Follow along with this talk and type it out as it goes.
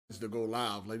to go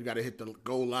live. Like you got to hit the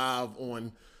go live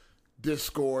on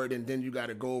Discord, and then you got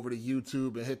to go over to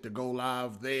YouTube and hit the go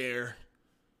live there.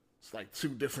 It's like two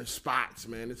different spots,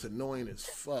 man. It's annoying as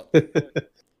fuck.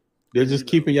 They're just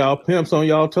keeping y'all pimps on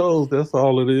y'all toes. That's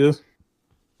all it is.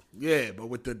 Yeah, but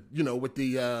with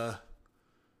the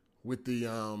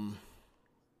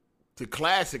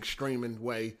classic streaming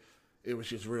way, it was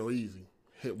just real easy.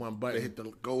 Hit one button, hit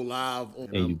the go live,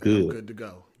 and I'm good to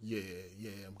go. Yeah,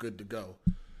 I'm good to go.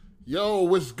 Yo,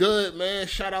 what's good, man?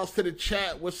 Shout outs to the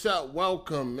chat. What's up?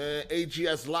 Welcome, man.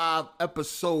 AGS Live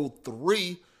episode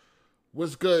 3.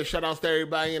 What's good? Shout outs to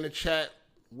everybody in the chat.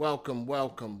 Welcome.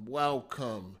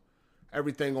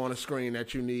 Everything on the screen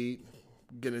that you need.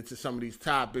 Get into some of these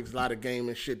topics. A lot of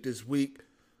gaming shit this week.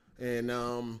 And,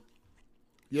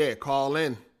 call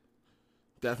in.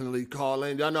 Definitely call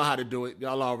in. Y'all know how to do it.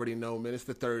 Y'all already know, man. It's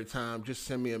the third time. Just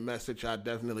send me a message. I'll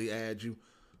definitely add you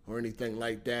or anything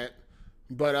like that.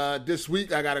 But this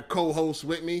week I got a co-host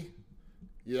with me.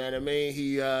 You know what I mean?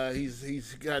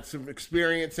 He's got some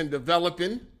experience in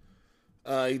developing.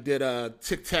 He did a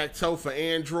tic-tac-toe for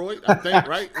Android, I think,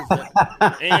 right? Is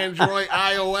that Android,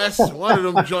 iOS, one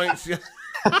of them joints.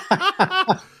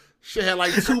 Shit had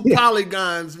like 2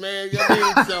 polygons, man. You know what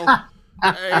I mean? So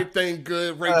everything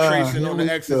good. Ray tracing on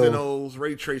the X's and O's.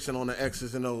 Ray tracing on the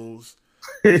X's and O's.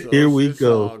 So here we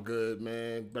go. It's all good,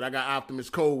 man. But I got Optimus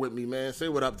Cole with me, man. Say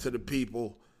what up to the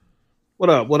people. What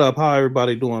up? How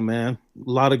everybody doing, man? A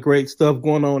lot of great stuff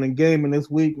going on in gaming this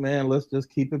week, man. Let's just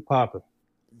keep it popping.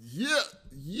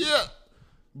 Yeah.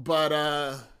 But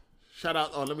shout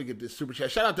out. Oh, let me get this super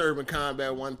chat. Shout out to Urban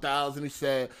Combat 1000. He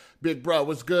said, "Big bro,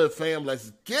 what's good, fam?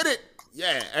 Let's get it."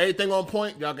 Yeah, everything on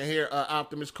point. Y'all can hear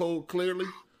Optimus Code clearly.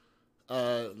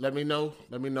 Let me know.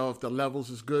 Let me know if the levels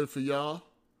is good for y'all.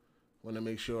 Want to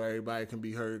make sure everybody can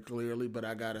be heard clearly. But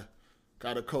I got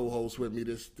a co-host with me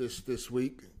this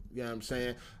week. You know what I'm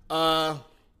saying? But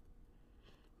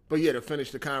yeah, to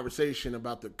finish the conversation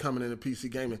about the coming into PC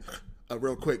gaming.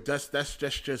 Real quick, that's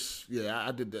just yeah.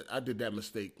 I did that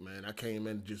mistake, man. I came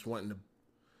in just wanting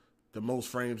the most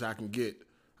frames I can get.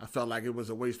 I felt like it was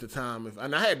a waste of time,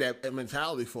 and I had that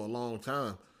mentality for a long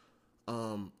time.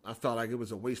 I felt like it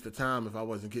was a waste of time if I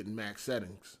wasn't getting max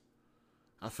settings.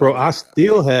 I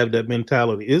still have that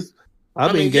mentality.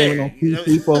 I've been gaming on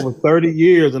PC for over 30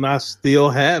 years, and I still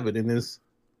have it, and it's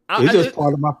just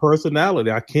part of my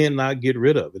personality. I cannot get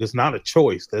rid of it. It's not a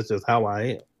choice. That's just how I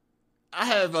am.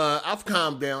 I've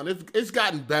calmed down. It's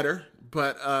gotten better,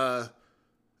 but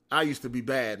I used to be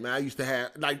bad, man. I used to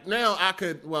have now I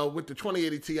could with the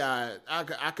 2080 Ti,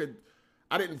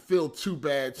 I didn't feel too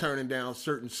bad turning down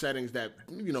certain settings that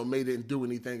made it do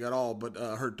anything at all, but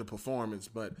hurt the performance.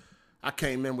 But I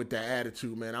came in with that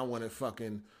attitude, man. I wanted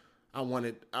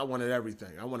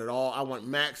everything. I wanted all. I want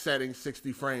max settings,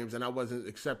 60 frames, and I wasn't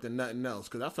accepting nothing else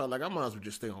because I felt like I might as well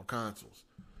just stay on consoles.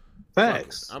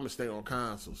 Facts. I'm gonna stay on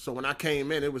consoles. So when I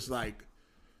came in, it was like,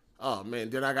 oh man.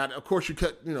 Then of course you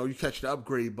catch the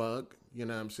upgrade bug. You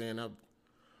know what I'm saying? I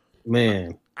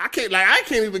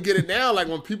can't even get it now. Like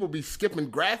when people be skipping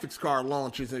graphics card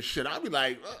launches and shit, I'll be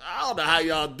like, I don't know how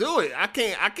y'all do it. I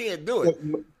can't do it.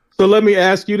 So let me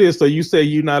ask you this. So you say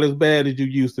you're not as bad as you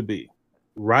used to be.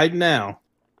 Right now,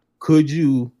 could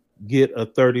you get a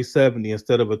 3070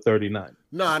 instead of a 3090?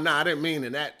 No, I didn't mean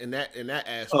in that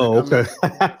aspect. Oh, okay.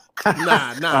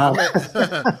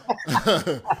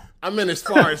 I meant as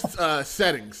far as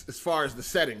settings. As far as the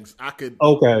settings, I could.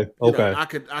 Okay. I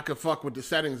could fuck with the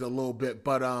settings a little bit,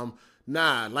 but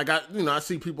like I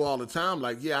see people all the time.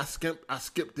 Like, yeah, I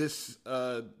skipped this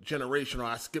generation, or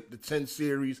I skipped the 10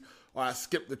 series, or I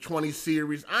skipped the 20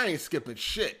 series. I ain't skipping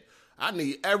shit. I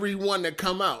need every one that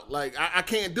come out. Like, I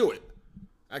can't do it.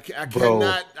 I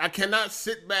cannot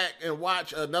sit back and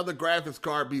watch another graphics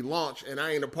card be launched, and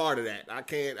I ain't a part of that. I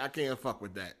can't fuck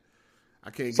with that. I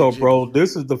can't. So, bro,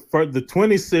 this is the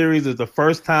 20 series is the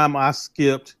first time I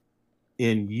skipped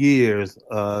in years.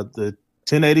 The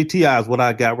 1080 Ti is what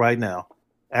I got right now.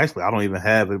 Actually, I don't even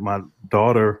have it. My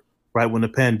daughter, right when the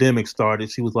pandemic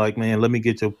started, she was like, "Man, let me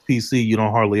get your PC. You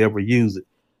don't hardly ever use it."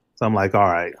 So I'm like, "All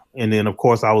right." And then, of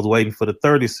course, I was waiting for the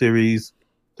 30 series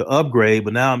to upgrade,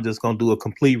 but now I'm just going to do a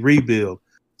complete rebuild.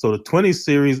 So the 20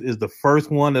 series is the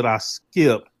first one that I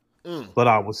skipped, but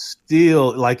I was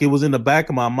still like, it was in the back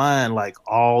of my mind, like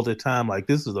all the time. Like,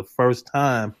 this is the first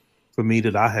time for me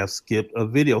that I have skipped a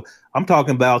video. I'm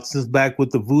talking about since back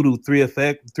with the Voodoo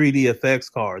 3D effects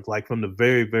cards, like from the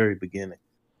very, very beginning.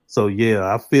 So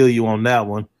yeah, I feel you on that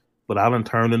one, but I done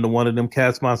turned into one of them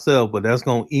cats myself, but that's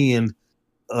going to end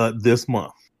this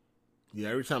month. Yeah,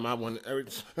 every time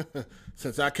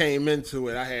since I came into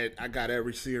it, I got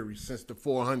every series since the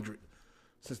 400.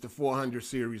 Since the 400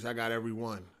 series, I got every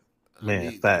one.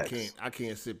 Man, facts. I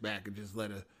can't sit back and just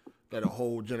let a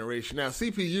whole generation. Now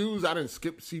CPUs, I didn't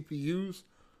skip CPUs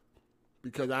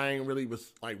because I ain't really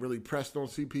was like really pressed on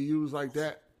CPUs like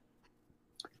that.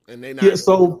 And they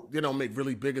don't make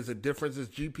really big as a difference as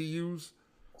GPUs.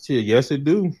 Shit, yes, it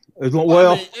do.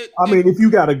 Well, I mean, if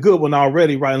you got a good one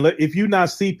already, right? If you're not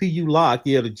CPU locked,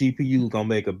 the GPU is gonna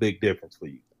make a big difference for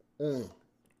you.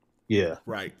 Yeah,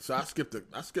 right. So I skipped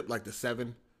like the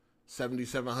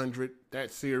 7700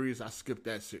 that series. I skipped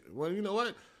that series. Well, you know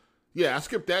what? Yeah, I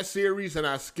skipped that series and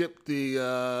I skipped the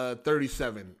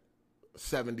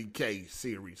 3770K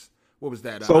series. What was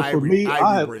that? So for me,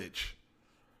 Ivy Bridge.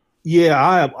 Yeah,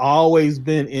 I have always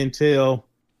been Intel.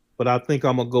 But I think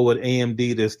I'm going to go with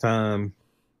AMD this time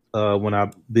when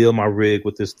I build my rig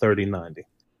with this 3090.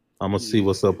 I'm going to see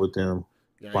what's up with them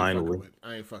finally.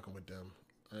 I ain't fucking with them.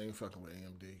 I ain't fucking with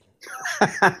AMD.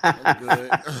 I'm good.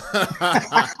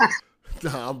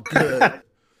 No, I'm good.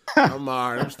 I'm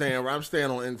all right. I'm staying on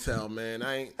Intel, man.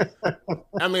 I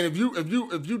mean, if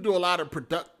you do a lot of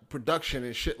production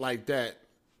and shit like that,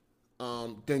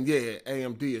 then yeah,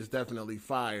 AMD is definitely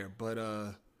fire. But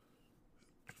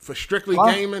for strictly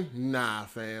gaming, nah,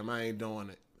 fam, I ain't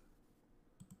doing it.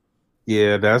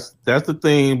 Yeah, that's the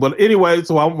thing. But anyway,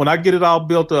 so when I get it all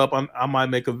built up, I might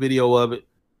make a video of it,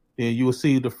 and you will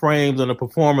see the frames and the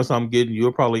performance I'm getting.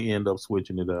 You'll probably end up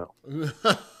switching it out.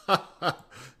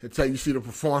 Until you see the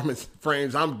performance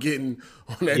frames I'm getting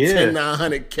on that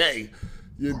 10900K.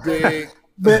 You dig?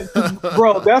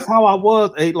 Bro, that's how I was.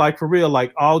 Like for real,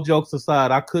 like all jokes aside,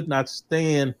 I could not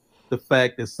stand the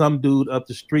fact that some dude up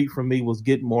the street from me was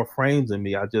getting more frames than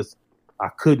me. I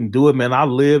couldn't do it, man. I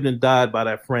lived and died by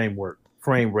that frame rate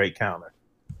counter.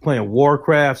 Playing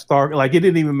Warcraft, Star, like it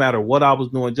didn't even matter what I was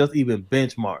doing, just even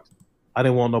benchmarks. I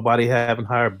didn't want nobody having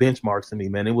higher benchmarks than me,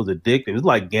 man. It was addictive. It was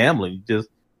like gambling.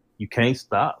 You can't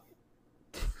stop.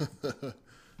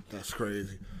 That's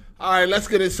crazy. All right, let's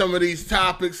get into some of these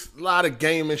topics. A lot of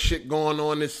gaming shit going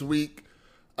on this week.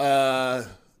 Let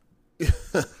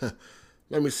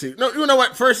me see. No, you know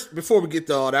what? First, before we get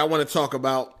to all that, I want to talk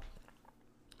about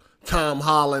Tom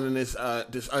Holland and this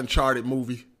Uncharted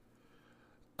movie.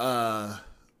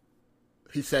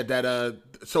 He said that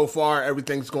so far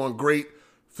everything's going great,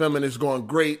 filming is going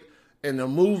great, and the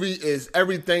movie is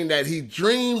everything that he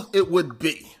dreamed it would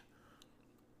be.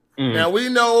 Now we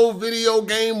know video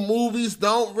game movies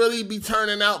don't really be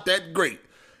turning out that great.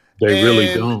 They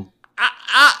really don't.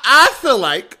 I feel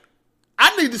like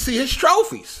I need to see his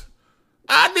trophies.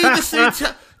 I need to see,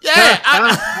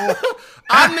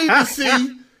 I need to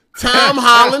see Tom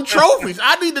Holland trophies.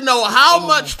 I need to know how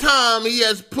much time he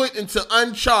has put into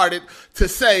Uncharted to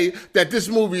say that this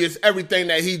movie is everything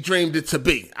that he dreamed it to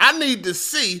be. I need to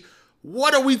see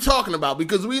what are we talking about,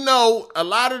 because we know a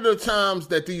lot of the times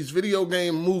that these video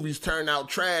game movies turn out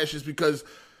trash is because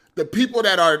the people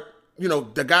that are,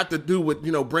 that got to do with,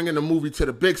 bringing the movie to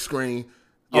the big screen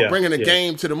or bringing the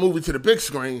game to the movie to the big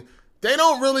screen, they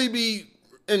don't really be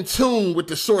in tune with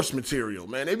the source material,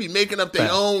 man. They be making up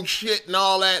their own shit and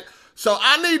all that. So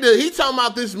he talking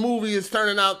about this movie is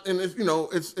turning out, and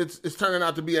it's turning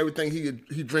out to be everything he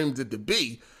dreamed it to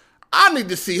be. I need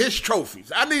to see his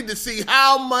trophies. I need to see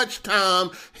how much time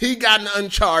he got in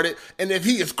Uncharted and if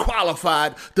he is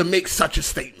qualified to make such a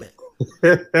statement.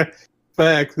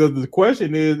 Facts, because the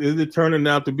question is it turning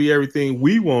out to be everything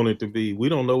we want it to be? We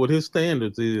don't know what his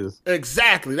standards is.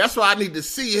 Exactly. That's why I need to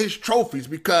see his trophies,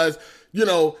 because,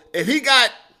 if he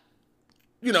got,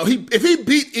 if he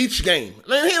beat each game,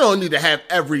 he don't need to have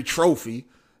every trophy,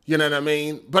 you know what I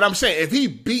mean? But I'm saying if he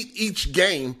beat each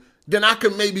game, then I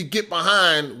could maybe get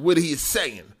behind what he is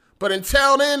saying. But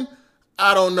until then,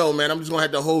 I don't know, man. I'm just gonna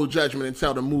have to hold judgment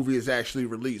until the movie is actually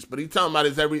released. But he's talking about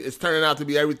it's turning out to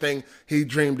be everything he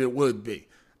dreamed it would be.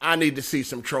 I need to see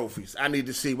some trophies. I need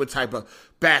to see what type of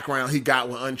background he got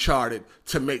with Uncharted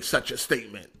to make such a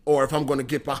statement, or if I'm going to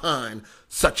get behind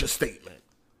such a statement.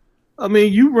 I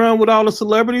mean, you run with all the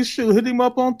celebrities. Hit him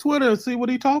up on Twitter and see what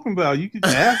he's talking about. You can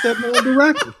ask that man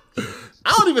directly.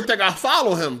 I don't even think I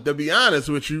follow him, to be honest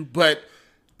with you, but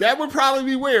that would probably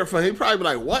be weird for him. He'd probably be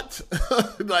like, what?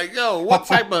 Like, yo, what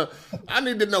type of, I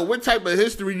need to know what type of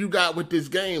history you got with this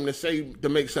game to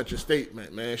make such a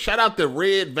statement, man. Shout out to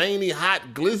Red Veiny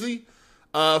Hot Glizzy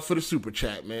for the super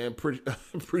chat, man.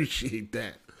 Appreciate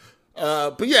that.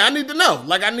 But yeah, I need to know.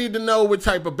 Like, I need to know what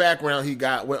type of background he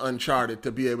got with Uncharted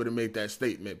to be able to make that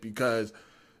statement, because,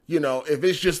 if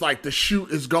it's just like the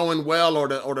shoot is going well or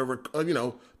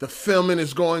the filming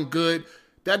is going good,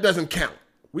 that doesn't count.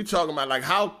 We talking about like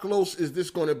how close is this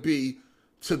going to be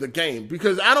to the game?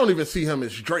 Because I don't even see him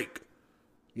as Drake.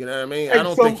 You know what I mean? I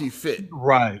don't think he fit.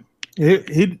 Right.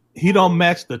 He don't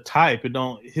match the type.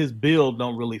 His build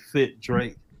don't really fit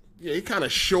Drake. Yeah, he kind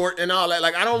of short and all that.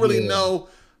 Like, I don't really know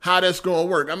how that's going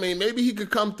to work. I mean, maybe he could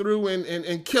come through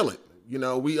and kill it. You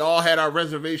know, we all had our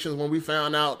reservations when we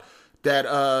found out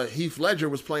that Heath Ledger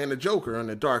was playing the Joker on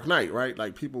The Dark Knight, right?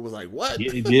 Like, people was like, what?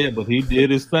 Yeah, but he did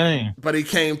his thing. But he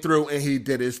came through and he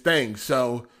did his thing.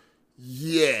 So,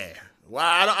 yeah. Well,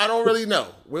 I don't really know.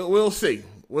 We'll see.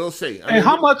 We'll see. Hey,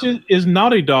 how much is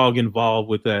Naughty Dog involved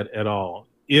with that at all,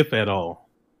 if at all?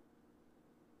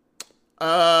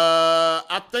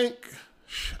 I think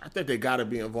they got to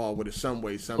be involved with it some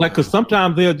way, somehow. Like, because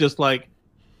sometimes they'll just like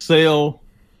sell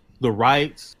the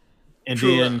rights, and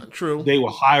then they will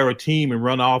hire a team and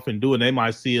run off and do it. They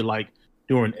might see it like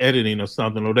during editing or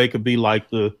something, or they could be like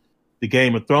the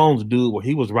Game of Thrones dude, where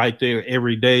he was right there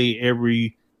every day,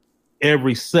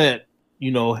 every set. You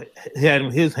know,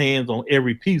 had his hands on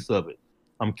every piece of it.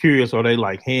 I'm curious, are they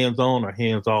like hands on or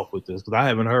hands off with this? Because I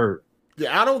haven't heard.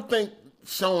 Yeah, I don't think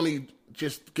Sony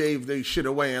just gave their shit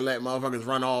away and let motherfuckers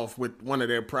run off with one of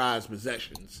their prized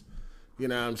possessions. You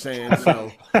know what I'm saying?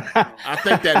 So I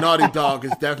think that Naughty Dog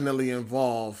is definitely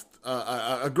involved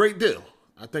a great deal.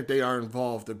 I think they are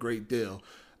involved a great deal.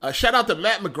 Shout out to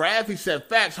Matt McGrath. He said,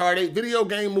 facts, Heartache. Video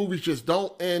game movies just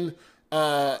don't end...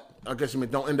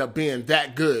 don't end up being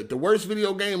that good. The worst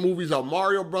video game movies are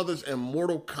Mario Brothers and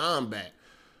Mortal Kombat.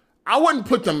 I wouldn't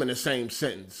put them in the same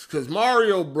sentence because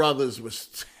Mario Brothers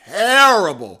was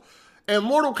terrible, and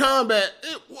Mortal Kombat.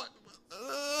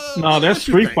 That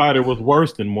Street Fighter was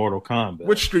worse than Mortal Kombat.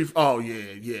 Which Street? Oh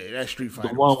yeah, that Street Fighter.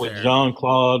 The one with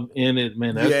Jean-Claude in it,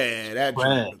 man.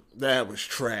 That was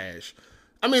trash.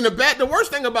 I mean, the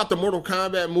worst thing about the Mortal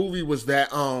Kombat movie was that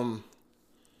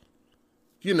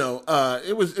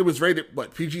it was rated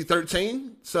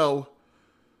PG-13. So,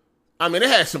 I mean, it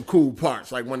had some cool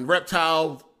parts. Like when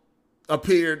Reptile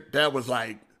appeared, that was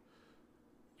like,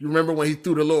 you remember when he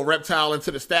threw the little reptile into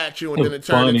the statue and then it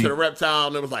turned into the reptile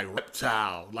and it was like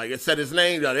Reptile. Like it said his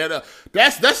name. That's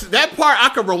that part. I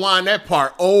could rewind that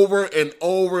part over and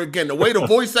over again. The way the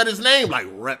voice said his name, like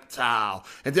Reptile.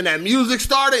 And then that music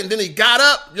started and then he got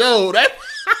up. Yo, that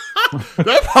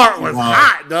part was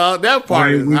hot, dog. That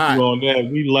part is hot. On that.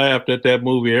 We laughed at that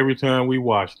movie every time we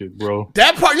watched it, bro.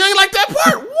 That part, you ain't like that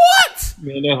part? What?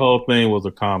 Man, that whole thing was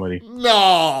a comedy.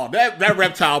 No, that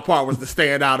reptile part was the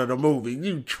standout of the movie.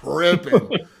 You tripping.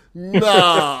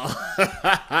 No.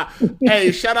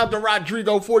 Hey, shout out to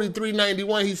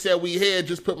Rodrigo4391. He said, we here,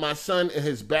 just put my son in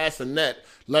his bassinet.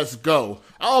 Let's go.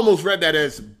 I almost read that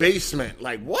as basement.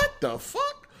 Like, what the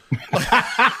fuck?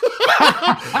 At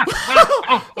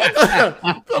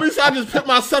least I just put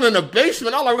my son in the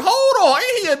basement. I'm like, hold on,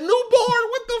 ain't he a newborn?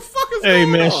 What the fuck is going on? Hey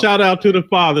man, shout out to the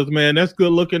fathers, man. That's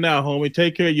good looking out, homie.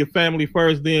 Take care of your family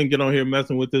first, then get on here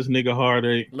messing with this nigga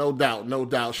Heartache. No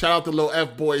doubt. Shout out to Lil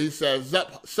F Boy. He says,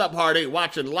 sup Heartache,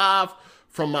 watching live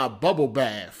from my bubble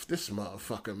bath. This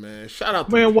motherfucker, man. Shout out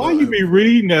to man. Why you be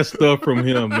reading that stuff from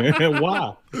him, man?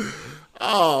 Why?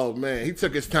 Oh man, he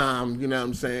took his time. You know what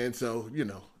I'm saying? So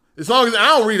as long as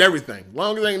I don't read everything, as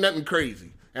long as it ain't nothing crazy.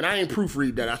 And I ain't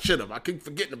proofread that. I should have. I keep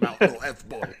forgetting about little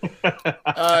F-boy.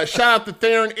 Shout out to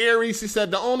Theron Aries. He said,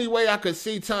 the only way I could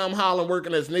see Tom Holland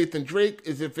working as Nathan Drake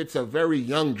is if it's a very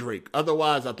young Drake.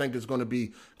 Otherwise, I think it's going to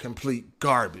be complete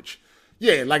garbage.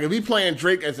 Yeah, like if he playing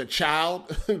Drake as a child,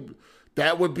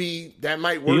 that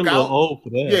might work out. A little old for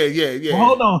that. Yeah. Well,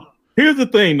 hold on. Here's the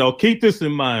thing, though. Keep this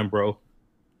in mind, bro.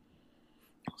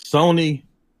 Sony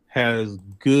has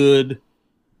good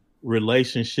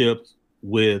relationships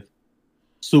with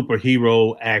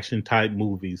superhero action type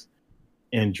movies,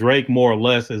 and Drake more or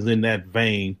less is in that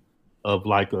vein of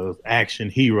like a action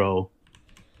hero.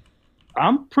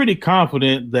 I'm pretty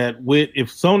confident that if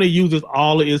Sony uses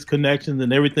all of its connections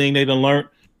and everything they done learned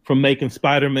from making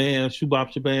Spider-Man,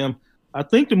 Shoobop Shabam, I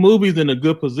think the movie's in a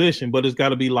good position, but it's got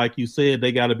to be, like you said,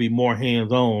 they got to be more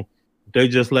hands-on. They're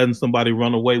just letting somebody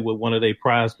run away with one of their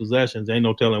prized possessions. Ain't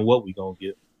no telling what we gonna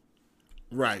get.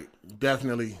 Right.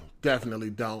 Definitely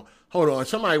don't. Hold on.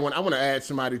 I want to add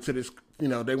somebody to this.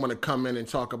 They want to come in and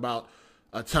talk about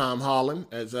Tom Holland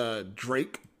as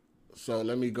Drake. So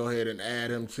let me go ahead and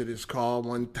add him to this call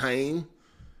one time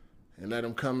and let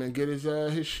him come and get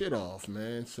his shit off,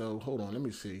 man. So hold on. Let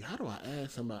me see. How do I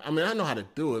add somebody? I mean, I know how to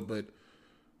do it, but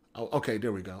okay,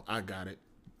 there we go. I got it.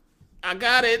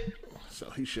 So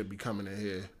he should be coming in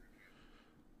here.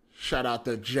 Shout out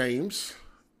to James.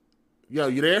 Yo,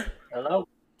 you there? Hello.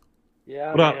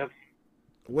 Yeah, what up?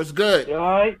 What's good? You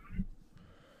all right?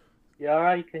 You all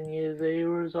right? Can you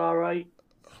hear us all right?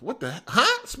 What the?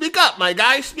 Huh? Speak up, my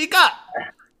guy. Speak up.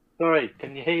 Sorry,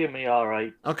 can you hear me all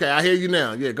right? Okay, I hear you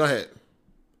now. Yeah, go ahead.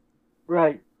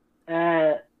 Right.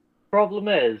 problem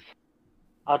is,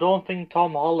 I don't think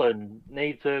Tom Holland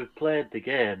needs to have played the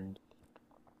game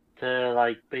to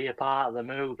like be a part of the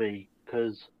movie.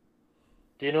 Because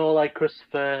do you know like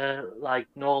Christopher like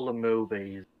Nolan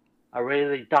movies? I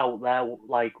really doubt they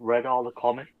like read all the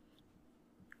comics.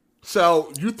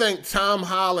 So you think Tom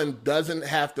Holland doesn't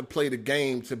have to play the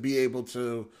game to be able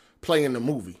to play in the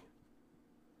movie?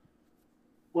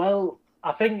 Well,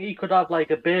 I think he could have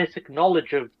like a basic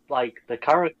knowledge of like the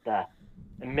character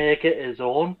and make it his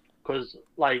own. Because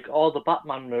like all the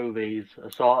Batman movies are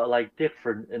sort of like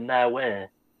different in their way.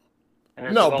 And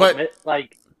it's No, about but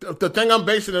like the thing I'm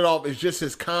basing it off is just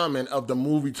his comment of the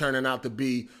movie turning out to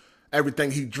be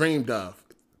everything he dreamed of.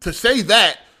 To say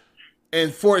that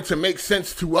and for it to make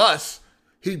sense to us,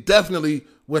 he definitely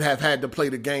would have had to play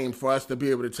the game for us to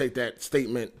be able to take that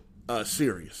statement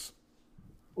serious.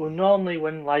 well, normally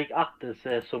when like actors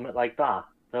say something like that,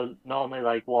 they're normally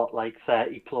like what, like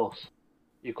 30 plus.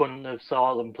 You couldn't have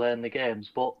saw them playing the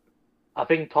games, but I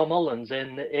think Tom Holland's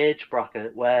in the age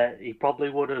bracket where he probably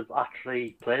would have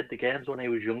actually played the games when he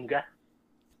was younger.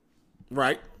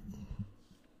 Right.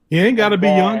 He ain't got to be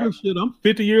younger. Shit, I'm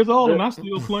 50 years old and I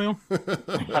still play him.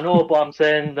 I know, but I'm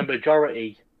saying the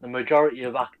majority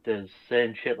of actors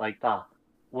saying shit like that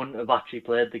wouldn't have actually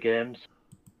played the games.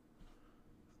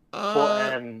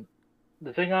 But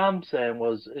the thing I'm saying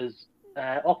is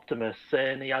Optimus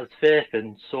saying he has faith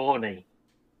in Sony.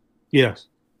 Yes.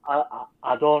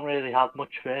 I don't really have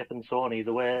much faith in Sony.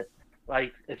 The way,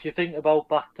 like, if you think about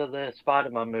back to the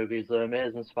Spider-Man movies, the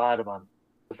Amazing Spider-Man,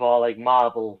 before like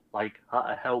Marvel like had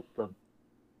to help them.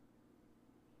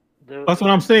 That's what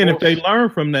I'm saying. If they learn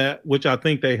from that, which I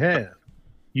think they have,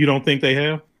 you don't think they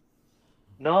have?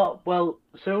 No. Well,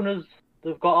 as soon as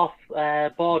they've got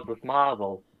off board with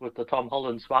Marvel with the Tom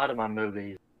Holland Spider-Man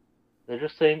movies, they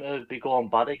just seem to be going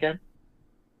bad again.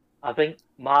 I think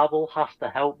Marvel has to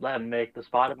help them make the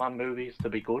Spider-Man movies to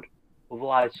be good.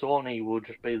 Otherwise, Sony will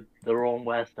just be their own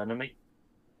worst enemy.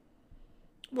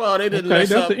 Well, they didn't.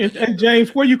 Okay, and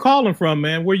James, where you calling from,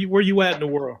 man? Where you at in the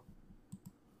world?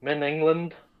 I'm in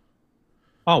England.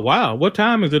 Oh wow, what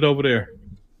time is it over there?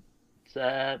 It's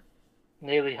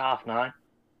nearly 9:30.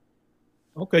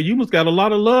 Okay, you must got a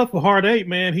lot of love for Hard 8,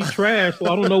 man. He trash, so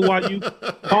I don't know why you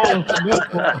calling from that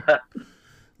part.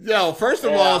 Yo, first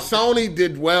of all, Sony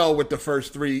did well with the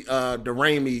first three, the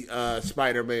Raimi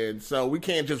Spider-Man, so we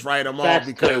can't just write them off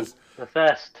because the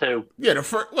first two. Yeah, the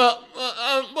first. Well,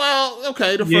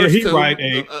 okay, the yeah, first he two. right,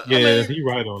 8. he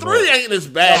right on three that. ain't as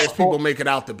bad as people make it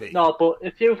out to be. No, but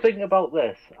if you think about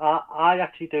this, I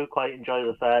actually do quite enjoy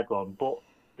the third one, but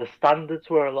the standards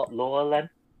were a lot lower then.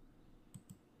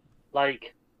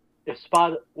 Like, if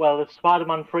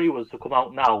Spider-Man 3 was to come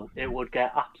out now, it would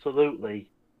get absolutely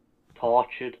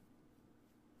tortured.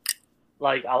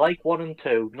 Like, I like 1 and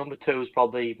 2. Number 2 is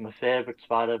probably my favourite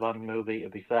Spider-Man movie, to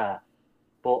be fair.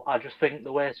 But I just think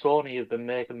the way Sony have been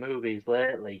making movies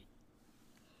lately,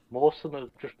 most of them have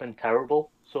just been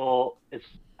terrible. So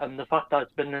and the fact that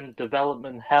it's been in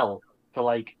development hell for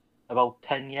like about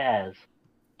 10 years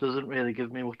doesn't really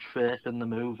give me much faith in the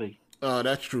movie.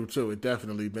 That's true too. It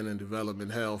definitely been in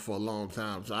development hell for a long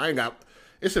time. So I ain't got.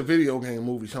 It's a video game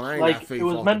movie, so I ain't got faith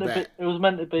off the bat. It was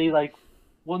meant to be like,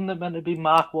 wasn't it meant to be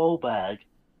Mark Wahlberg?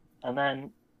 And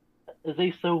then is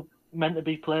he still meant to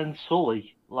be playing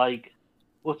Sully? Like,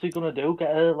 what's he gonna do?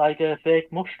 Get a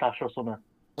fake mustache or something?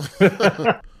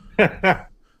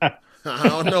 I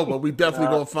don't know, but we definitely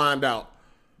gonna find out.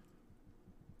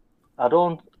 I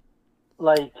don't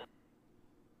like.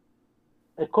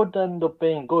 It could end up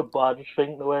being good, but I just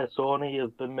think the way Sony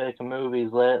have been making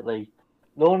movies lately,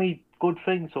 the only good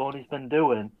thing Sony's been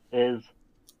doing is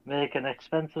making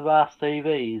expensive ass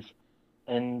TVs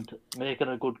and making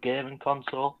a good gaming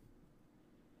console.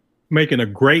 Making a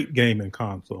great gaming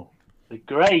console.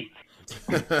 Great.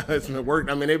 It's been working.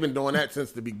 I mean, they've been doing that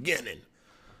since the beginning.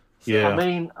 So, yeah. I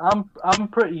mean, I'm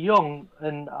pretty young,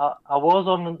 and I was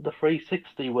on the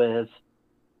 360 wave,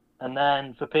 and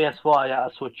then for PS4 I had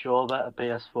to switch over to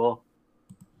PS4.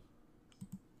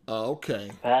 Oh,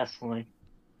 okay. Personally,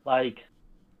 like,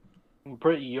 I'm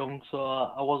pretty young, so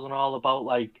I wasn't all about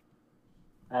like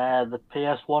the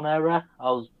PS1 era. I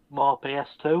was more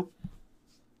PS2.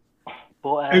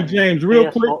 But hey James,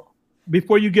 real quick,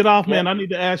 before you get off, man, I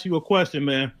need to ask you a question,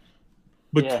 man.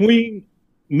 Between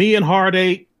me and Hard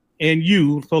 8 and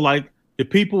you, so like the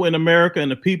people in America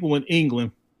and the people in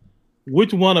England,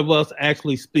 which one of us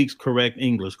actually speaks correct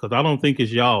English? Because I don't think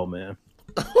it's y'all, man.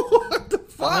 What the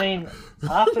fuck? I mean,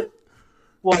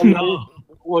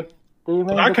 what do you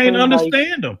mean? I can't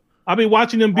understand them. I've been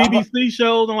watching them BBC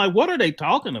shows and like, what are they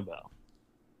talking about?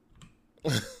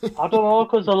 I don't know,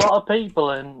 because a lot of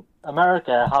people in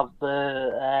America have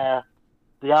the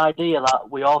idea that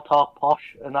we all talk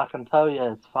posh, and I can tell you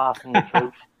it's far from the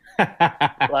truth.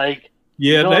 Like,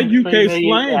 yeah, that UK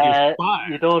slang is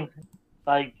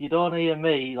fire. You don't hear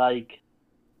me like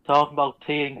talking about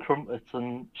tea and crumpets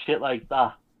and shit like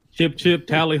that. Chip,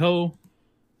 tally ho.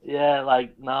 Yeah,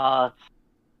 like nah,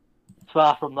 it's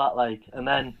far from that. Like, and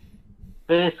then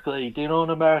basically, do you know in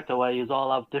America where you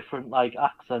all have different like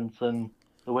accents and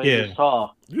the way you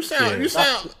talk? You sound.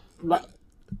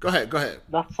 Go ahead.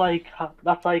 That's like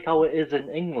how it is in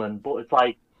England, but it's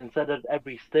like instead of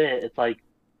every state, it's like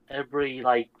every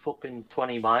like fucking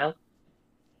 20 miles.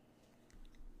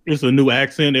 It's a new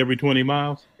accent every 20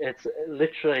 miles. It's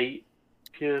literally,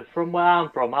 if you're from where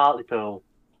I'm from, Hartlepool,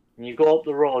 and you go up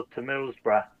the road to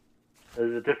Middlesbrough,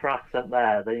 there's a different accent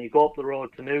there. Then you go up the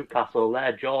road to Newcastle,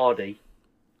 they're Geordie.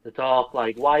 They talk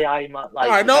like, why I'm like. All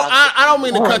right, no, I don't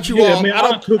mean to cut you off. Man, I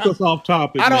don't took us off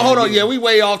topic. Hold on. Yeah, we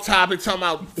way off topic talking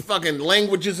about fucking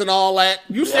languages and all that.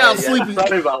 You sound sleepy.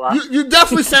 Sorry about that. You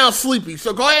definitely sound sleepy.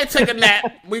 So go ahead and take a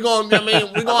nap. We're gonna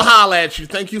holler at you.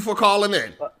 Thank you for calling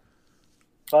in.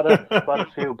 Got a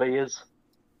few beers.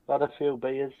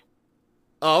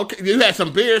 Oh, okay. You had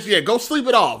some beers? Yeah, go sleep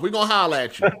it off. We're gonna holler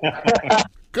at you.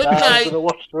 Good night. I'm gonna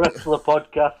watch the rest of the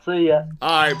podcast. See ya.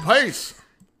 All right, peace.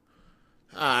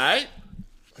 All right.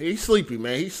 He's sleepy,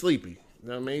 man. He's sleepy. You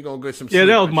know what I mean? He's gonna get some sleep. Yeah,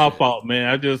 that was my fault, man.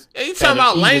 I just. Yeah, you talking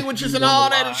about languages and all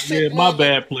that and shit? Yeah, my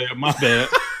bad, player. My bad.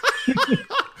 You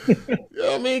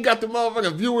know what I mean? Got the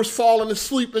motherfucking viewers falling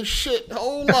asleep and shit.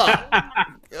 Hold up.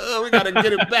 We gotta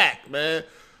get it back, man.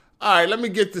 All right, let me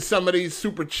get to some of these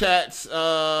super chats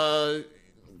that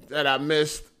I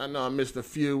missed. I know I missed a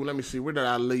few. Let me see. Where did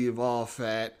I leave off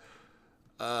at?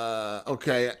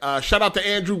 Okay. Shout out to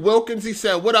Andrew Wilkins. He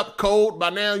said, "What up, Code? By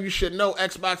now you should know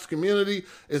Xbox community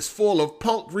is full of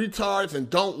punk retards and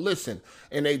don't listen.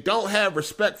 And they don't have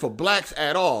respect for blacks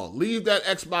at all. Leave that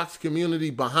Xbox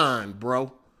community behind,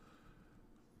 bro."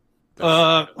 So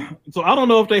I don't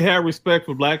know if they have respect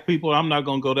for black people. I'm not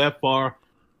gonna go that far.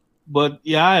 But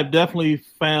yeah, I have definitely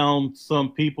found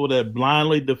some people that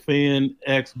blindly defend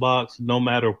Xbox no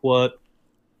matter what.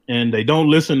 And they don't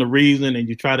listen to reason, and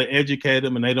you try to educate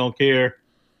them and they don't care.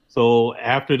 So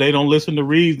after they don't listen to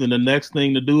reason, the next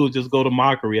thing to do is just go to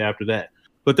mockery after that.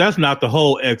 But that's not the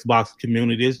whole Xbox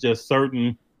community. It's just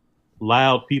certain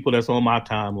loud people that's on my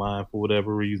timeline for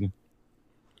whatever reason.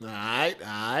 All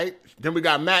right. Then we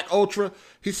got Mac Ultra.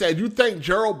 He said, "You think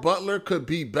Gerald Butler could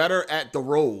be better at the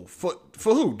role? For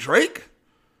who? Drake?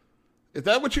 Is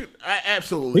that what you?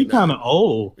 Absolutely. He kind of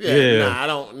old. Yeah. Nah, I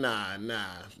don't.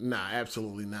 Nah.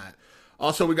 Absolutely not.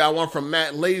 Also, we got one from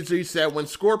Matt Laser. He said, "When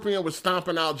Scorpion was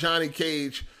stomping out Johnny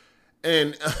Cage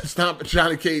and stomping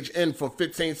Johnny Cage in for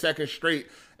 15 seconds straight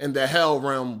in the Hell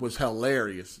Realm was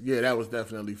hilarious." Yeah, that was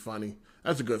definitely funny.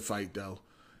 That's a good fight though.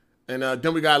 And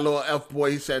then we got a little F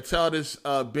boy. He said, "Tell this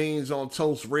beans on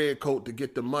toast red coat to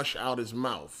get the mush out his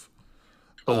mouth."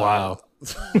 Oh wow.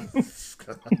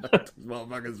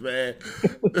 Motherfuckers, man.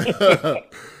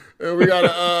 And we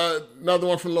got another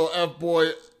one from little F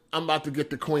boy. "I'm about to get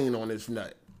the queen on his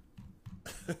nut."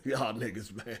 Y'all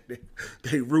niggas, man,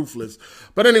 they ruthless.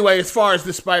 But anyway, as far as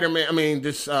this Spider-Man,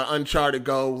 this Uncharted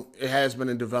go, it has been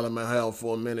in development hell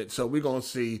for a minute. So we're gonna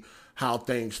see how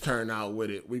things turn out with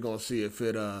it. We're gonna see if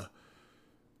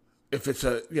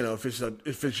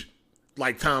it's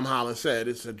like Tom Holland said,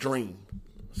 it's a dream.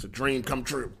 It's a dream come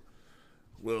true.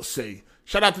 We'll see.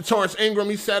 Shout out to Torrance Ingram.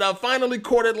 He said, "Finally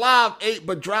caught live, 8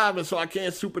 but driving, so I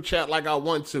can't super chat like I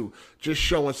want to. Just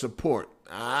showing support."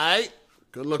 All right.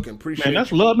 Good looking. Appreciate it. Man,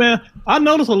 that's love, man. I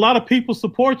notice a lot of people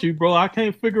support you, bro. I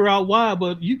can't figure out why,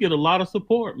 but you get a lot of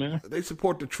support, man. They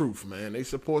support the truth, man.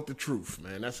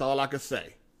 That's all I can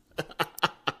say.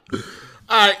 All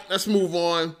right, let's move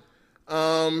on.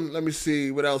 Let me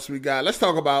see what else we got. Let's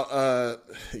talk about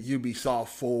Ubisoft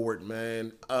Forward,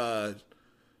 man.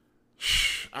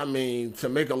 To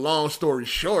make a long story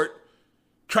short,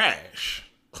 trash.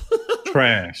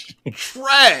 Trash.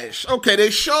 Okay, they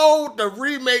showed the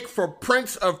remake for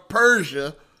Prince of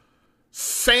Persia,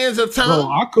 Sands of Time. Bro,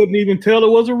 I couldn't even tell it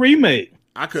was a remake.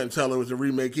 I couldn't tell it was a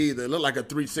remake either. It looked like a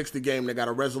 360 game that got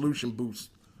a resolution boost.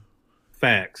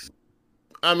 Facts.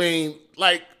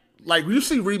 Like you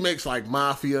see remakes like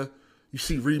Mafia, you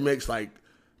see remakes like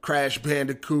Crash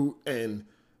Bandicoot and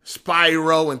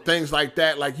Spyro and things like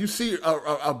that. Like you see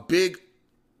a big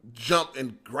jump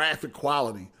in graphic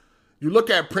quality. You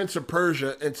look at Prince of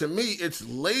Persia, and to me, it's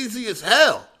lazy as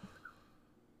hell.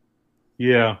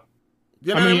 Yeah.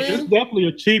 You know what I mean? It's definitely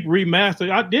a cheap remaster.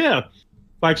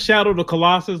 Like Shadow of the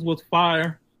Colossus was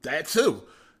fire. That too.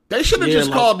 They should have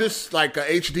just called this like a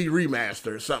HD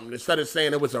remaster or something instead of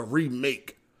saying it was a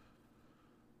remake.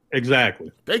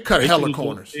 Exactly. They cut They hella should've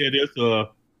corners. just said it's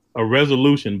a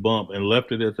resolution bump and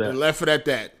left it at that. And left it at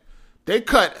that. They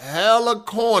cut hella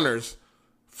corners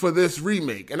for this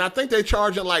remake. And I think they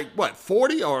charging like, what,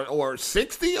 40 or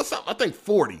 60 or something? I think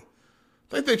 40. I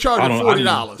think they charging $40. I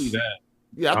didn't see that.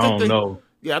 Yeah, I don't know.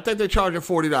 Yeah, I think they're charging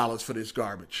 $40 for this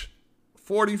garbage.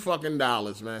 $40 fucking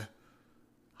dollars, man.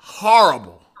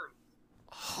 Horrible.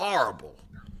 Horrible.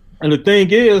 And the thing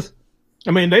is,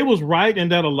 I mean, they was right in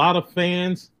that a lot of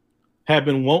fans have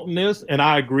been wanting this, and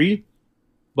I agree.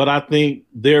 But I think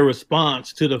their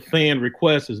response to the fan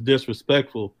request is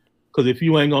disrespectful. Because if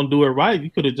you ain't gonna do it right, you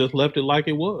could have just left it like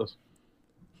it was.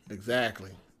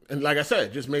 Exactly. And like I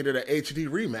said, just made it an HD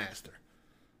remaster.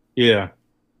 Yeah.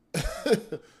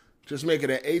 Just make it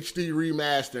an HD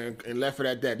remaster and left it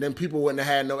at that. Then people wouldn't have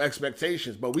had no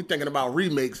expectations. But we thinking about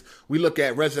remakes. We look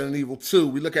at Resident Evil 2.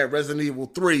 We look at Resident Evil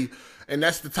 3. And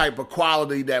that's the type of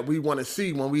quality that we want to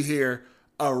see when we hear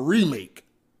a remake.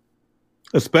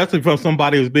 Especially from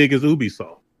somebody as big as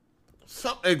Ubisoft.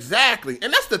 Exactly.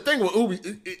 And that's the thing with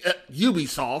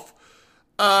Ubisoft.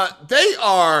 They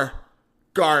are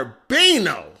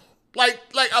Garbino. Like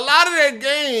a lot of their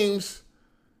games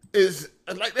is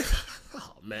like...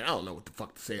 Oh man, I don't know what the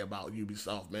fuck to say about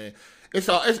Ubisoft, man.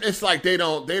 It's like they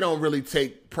don't really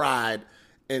take pride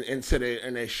in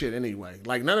their shit anyway.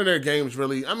 Like none of their games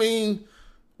really. I mean,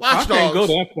 Watch Dogs. I can't go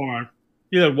that far.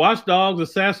 Yeah, Watch Dogs,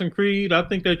 Assassin's Creed. I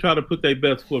think they try to put their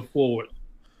best foot forward.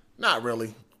 Not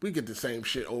really. We get the same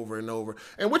shit over and over.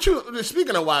 And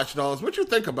speaking of Watch Dogs, what you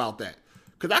think about that?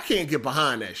 Because I can't get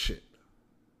behind that shit.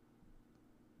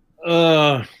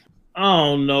 I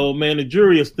don't know, man. The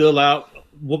jury is still out.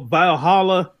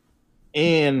 Valhalla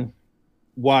and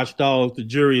Watch Dogs, the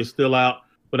jury is still out.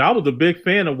 But I was a big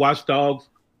fan of Watch Dogs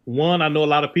 1. I know a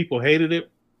lot of people hated it.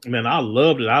 Man, I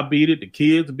loved it. I beat it. The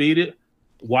kids beat it.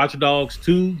 Watch Dogs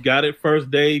 2, got it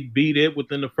first day, beat it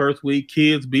within the first week.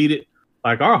 Kids beat it.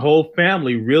 Like, our whole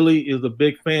family really is a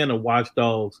big fan of Watch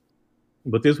Dogs.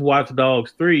 But this Watch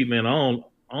Dogs 3, man, I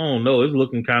don't know. It's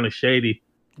looking kind of shady.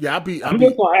 Yeah, I'm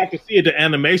just going to have to see it. The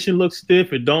animation looks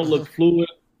stiff. It don't look fluid.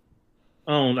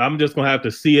 I'm just going to have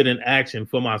to see it in action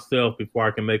for myself before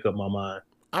I can make up my mind.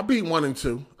 I beat 1 and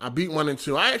 2.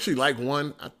 I actually like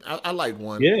 1. I like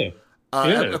 1. Yeah.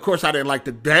 Of course, I didn't like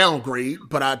the downgrade,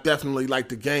 but I definitely liked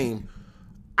the game.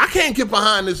 I can't get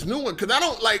behind this new one because I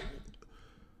don't like...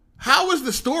 How is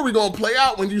the story going to play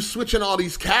out when you switching all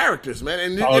these characters, man?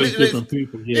 And all these different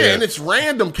people, yeah, and it's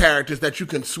random characters that you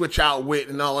can switch out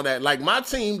with and all of that. Like my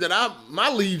team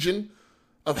my legion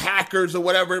of hackers or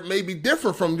whatever, it may be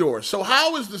different from yours. So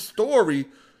how is the story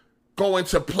going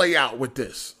to play out with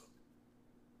this?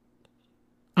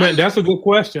 Man, that's a good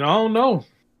question. I don't know.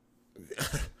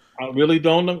 I really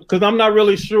don't know because I'm not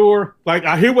really sure. Like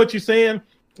I hear what you're saying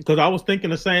because I was thinking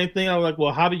the same thing. I was like,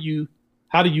 well, how do you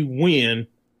win?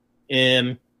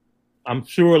 And I'm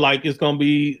sure like it's going to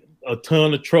be a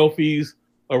ton of trophies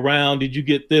around. Did you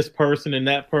get this person and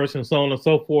that person, so on and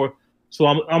so forth. So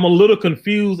I'm a little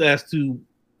confused as to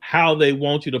how they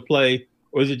want you to play,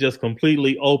 or is it just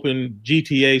completely open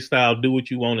GTA style? Do what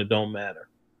you want. It don't matter.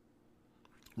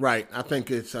 Right. I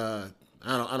think it's I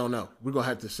don't know. We're gonna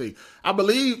have to see. I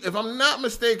believe, if I'm not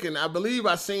mistaken,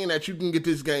 I seen that you can get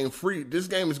this game free. This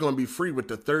game is going to be free with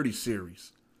the 30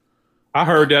 series. I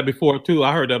heard that before too.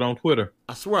 I heard that on Twitter.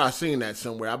 I swear I seen that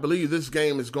somewhere. I believe this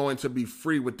game is going to be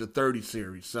free with the 30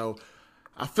 series. So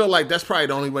I feel like that's probably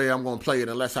the only way I'm going to play it,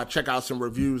 unless I check out some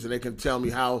reviews and they can tell me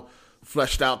how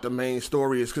fleshed out the main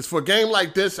story is. Because for a game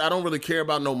like this, I don't really care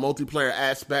about no multiplayer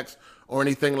aspects or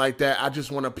anything like that. I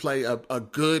just want to play a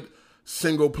good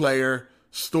single-player,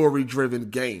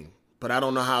 story-driven game. But I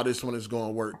don't know how this one is going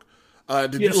to work.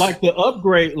 Like the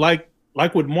upgrade, like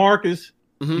with Marcus,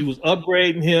 you was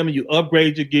upgrading him, and you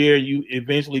upgrade your gear, you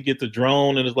eventually get the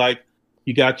drone, and it's like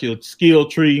you got your skill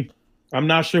tree. I'm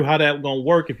not sure how that's going to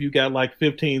work if you got like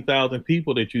 15,000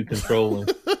 people that you controlling.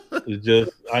 It's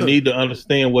just, I need to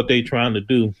understand what they trying to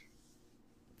do.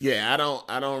 Yeah,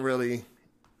 I don't really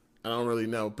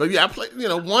know. But yeah, I played,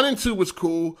 1 and 2 was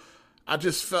cool. I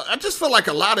just felt like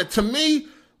a lot of, to me,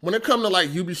 when it comes to like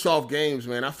Ubisoft games,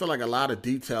 man, I feel like a lot of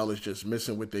detail is just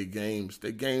missing with their games.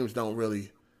 Their games don't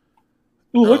really.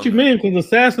 Ooh, what you mean? Because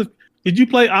Assassin's, did you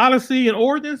play Odyssey and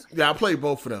Origins? Yeah, I played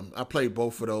both of them. I played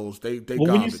both of those. They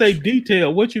well, when you say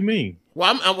detail, what you mean?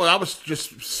 Well, I was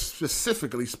just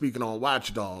specifically speaking on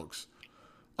Watch Dogs.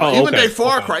 Oh, even okay. The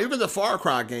Far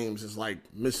Cry games is like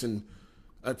missing.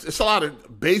 It's a lot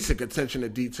of basic attention to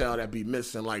detail that be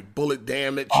missing, like bullet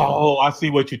damage. Oh, I see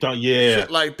what you're talking. Yeah,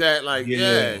 shit like that. Like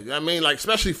yeah. I mean, like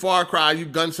especially Far Cry, you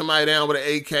gun somebody down with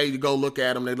an AK, you go look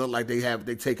at them, they look like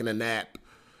they taking a nap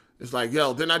It's like,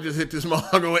 yo, didn't I just hit this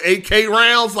motherfucker with 8K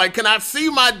rounds? Like, can I see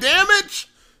my damage?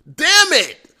 Damn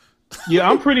it! Yeah,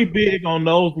 I'm pretty big on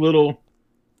those little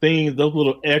things, those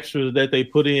little extras that they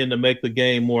put in to make the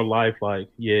game more lifelike.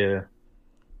 Yeah.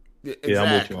 Yeah, exactly. Yeah,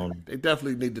 I'm with you on that. They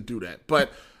definitely need to do that.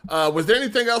 But was there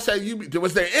anything else at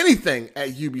Was there anything at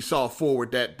Ubisoft Forward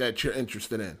that you're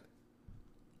interested in?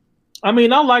 I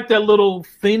mean, I like that little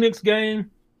Phoenix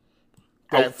game.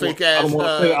 That fake ass. I don't want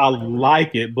to say I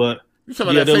like it, but you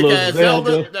talking about that fake ass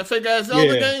Zelda? That fake ass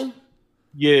Zelda game?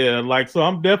 Yeah, like, so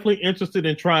I'm definitely interested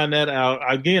in trying that out.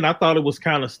 Again, I thought it was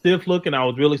kind of stiff looking. I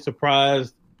was really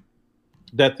surprised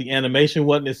that the animation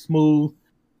wasn't as smooth.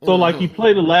 So, like, you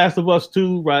play The Last of Us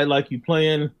 2, right? Like, you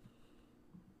playing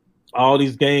all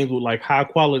these games with, like,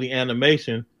 high-quality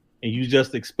animation, and you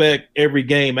just expect every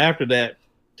game after that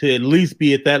to at least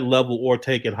be at that level or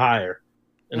take it higher.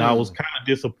 And I was kind of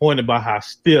disappointed by how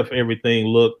stiff everything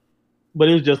looked. But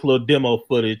it was just a little demo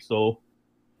footage, so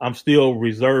I'm still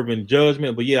reserving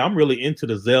judgment. But, yeah, I'm really into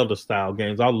the Zelda-style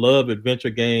games. I love adventure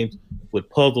games with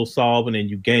puzzle solving, and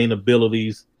you gain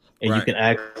abilities. And you can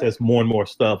access more and more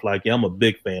stuff. Like, yeah, I'm a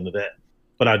big fan of that.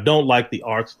 But I don't like the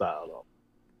art style, though.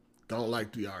 Don't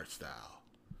like the art style.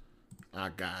 I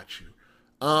got you.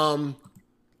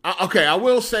 Okay, I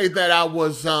will say that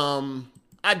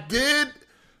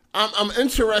I'm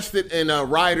interested in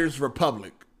Riders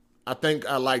Republic. I think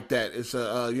I like that. It's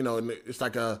it's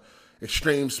like a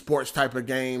extreme sports type of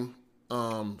game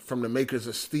from the makers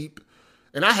of Steep.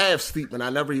 And I have Steep, and I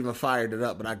never even fired it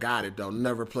up, but I got it, though.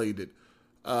 Never played it.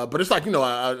 But it's like, an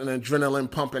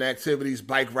adrenaline pumping activities,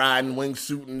 bike riding,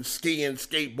 wingsuiting, skiing,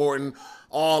 skateboarding,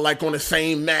 all like on the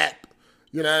same map.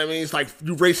 You know what I mean? It's like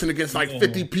you racing against like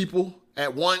 50 people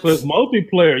at once. But it's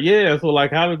multiplayer, yeah. So like,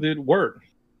 how does it work?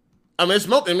 I mean,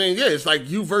 it's like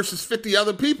you versus 50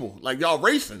 other people. Like y'all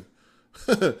racing.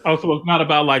 So it's not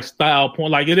about like style point.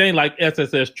 Like it ain't like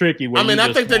SSS Tricky.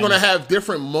 I think they're going to have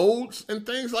different modes and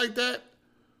things like that.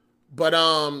 But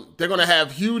they're going to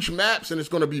have huge maps, and it's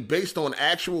going to be based on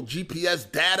actual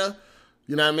GPS data,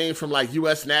 you know what I mean, from like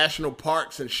U.S. national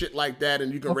parks and shit like that.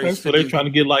 And you can race 50. So they're trying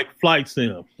to get like flight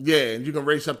sim. Yeah, and you can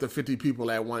race up to 50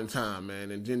 people at one time,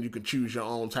 man. And then you can choose your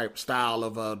own type style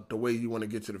of the way you want to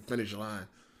get to the finish line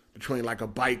between like a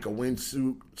bike, a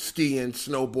wingsuit, skiing,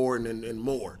 snowboarding, and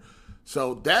more.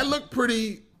 So that looked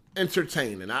pretty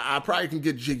entertaining. I probably can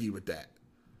get jiggy with that.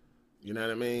 You know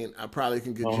what I mean? I probably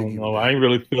can get jiggy. No, I ain't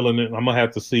really feeling it. I'm gonna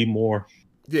have to see more.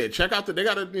 Yeah, check out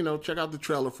check out the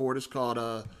trailer for it. It's called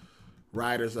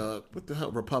Riders what the hell?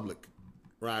 Republic.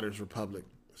 Riders Republic.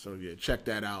 So yeah, check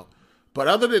that out. But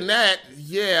other than that,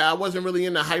 yeah, I wasn't really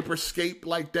into Hyperscape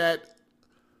like that.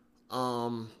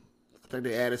 I think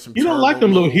they added some. You don't like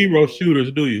them little hero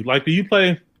shooters, do you? Like, do you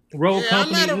play Road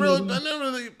Company? I'm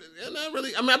not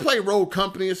really. I mean, I play Road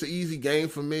Company. It's an easy game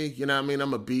for me. You know what I mean?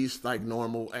 I'm a beast, like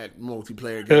normal at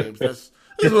multiplayer games. That's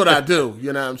what I do.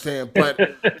 You know what I'm saying? But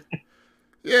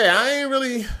yeah, I ain't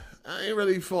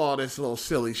really for all this little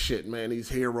silly shit, man. These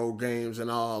hero games and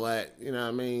all that. You know what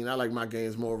I mean? I like my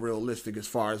games more realistic as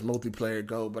far as multiplayer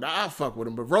go. But I fuck with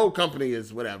them. But Road Company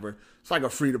is whatever. It's like a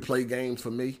free to play game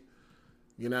for me.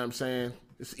 You know what I'm saying?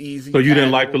 It's easy. So you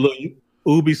didn't like the little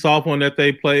Ubisoft one that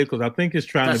they played? Because I think it's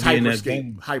trying to be in that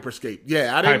game. Hyperscape.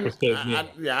 Yeah, I didn't.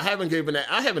 I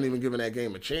haven't even given that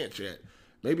game a chance yet.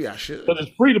 Maybe I should. But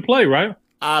it's free to play, right?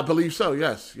 I believe so.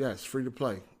 Yes, free to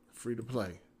play. Free to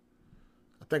play.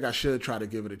 I think I should try to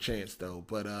give it a chance though.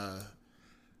 But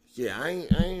yeah, I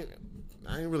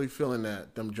ain't really feeling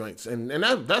them joints. And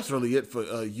that's really it for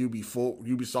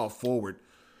Ubisoft Forward.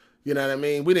 You know what I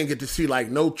mean? We didn't get to see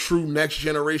like no true next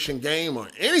generation game or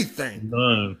anything.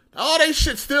 None. All they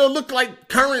shit still look like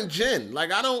current gen.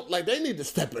 Like they need to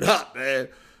step it up, man.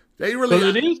 They really.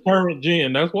 But it is current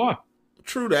gen. That's why.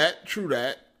 True that.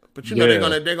 But you know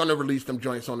they're gonna release them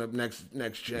joints on the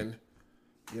next gen.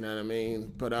 You know what I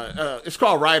mean? But it's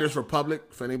called Riders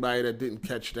Republic. For anybody that didn't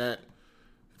catch that,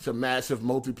 it's a massive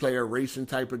multiplayer racing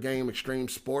type of game, extreme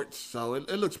sports. So it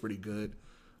looks pretty good.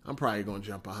 I'm probably going to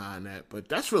jump behind that. But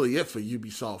that's really it for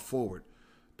Ubisoft Forward.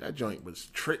 That joint was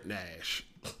Trit Nash.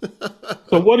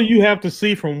 So what do you have to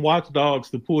see from Watch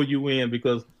Dogs to pull you in?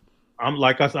 Because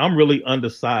I'm really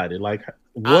undecided. Like,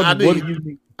 what do you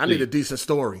need? I need a decent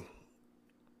story.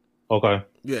 Okay.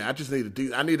 Yeah, I just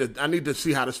need I need to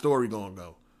see how the story going to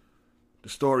go. The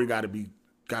story got to be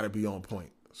on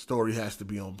point. The story has to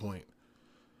be on point.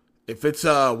 If it's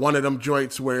one of them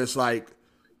joints where it's like,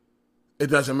 it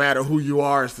doesn't matter who you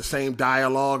are. It's the same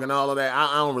dialogue and all of that.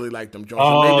 I don't really like them joints.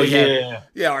 Oh,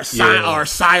 or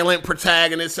silent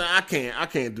protagonists. I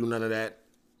can't do none of that.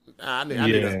 I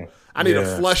need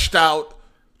a flushed out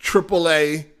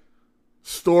AAA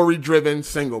story-driven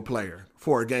single player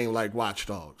for a game like Watch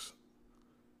Dogs.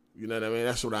 You know what I mean?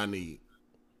 That's what I need.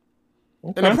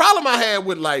 Okay. And the problem I had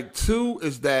with like 2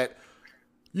 is that,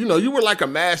 you know, you were like a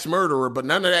mass murderer, but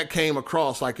none of that came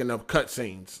across like in the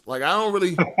cutscenes. Like I don't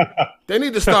really. They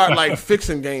need to start like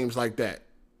fixing games like that.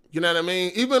 You know what I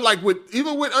mean? Even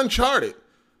with Uncharted.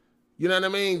 You know what I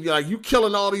mean? Like you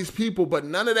killing all these people, but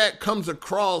none of that comes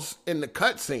across in the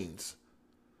cutscenes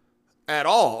at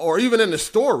all, or even in the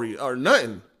story, or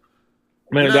nothing.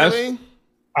 Man, you know that's. What I mean?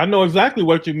 I know exactly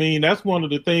what you mean. That's one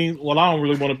of the things. Well, I don't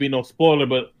really want to be no spoiler,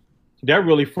 but that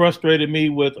really frustrated me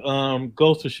with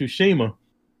Ghost of Tsushima.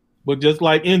 But just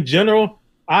like in general,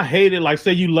 I hate it. Like,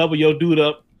 say you level your dude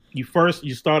up. You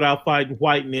start out fighting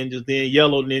white ninjas, then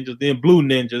yellow ninjas, then blue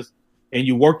ninjas, and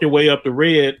you work your way up to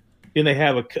red. Then they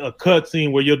have a cut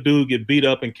scene where your dude get beat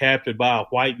up and captured by a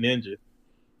white ninja.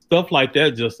 Stuff like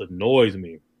that just annoys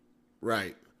me.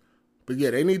 Right. But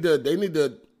yeah, they need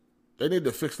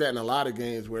to fix that in a lot of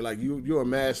games where like you're a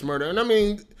mass murderer. And I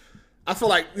mean, I feel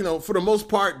like, you know, for the most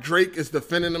part, Drake is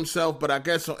defending himself, but I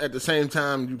guess at the same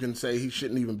time, you can say he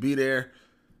shouldn't even be there.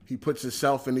 He puts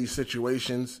himself in these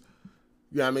situations.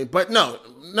 You know what I mean? But no,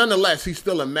 nonetheless, he's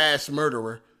still a mass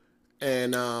murderer.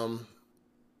 And,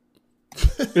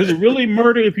 Is it really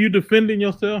murder if you're defending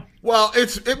yourself? well,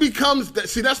 it becomes,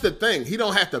 see, that's the thing. He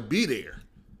don't have to be there.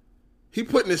 He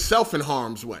putting himself in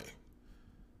harm's way.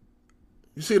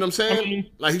 You see what I'm saying? I mean,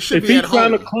 like he should if be he's at home.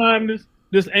 trying to climb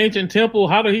this ancient temple,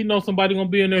 how did he know somebody gonna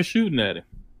be in there shooting at him?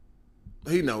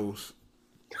 He knows.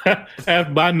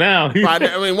 By now,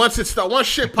 I mean, once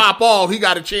shit pop off, he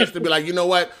got a chance to be like, you know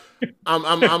what,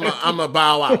 I'm a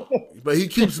bow out. But he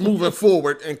keeps moving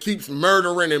forward and keeps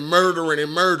murdering and murdering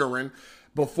and murdering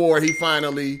before he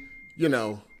finally, you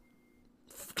know,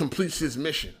 completes his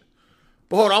mission.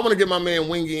 But hold on, I want to get my man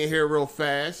Wingy in here real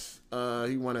fast.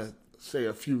 He want to say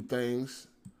a few things.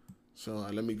 So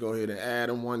let me go ahead and add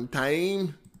him one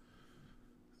time.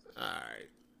 All right.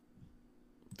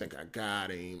 I think I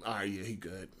got him. All right, yeah, he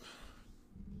good.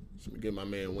 So let me get my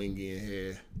man Wingy in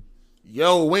here.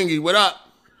 Yo, Wingy, what up?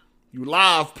 You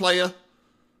live, player?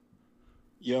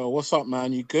 Yo, what's up,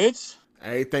 man? You good?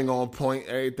 Everything on point.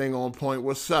 Everything on point.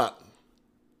 What's up?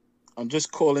 I'm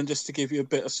just calling just to give you a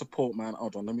bit of support, man.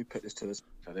 Hold on, let me put this to this.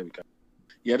 Oh, there we go.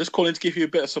 Yeah, just calling to give you a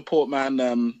bit of support,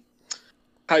 man.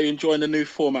 How you enjoying the new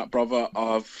format, brother?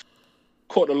 I've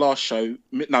caught the last show.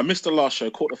 No, missed the last show.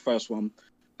 Caught the first one.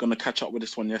 Gonna catch up with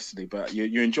this one yesterday, but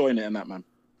you're enjoying it and that, man.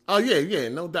 Oh yeah,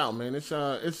 no doubt, man.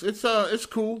 It's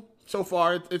cool so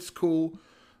far. It's cool.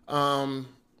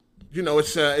 You know,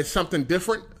 it's something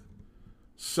different.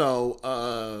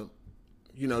 So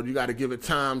you know, you got to give it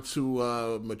time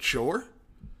to mature.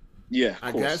 Yeah,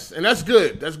 I guess, and that's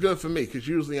good. That's good for me because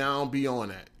usually I don't be on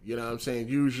that. You know what I'm saying?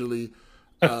 Usually,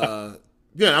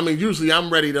 yeah, I mean, usually I'm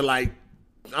ready to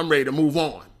move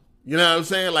on. You know what I'm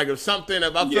saying? Like if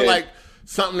I feel like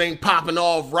something ain't popping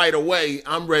off right away,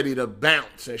 I'm ready to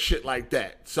bounce and shit like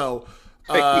that. So,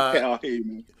 I hear you,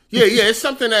 man. yeah, it's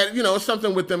something that, you know, it's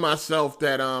something within myself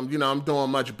that, you know, I'm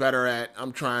doing much better at.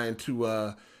 I'm trying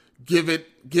to give it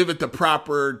the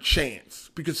proper chance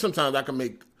because sometimes I can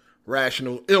make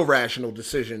irrational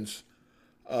decisions.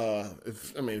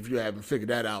 If you haven't figured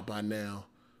that out by now.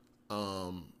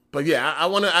 But yeah,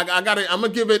 I'm gonna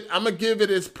give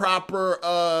it its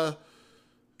proper,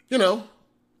 you know,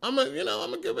 I'm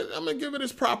gonna give it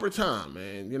its proper time,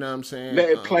 man. You know what I'm saying? Let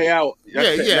it play out.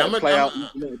 Let it play out.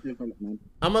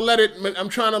 I'm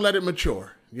trying to let it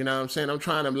mature. You know what I'm saying? I'm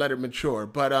trying to let it mature.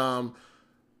 But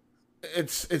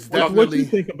it's definitely. What do you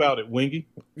think about it, Wingy?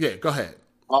 Yeah, go ahead.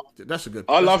 That's a good.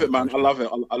 I love it, man. I love it.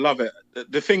 I love it.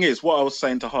 The thing is, what I was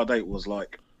saying to Hard 8 was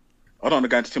like, I don't want to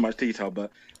go into too much detail,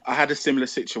 but I had a similar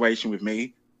situation with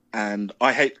me, and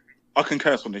I can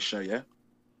curse on this show, yeah?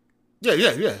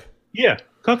 Yeah. Yeah,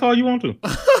 cuss all you want to.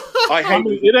 I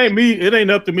mean, it ain't me. It ain't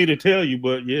up to me to tell you,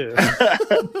 but yeah.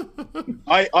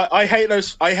 I hate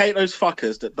those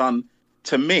fuckers that done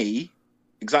to me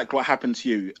exactly what happened to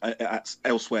you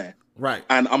elsewhere. Right.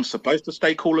 And I'm supposed to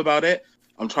stay cool about it.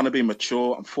 I'm trying to be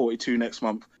mature. I'm 42 next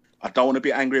month. I don't want to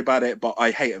be angry about it, but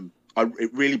I hate them.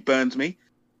 It really burns me.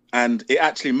 And it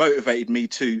actually motivated me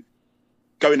to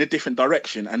go in a different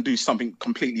direction and do something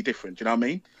completely different. Do you know what I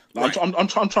mean? Like, right. I'm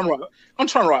trying to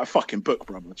write a fucking book,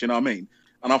 brother. Do you know what I mean?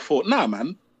 And I thought, nah,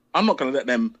 man, I'm not going to let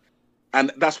them.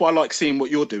 And that's why I like seeing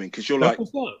what you're doing because you're that's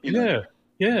like, you know,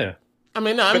 yeah. I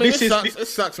mean, it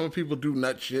sucks when people do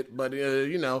nut shit, but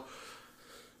you know,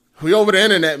 we over the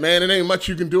internet, man. It ain't much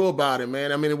you can do about it,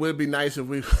 man. I mean, it would be nice if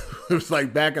it was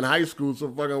like back in high school, so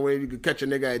fucking way you could catch a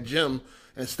nigga at gym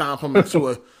and stomp him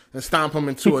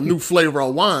into a new flavor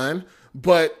of wine.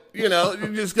 but you know,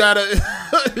 you just gotta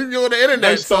you're on the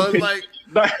internet, so it's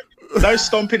like no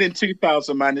stomping in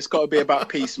 2000, man. It's got to be about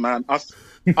peace, man. Us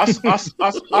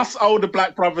older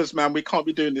black brothers, man. We can't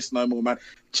be doing this no more, man.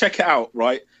 Check it out,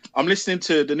 right? I'm listening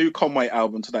to the new Conway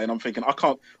album today, and I'm thinking, I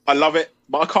love it,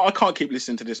 but I can't keep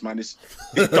listening to this, man. It's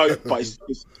dope, but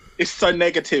it's so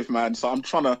negative, man. So I'm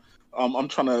trying to.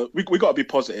 We got to be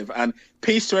positive and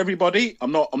peace to everybody.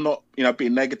 I'm not,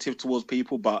 being negative towards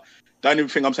people, but the only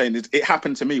thing I'm saying is it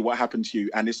happened to me. What happened to you,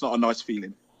 and it's not a nice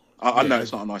feeling. I know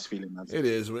it's not a nice feeling, man. It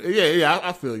is. Yeah.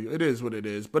 I feel you. It is what it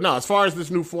is. But no, as far as this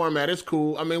new format, it's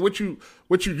cool. I mean, what you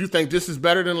think this is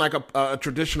better than like a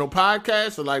traditional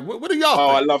podcast, or like what do y'all?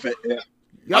 Oh, think? I love it. Yeah,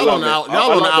 y'all on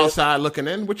the outside looking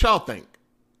in. What y'all think?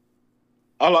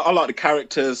 I like the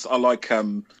characters. I love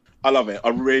it. I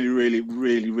really, really,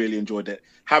 really, really enjoyed it.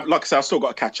 Like I said, I still got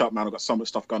to catch up, man. I've got so much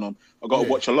stuff going on. I've got to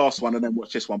watch the last one and then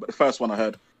watch this one. But the first one I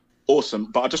heard, awesome.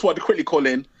 But I just wanted to quickly call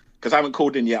in, because I haven't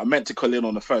called in yet. I meant to call in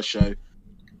on the first show.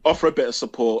 Offer a bit of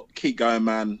support. Keep going,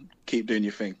 man. Keep doing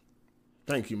your thing.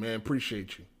 Thank you, man.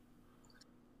 Appreciate you.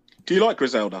 Do you like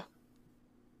Griselda?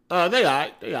 They all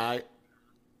right.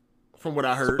 From what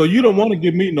I heard. So you don't want to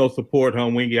give me no support, huh,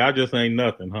 Wingy? I just ain't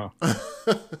nothing, huh?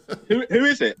 Who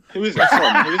is it? Who is it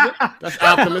from? Who is it? That's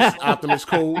Optimus. Optimus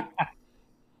Cool.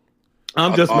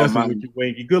 I'm just messing with you,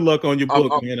 Wingy. Good luck on your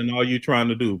book, man, and all you trying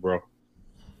to do, bro.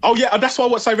 Oh yeah, that's what I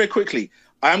want to say very quickly.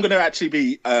 I am going to actually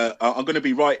be. I'm going to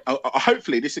be right.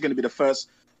 Hopefully, this is going to be the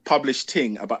first published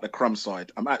thing about the Crumb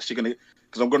Side. I'm actually going to,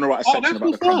 because I'm going to write a section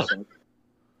about the Crumb Side.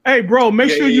 Hey, bro,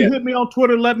 make sure you hit me on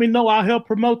Twitter. Let me know. I'll help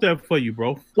promote that for you,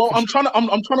 bro. Well, I'm trying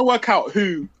to work out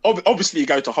who. Obviously, you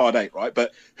go to Hard 8, right?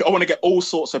 But I want to get all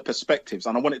sorts of perspectives,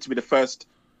 and I want it to be the first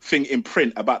thing in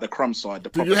print about the Crumb Side.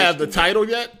 Do you have the title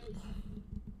yet?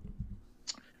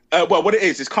 Well, what it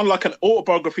is, it's kind of like an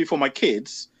autobiography for my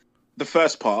kids. The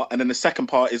first part, and then the second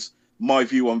part is my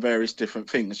view on various different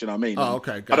things. You know what I mean? Oh,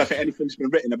 okay. Gotcha. I don't think anything's been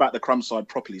written about the Crumb Side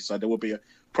properly, so there will be a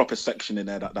proper section in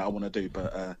there that I want to do.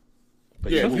 But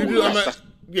yeah,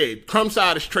 Crumb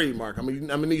Side is trademark. I mean,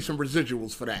 I'm gonna need some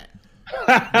residuals for that.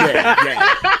 Yeah.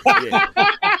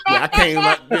 I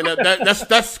can't.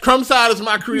 That's Crumb Side is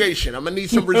my creation. I'm gonna need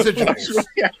some residuals. You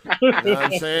know what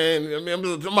I'm saying? I mean,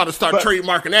 I'm about to start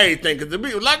trademarking everything, because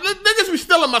be like niggas be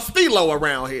stealing my stilo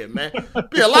around here, man.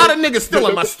 Be a lot of niggas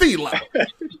stealing my stilo.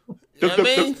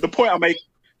 The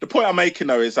point I'm making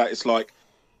though is that it's like,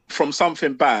 from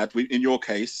something bad, in your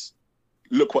case,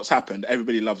 look what's happened.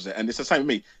 Everybody loves it, and it's the same with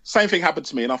me. Same thing happened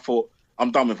to me, and I thought,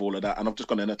 I'm done with all of that, and I've just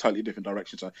gone in a totally different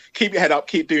direction. So keep your head up,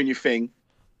 keep doing your thing,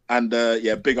 and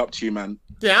big up to you, man.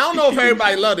 Yeah, I don't know if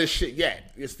everybody love this shit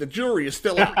yet. It's the jury is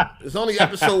still out. It's only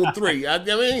episode 3. I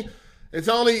mean, it's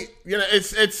only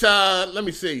it's let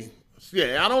me see.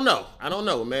 Yeah, I don't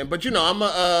know, man. But I'm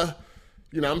gonna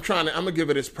give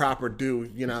it its proper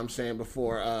due. You know what I'm saying,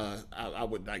 before I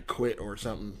would like quit or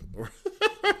something.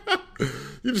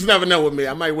 You just never know with me.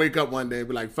 I might wake up one day and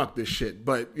be like, fuck this shit.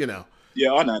 But Yeah,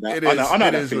 I know that. I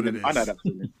know that feeling. I know that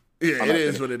feeling. Yeah, it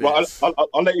is what it is.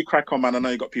 I'll let you crack on, man. I know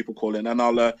you got people calling, and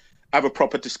I'll have a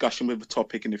proper discussion with the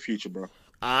topic in the future, bro. All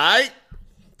right.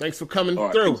 Thanks for coming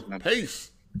through.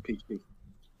 Peace. Peace.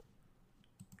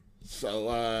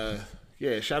 So,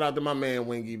 shout out to my man,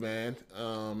 Wingy, man.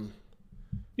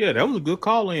 Yeah, that was a good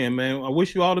call in, man. I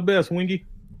wish you all the best, Wingy.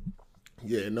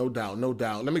 Yeah, no doubt.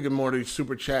 Let me get more of these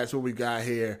super chats. What we got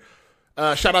here?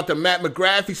 Shout out to Matt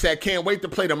McGrath. He said, can't wait to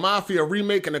play the Mafia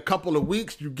remake in a couple of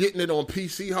weeks. You getting it on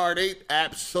PC Hard 8?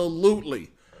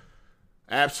 Absolutely.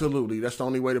 That's the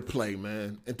only way to play,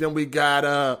 man. And then we got,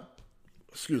 Matt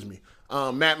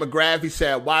McGrath. He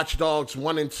said, Watch Dogs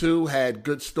 1 and 2 had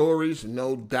good stories,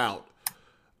 no doubt.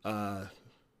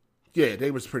 Yeah, they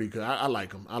was pretty good. I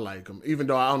like them. Even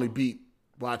though I only beat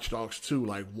Watch Dogs 2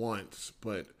 like once,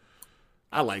 but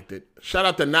I liked it. Shout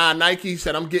out to Nike. He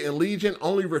said, I'm getting Legion,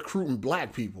 only recruiting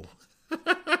black people.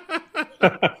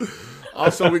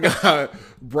 Also, we got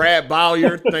Brad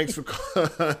Bowyer. Thanks for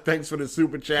the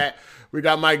super chat. We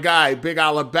got my guy, Big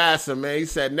Alabasta, man. He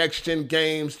said, next gen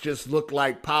games just look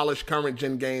like polished current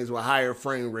gen games with higher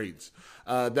frame rates.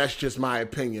 That's just my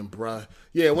opinion, bruh.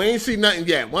 Yeah, we ain't see nothing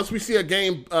yet. Once we see a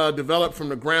game developed from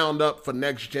the ground up for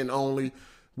next gen only,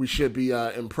 we should be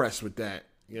impressed with that.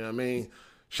 You know what I mean?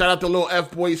 Shout out to Lil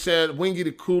F-Boy. He said, Wingy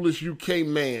the coolest UK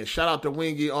man. Shout out to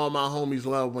Wingy. All my homies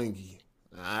love Wingy.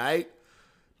 All right?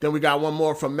 Then we got one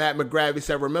more from Matt McGrath. He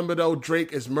said, remember, though,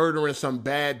 Drake is murdering some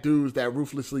bad dudes that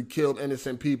ruthlessly killed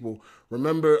innocent people.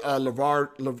 Remember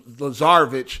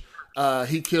Lazarevich,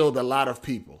 he killed a lot of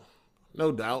people.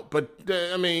 No doubt. But,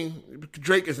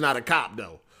 Drake is not a cop,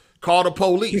 though. Call the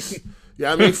police.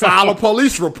 Yeah, I mean, file a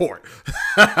police report.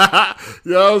 You know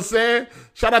what I'm saying?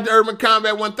 Shout out to Urban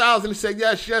Combat 1000. He said,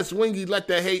 yes, Wingy, let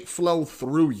the hate flow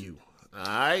through you. All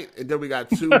right? And then we got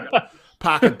 2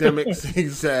 Pockademics. He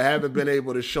said, haven't been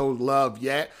able to show love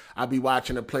yet. I'll be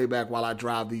watching the playback while I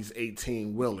drive these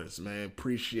 18-wheelers, man.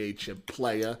 Appreciate you,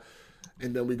 player.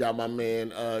 And then we got my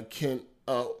man, Ken.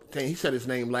 He said his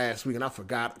name last week, and I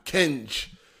forgot.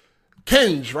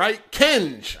 Kenj, right?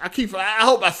 Kenj. I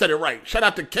hope I said it right. Shout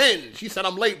out to Kenj. He said,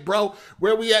 I'm late, bro.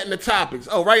 Where we at in the topics?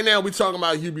 Oh, right now we talking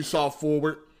about Ubisoft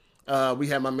Forward. We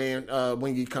had my man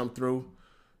Wingy come through.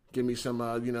 Give me some,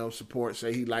 support.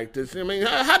 Say he liked this. I mean,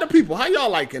 how y'all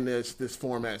liking this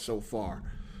format so far?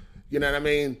 You know what I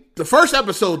mean? The first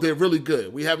episode did really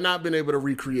good. We have not been able to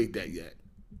recreate that yet.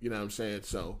 You know what I'm saying?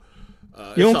 So,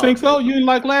 you don't think so? You didn't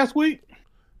like last week?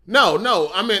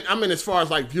 No. I mean, as far as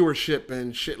like viewership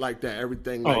and shit like that,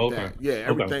 everything like that. Yeah,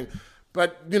 everything. Okay.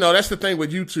 But that's the thing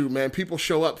with YouTube, man. People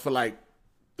show up for like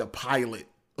the pilot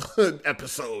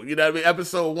episode. You know what I mean?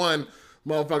 Episode 1,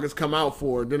 motherfuckers come out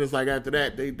for. Then it's like after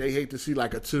that, they hate to see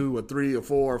like a 2 or 3 or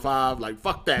 4 or 5. Like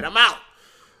fuck that, I'm out.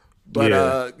 But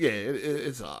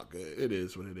it's all good. It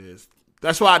is what it is.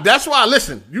 That's why.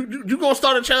 Listen, you gonna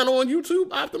start a channel on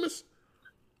YouTube, Optimus?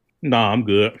 Nah, I'm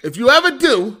good. If you ever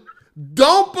do.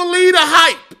 Don't believe the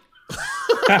hype.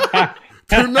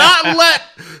 Do not let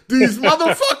these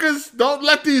motherfuckers, don't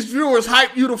let these viewers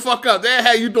hype you the fuck up. They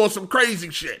had you doing some crazy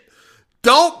shit.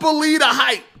 Don't believe the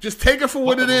hype. Just take it for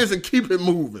what it is and keep it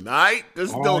moving, all right?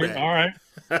 Just know that. All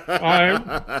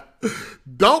right.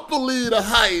 Don't believe the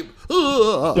hype.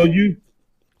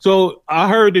 So I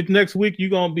heard that next week you're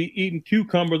going to be eating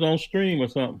cucumbers on stream or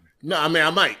something. No, I mean,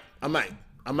 I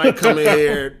might come in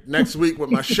here next week with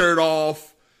my shirt off.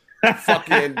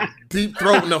 Fucking deep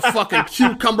throating a fucking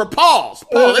cucumber paws.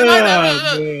 They like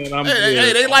that.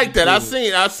 They like that. I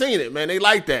seen it, man. They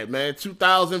like that, man.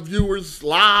 2,000 viewers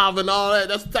live and all that.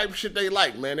 That's the type of shit they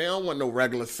like, man. They don't want no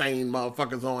regular sane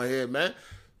motherfuckers on here, man.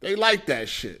 They like that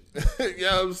shit. You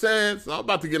know what I'm saying? So I'm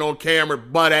about to get on camera,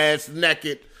 butt ass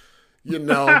naked,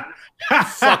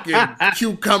 fucking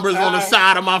cucumbers on the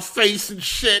side of my face and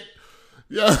shit.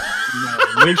 Yeah.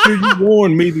 No, make sure you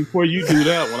warn me before you do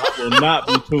that one. I will not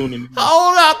be tuning in.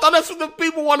 Hold on, I thought that's what the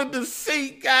people wanted to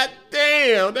see. God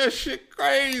damn, that shit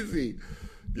crazy.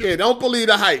 Yeah, don't believe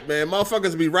the hype, man.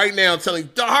 Motherfuckers be right now telling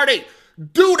Hardy,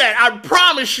 do that. I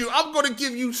promise you, I'm going to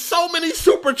give you so many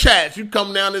super chats. You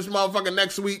come down this motherfucker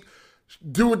next week,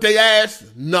 do what they ask,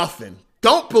 nothing.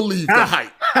 Don't believe the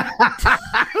hype.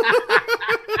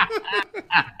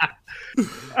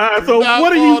 So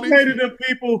what do you say to the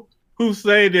people who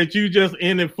say that you just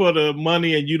in it for the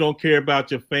money and you don't care about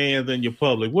your fans and your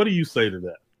public? What do you say to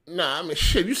that? Nah, I mean,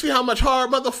 shit, you see how much hard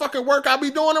motherfucking work I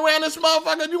be doing around this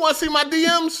motherfucker? You want to see my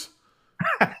DMs?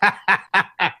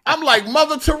 I'm like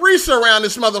Mother Teresa around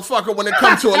this motherfucker when it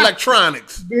comes to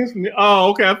electronics. Oh,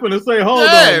 okay. I'm gonna say, hold on.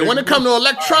 Yeah, when it comes to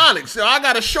electronics, I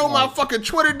gotta show my fucking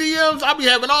Twitter DMs. I be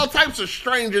having all types of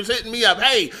strangers hitting me up.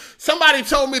 Hey, somebody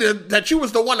told me that you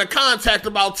was the one to contact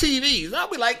about TVs. I'll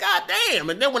be like, God damn.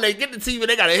 And then when they get the TV,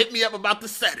 they gotta hit me up about the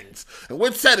settings and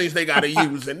what settings they gotta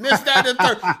use and this, that, and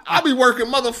third. I'll be working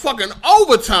motherfucking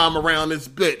overtime around this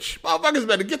bitch. Motherfuckers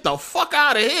better get the fuck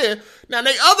out of here. Now,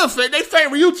 they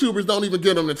favorite YouTubers don't even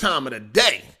give them the time of the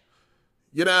day.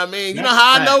 You know what I mean? You know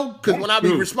how I know? Because when I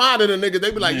be responding to niggas,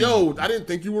 they be like, yo, I didn't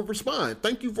think you would respond.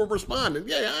 Thank you for responding.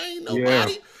 Yeah, I ain't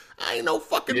nobody. I ain't no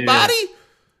fucking body.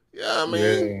 You know what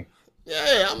I mean?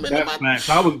 Yeah, I'm in my... Facts.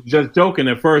 I was just joking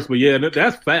at first, but yeah,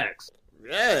 that's facts.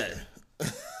 Yeah.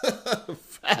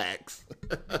 Facts.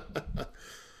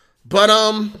 But,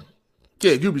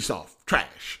 yeah, Ubisoft.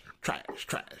 Trash.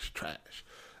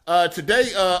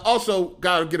 Today, also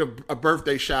gotta get a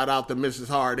birthday shout out to Mrs.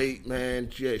 Hard 8, man.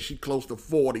 Yeah, she close to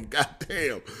 40.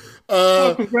 Goddamn.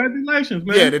 Congratulations,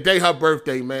 man. Yeah, today her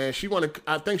birthday, man.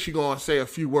 I think she gonna say a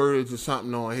few words or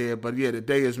something on here, but yeah,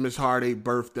 today is Miss Hard 8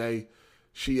 birthday.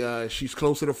 She's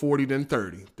closer to 40 than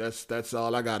 30. That's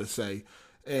all I gotta say.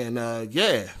 And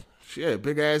yeah,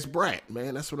 big ass brat,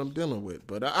 man. That's what I'm dealing with.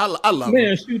 But I love her.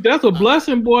 Man, shoot, that's a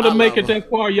blessing, boy, to make it that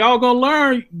far. Y'all gonna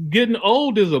learn getting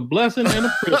old is a blessing and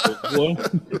a privilege, boy.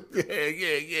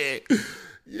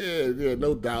 Yeah,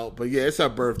 no doubt. But yeah, it's her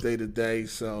birthday today,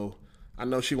 so I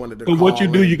know she wanted to. So what you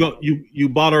do? You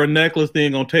bought her a necklace,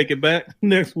 then gonna take it back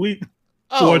next week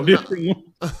for a different one.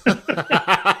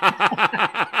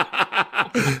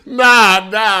 Nah.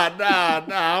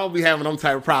 I don't be having them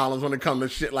type of problems when it comes to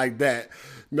shit like that.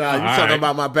 Nah, you talking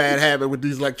about my bad habit with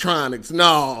these electronics.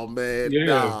 No, man.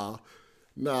 Yeah.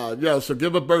 No. Yo, so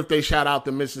give a birthday shout out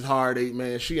to Mrs. Hard 8,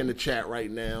 man. She in the chat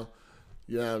right now.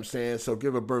 You know what I'm saying? So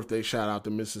give a birthday shout out to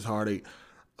Mrs. Hard 8.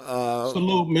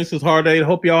 Salute, Mrs. Hardade.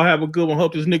 Hope y'all have a good one.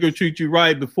 Hope this nigga treat you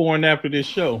right before and after this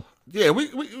show. Yeah,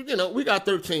 we got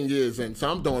 13 years in,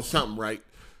 so I'm doing something right.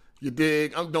 You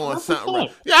dig? I'm doing something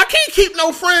right. Yeah, I can't keep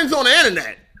no friends on the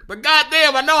internet. But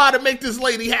goddamn, I know how to make this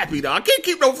lady happy, though. I can't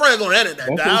keep no friends on the internet.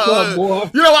 What's up, boy?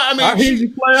 You know what I mean? I hear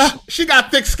you, player. She got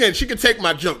thick skin. She can take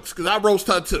my jokes, because I roast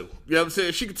her, too. You know what I'm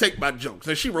saying? She can take my jokes,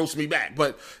 and she roasts me back.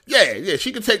 But, yeah,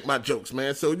 she can take my jokes,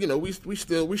 man. So, you know, we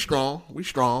strong. We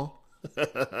strong.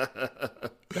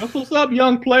 That's what's up,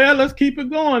 young player. Let's keep it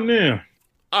going then.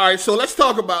 All right, so let's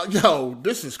talk about,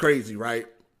 this is crazy, right?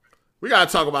 We got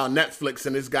to talk about Netflix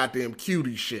and this goddamn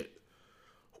cutie shit.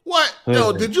 What?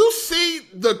 Yo, did you see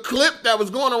the clip that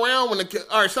was going around when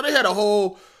all right, so they had a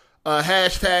whole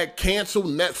hashtag cancel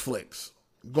Netflix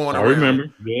going around. I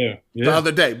remember. Yeah. The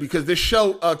other day, because this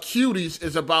show, Cuties,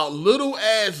 is about little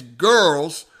ass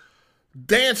girls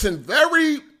dancing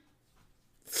very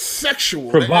sexual.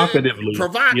 Provocatively.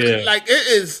 Provocative. Like, it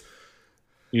is.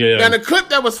 Yeah. And the clip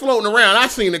that was floating around, I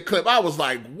seen the clip. I was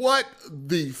like, what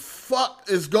the fuck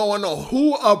is going on?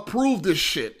 Who approved this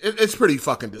shit? It's pretty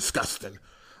fucking disgusting.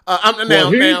 Here's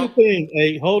the thing.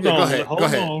 Hey, hold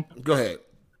on. Go ahead.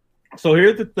 So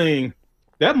here's the thing.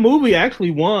 That movie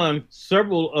actually won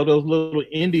several of those little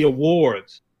indie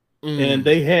awards. And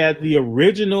they had the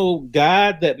original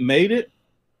guy that made it.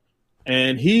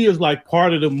 And he is like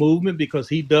part of the movement because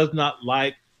he does not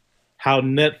like how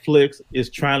Netflix is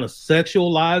trying to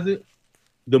sexualize it.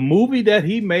 The movie that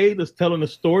he made is telling the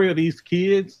story of these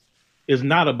kids is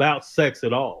not about sex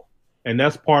at all. And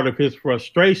that's part of his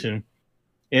frustration.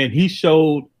 And he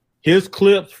showed his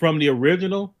clips from the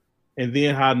original and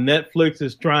then how Netflix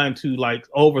is trying to like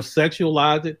over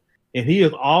sexualize it. And he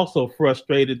is also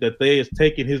frustrated that they is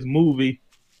taking his movie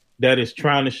that is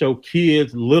trying to show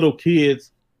kids, little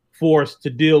kids, forced to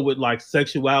deal with like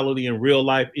sexuality and real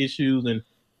life issues and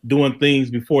doing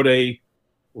things before they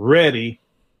ready.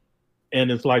 And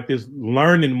it's like this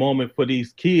learning moment for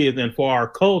these kids and for our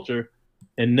culture.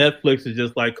 And Netflix is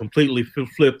just like completely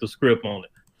flipped the script on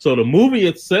it. So the movie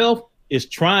itself is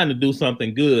trying to do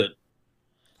something good.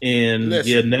 And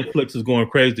listen, Netflix is going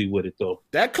crazy with it though.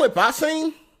 That clip I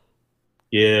seen?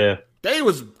 Yeah. They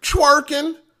was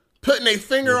twerking, putting their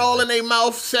finger all in their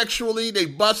mouth sexually. They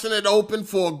busting it open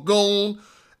for a goon.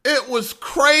 It was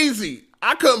crazy.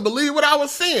 I couldn't believe what I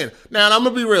was seeing. Now, I'm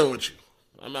going to be real with you.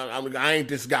 I ain't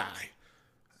this guy.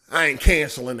 I ain't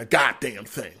canceling the goddamn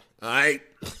thing. All right?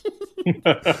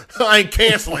 I ain't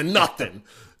canceling nothing.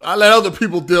 I let other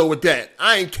people deal with that.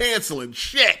 I ain't canceling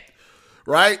shit,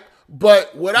 right?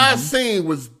 But what I seen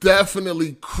was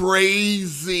definitely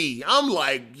crazy. I'm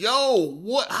like, yo,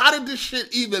 what? How did this shit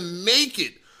even make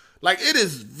it? Like, it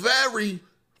is very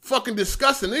fucking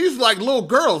disgusting. These like little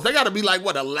girls. They got to be like,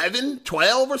 what, 11,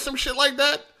 12 or some shit like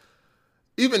that?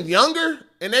 Even younger?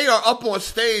 And they are up on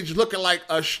stage looking like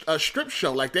a strip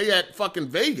show. Like they at fucking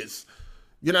Vegas.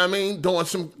 You know what I mean? Doing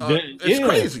some, it's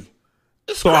crazy.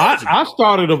 So I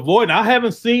started avoiding. I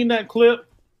haven't seen that clip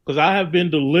because I have been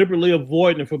deliberately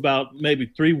avoiding it for about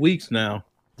maybe 3 weeks now.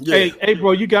 Yeah. Hey,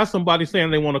 bro, you got somebody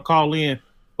saying they want to call in,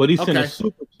 but he sent a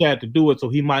super chat to do it, so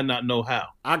he might not know how.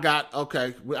 I got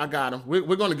him.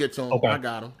 We're going to get to him. Okay. I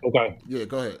got him. Okay. Yeah,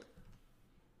 go ahead.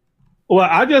 Well,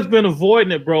 I just been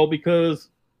avoiding it, bro, because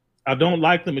I don't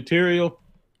like the material.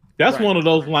 That's one of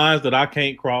those lines that I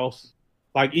can't cross.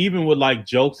 Like, even with, like,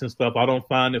 jokes and stuff, I don't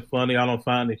find it funny. I don't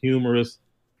find it humorous.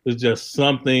 It's just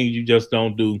some things you just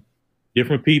don't do.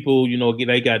 Different people, you know,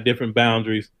 they got different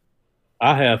boundaries.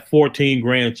 I have 14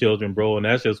 grandchildren, bro, and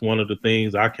that's just one of the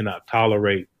things I cannot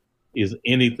tolerate is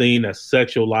anything that's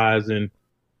sexualizing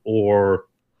or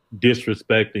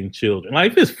disrespecting children.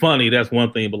 Like, if it's funny, that's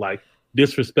one thing, but, like,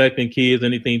 disrespecting kids,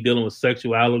 anything dealing with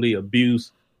sexuality,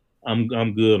 abuse, I'm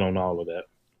good on all of that.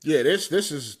 Yeah, this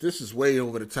is way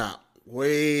over the top.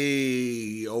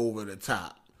 Way over the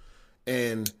top.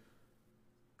 And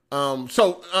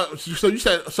so you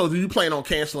said, so do you plan on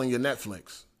canceling your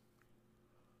Netflix?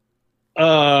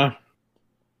 I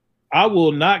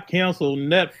will not cancel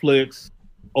Netflix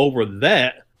over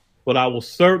that, but I will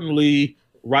certainly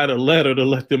write a letter to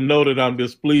let them know that I'm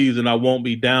displeased and I won't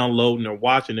be downloading or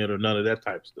watching it or none of that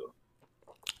type of stuff.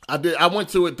 I went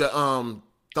to it to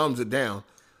thumbs it down.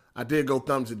 I did go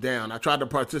thumbs it down. I tried to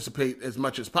participate as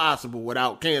much as possible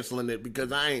without canceling it because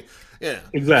I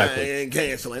ain't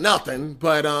canceling nothing.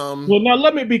 But well, now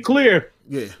let me be clear.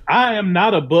 Yeah, I am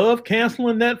not above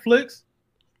canceling Netflix,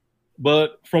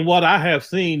 but from what I have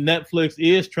seen, Netflix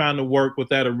is trying to work with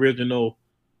that original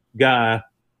guy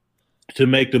to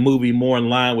make the movie more in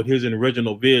line with his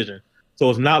original vision. So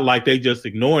it's not like they just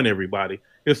ignoring everybody.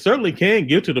 It certainly can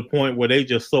get to the point where they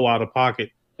just so out of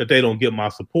pocket that they don't get my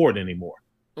support anymore.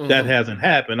 that hasn't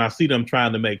happened. I see them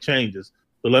trying to make changes.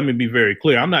 So let me be very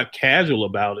clear. I'm not casual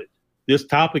about it. This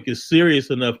topic is serious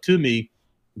enough to me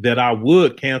that I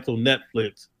would cancel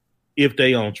Netflix if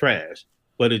they own trash.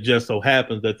 But it just so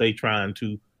happens that they trying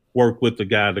to work with the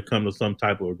guy to come to some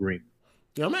type of agreement.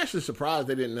 Yeah, I'm actually surprised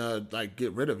they didn't like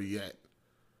get rid of it yet.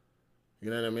 You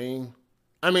know what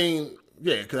I mean?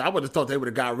 Yeah, because I would have thought they would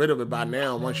have got rid of it by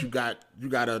now. Once you got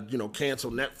to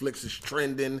cancel Netflix is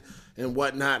trending and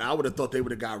whatnot. I would have thought they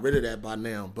would have got rid of that by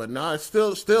now. But no, it's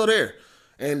still there.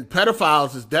 And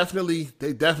pedophiles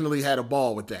they definitely had a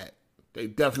ball with that. They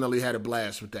definitely had a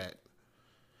blast with that.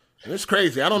 And it's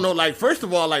crazy. I don't know. Like, first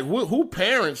of all, like who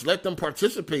parents let them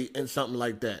participate in something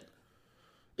like that?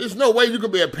 There's no way you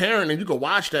could be a parent and you could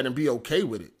watch that and be okay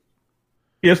with it.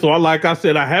 Yeah, so like I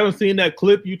said, I haven't seen that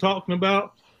clip you talking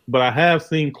about, but I have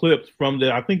seen clips from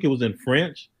I think it was in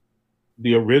French,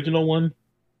 the original one.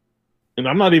 And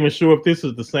I'm not even sure if this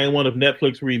is the same one, if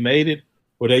Netflix remade it,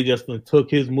 or they just took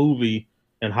his movie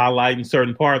and highlighting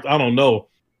certain parts. I don't know.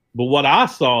 But what I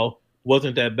saw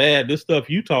wasn't that bad. This stuff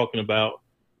you talking about,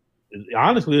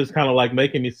 honestly, it's kind of like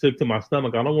making me sick to my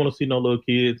stomach. I don't want to see no little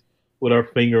kids with her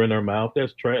finger in their mouth.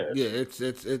 That's trash. Yeah,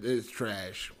 it's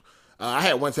trash. I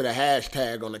had went to the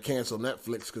hashtag on the cancel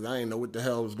Netflix because I didn't know what the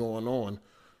hell was going on.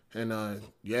 And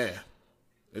yeah,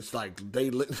 it's like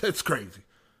it's crazy.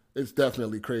 It's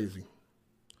definitely crazy.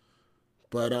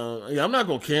 But yeah, I'm not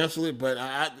gonna cancel it. But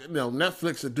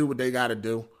Netflix will do what they got to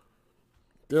do.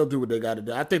 They'll do what they got to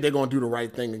do. I think they're gonna do the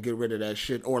right thing and get rid of that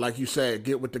shit. Or like you said,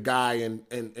 get with the guy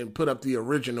and put up the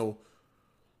original.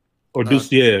 Or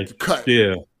just cut.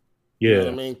 Yeah. Yeah. You know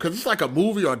what I mean? Because it's like a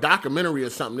movie or a documentary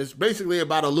or something. It's basically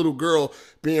about a little girl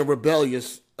being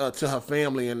rebellious to her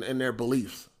family and their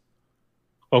beliefs.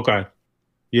 Okay.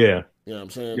 Yeah. You know what I'm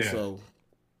saying? Yeah. So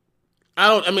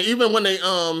even when they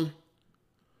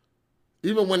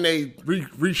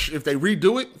if they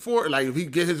redo it for it, like if he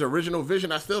get his original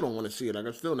vision, I still don't want to see it. Like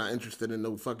I'm still not interested in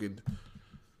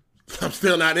I'm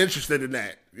still not interested in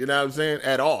that. You know what I'm saying?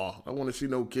 At all. I want to see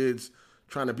no kids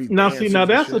trying to be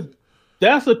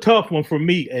that's a tough one for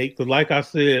me, because like I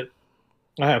said,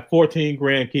 I have 14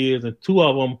 grandkids, and 2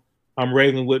 of them I'm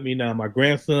raising with me now. My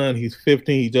grandson, he's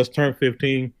 15. He just turned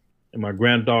 15, and my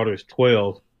granddaughter is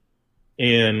 12.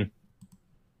 And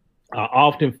I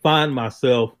often find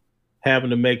myself having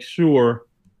to make sure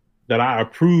that I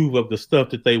approve of the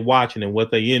stuff that they watching and what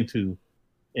they into.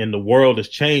 And the world is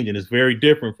changing. It's very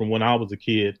different from when I was a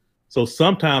kid. So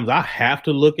sometimes I have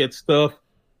to look at stuff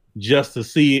just to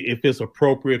see if it's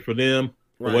appropriate for them,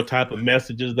 right, or what type of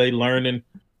messages they learning.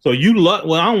 So I don't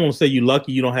want to say you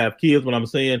lucky you don't have kids, but I'm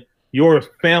saying your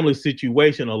family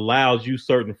situation allows you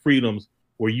certain freedoms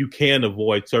where you can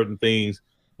avoid certain things.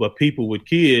 But people with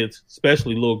kids,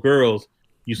 especially little girls,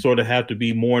 you sort of have to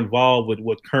be more involved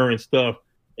with current stuff.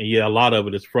 And yeah, a lot of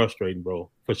it is frustrating, bro,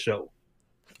 for sure.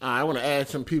 I want to add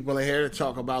some people in here to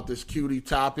talk about this cutie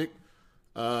topic.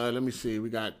 Let me see. We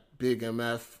got Big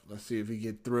MF. Let's see if he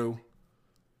get through.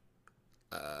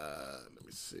 Let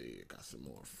me see. I got some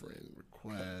more friend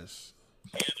requests.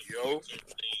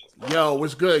 Yo,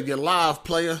 what's good? You're live,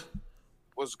 player.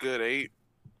 What's good, 8?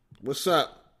 What's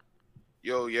up?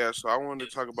 Yo, yeah, so I wanted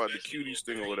to talk about the cuties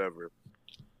thing or whatever.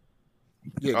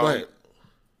 Yeah, go ahead.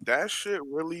 That shit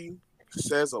really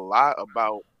says a lot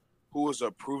about who is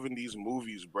approving these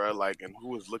movies, bro. Like, and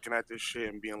who is looking at this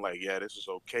shit and being like, yeah, this is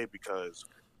okay, because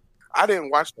I didn't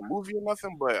watch the movie or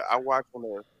nothing, but I watched one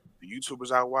of the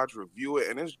YouTubers I watch review it,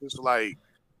 and it's just like,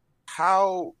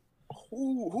 who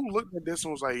looked at this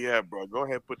and was like, yeah, bro, go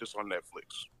ahead, put this on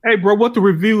Netflix. Hey, bro, what the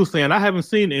reviewers saying? I haven't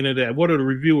seen any of that. What are the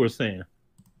reviewers saying?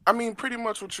 I mean, pretty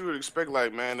much what you would expect.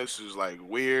 Like, man, this is like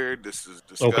weird. This is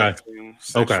disgusting.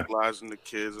 Sexualizing the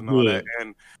kids and all that.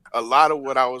 And a lot of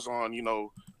what I was on,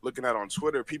 looking at on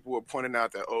Twitter, people were pointing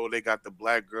out that, oh, they got the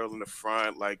black girl in the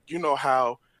front. Like, you know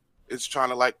how it's trying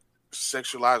to like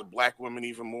sexualize black women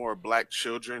even more, black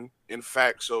children, in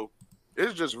fact. So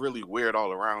it's just really weird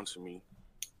all around to me.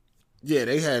 Yeah,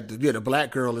 the black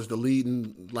girl is the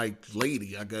leading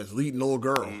lady, I guess, leading little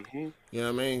girl. Mm-hmm. You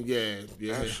know what I mean? Yeah.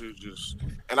 That shit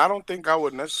and I don't think I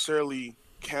would necessarily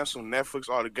cancel Netflix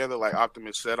altogether. Like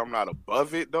Optimus said, I'm not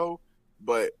above it though,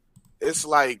 but it's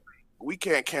like we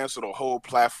can't cancel the whole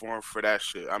platform for that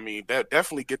shit. I mean,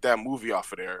 definitely get that movie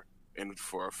off of there, and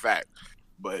for a fact,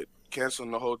 but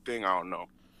canceling the whole thing, I don't know.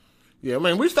 Yeah,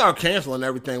 man, we start canceling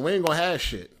everything. We ain't gonna have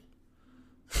shit.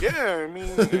 Yeah, I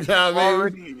mean, people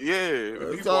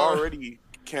already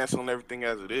canceling everything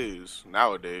as it is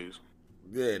nowadays.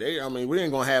 Yeah, we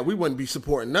ain't gonna we wouldn't be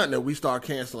supporting nothing if we start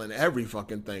canceling every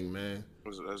fucking thing, man.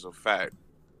 That's a fact.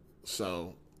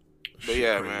 So, but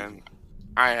yeah, crazy. Man,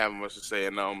 I ain't having much to say.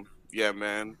 And Yeah,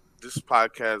 man. This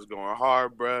podcast going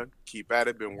hard, bro. Keep at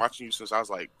it. Been watching you since I was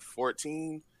like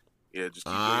 14. Yeah, just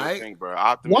keep doing your thing,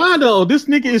 bro. Why though? This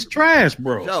nigga is trash,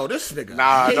 bro. Yo, this nigga.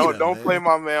 Nah, hater, don't play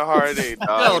my man Hard A,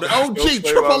 dog. Yo, the OG,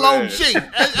 triple OG.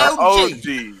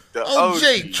 The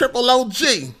OG, triple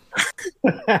OG.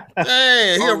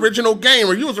 Dang, he original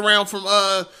gamer. You was around from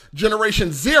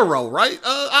Generation Zero, right,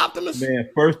 Optimus? Man,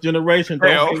 first generation.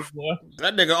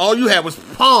 That nigga, all you had was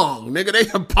Pong.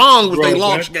 Nigga, Pong was their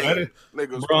launch game.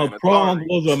 Bro, Pong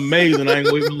was amazing. I ain't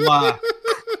gonna even lie.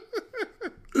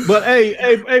 But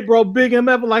hey, bro, Big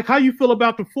MF, like, how you feel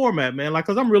about the format, man? Like,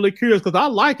 cause I'm really curious, cause I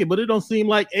like it, but it don't seem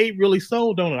like 8 really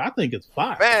sold on it. I think it's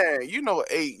 5. Man, you know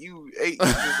 8. You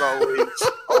just always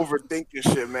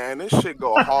overthinking shit, man. This shit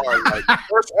go hard. Like, the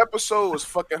first episode was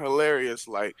fucking hilarious.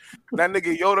 Like, that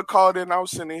nigga Yoda called in, I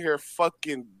was sitting here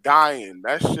fucking dying.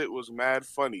 That shit was mad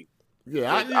funny.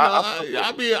 Yeah,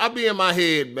 I be in my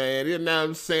head, man. You know what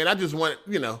I'm saying? I just want,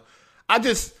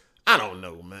 I don't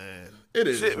know, man. It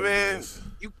is shit, man.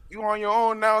 You on your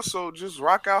own now, so just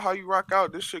rock out how you rock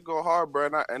out. This shit go hard, bro,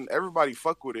 and everybody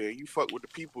fuck with it. You fuck with the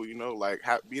people, like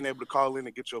being able to call in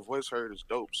and get your voice heard is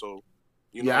dope. So,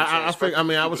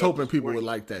 I was hoping people would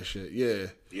like that shit.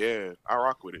 Yeah, I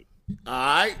rock with it. All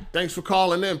right, thanks for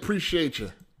calling in. Appreciate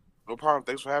you. No problem.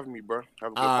 Thanks for having me, bro.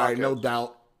 Have a good All right, podcast. no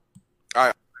doubt. All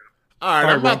right. All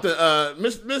right, I'm about to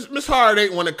Miss Hard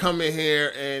 8 want to come in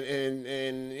here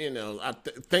and I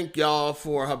thank y'all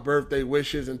for her birthday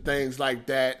wishes and things like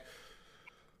that.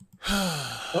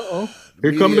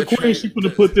 Here come the queen. She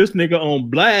gonna put this nigga on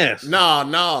blast.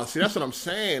 No. See, that's what I'm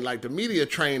saying. Like the media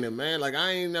training, man. Like I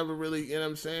ain't never really, you know what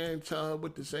I'm saying, tell her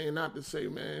what to say and not to say,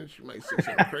 man. She might say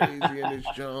something crazy in this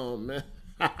joint, man.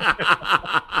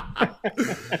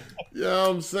 You know what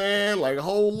I'm saying? Like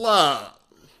hold up.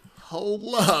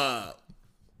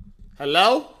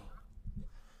 Hello?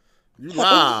 You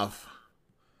live.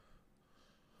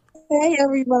 Hey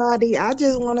everybody. I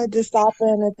just wanted to stop in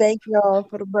and thank y'all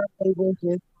for the birthday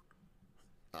wishes.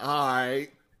 All right.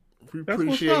 We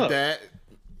appreciate that.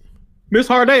 Miss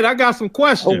Hard 8, I got some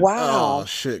questions. Oh, wow. Oh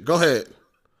shit. Go ahead.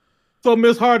 So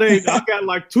Miss Hard 8, I got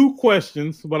like 2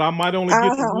 questions, but I might only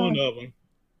get to one of them.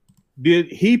 Did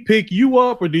he pick you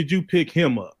up or did you pick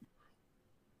him up?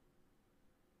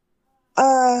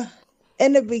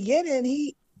 In the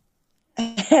beginning,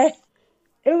 it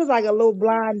was like a little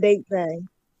blind date thing.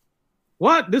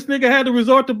 What? This nigga had to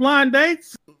resort to blind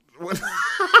dates? No,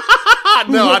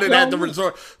 I didn't have to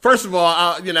resort. First of all,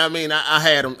 I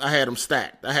had him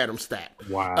stacked.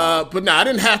 Wow. But no, I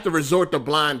didn't have to resort to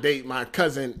blind date. My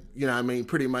cousin,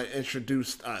 pretty much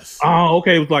introduced us. Oh,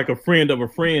 okay. It was like a friend of a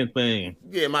friend thing.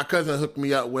 Yeah, my cousin hooked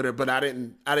me up with her, but I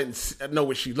didn't know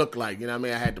what she looked like. I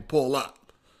had to pull up.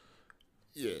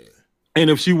 Yeah. And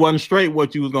if she wasn't straight,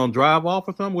 what, you was gonna drive off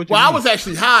or something? I was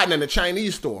actually hiding in the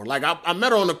Chinese store. Like I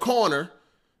met her on the corner.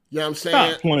 You know what I'm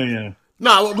saying? Stop playing.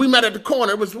 No, we met at the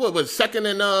corner. It was second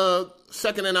in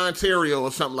Ontario or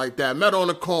something like that. Met her on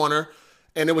the corner,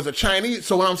 and it was a Chinese.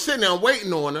 So when I'm sitting there, I'm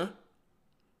waiting on her,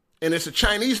 and it's a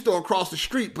Chinese store across the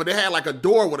street, but it had like a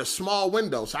door with a small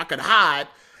window, so I could hide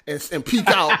and peek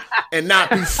out and not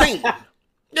be seen.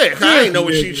 Yeah, I didn't know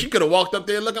what she could have walked up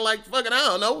there looking like fucking, I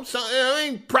don't know, something, it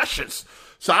ain't precious.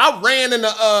 So I ran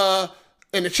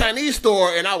in the Chinese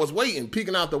store and I was waiting,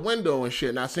 peeking out the window and shit,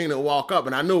 and I seen her walk up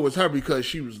and I knew it was her because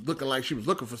she was looking like she was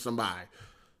looking for somebody.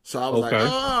 So I was like, oh,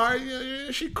 all right,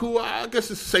 yeah, she cool. I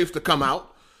guess it's safe to come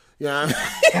out. Yeah.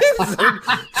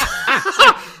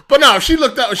 But no, she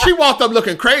walked up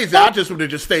looking crazy. I just would have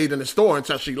just stayed in the store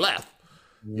until she left.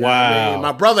 Wow.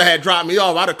 My brother had dropped me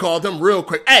off. I'd have called him real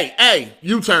quick. Hey,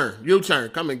 U-turn,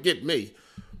 come and get me.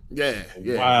 Yeah.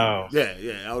 Wow. Yeah,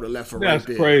 I would have left her right there.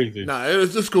 That's crazy. No, it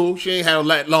was just cool. She ain't had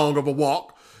that long of a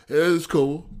walk. It was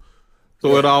cool.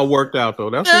 So it all worked out though.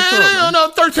 That's what's up. No,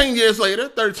 13 years later.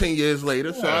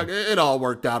 Yeah. So it all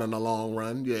worked out in the long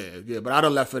run. Yeah. But I'd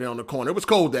have left her there on the corner. It was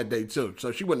cold that day too,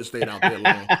 so she wouldn't have stayed out there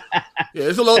long. Yeah,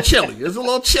 it's a little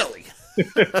chilly.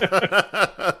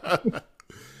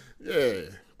 Yeah,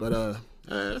 but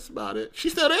that's about it. She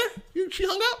still there? She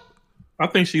hung up? I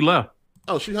think she left.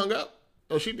 Oh, she hung up?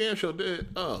 Oh, she damn sure did.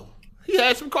 Oh, he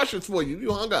had some questions for you.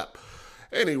 You hung up.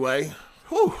 Anyway,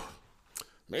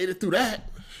 made it through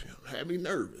that. Had me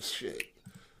nervous. Shit.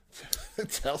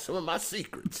 Tell some of my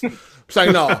secrets.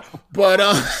 Say no, but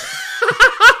no,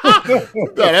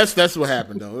 that's what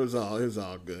happened though. It was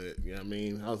all good. You know what I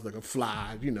mean? I was looking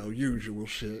fly, usual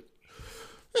shit.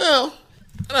 Well,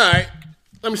 all right.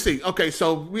 Let me see. Okay,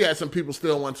 so we had some people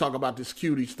still want to talk about this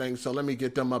cuties thing, so let me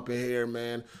get them up in here,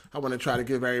 man. I want to try to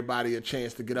give everybody a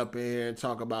chance to get up in here and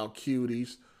talk about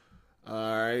cuties. All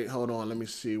right, hold on. Let me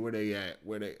see where they at.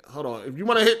 Hold on. If you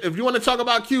want to talk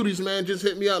about cuties, man, just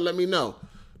hit me up. Let me know.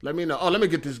 Oh, let me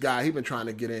get this guy. He been trying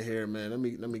to get in here, man. Let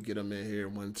me get him in here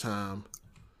one time.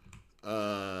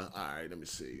 All right. Let me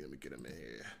see. Let me get him in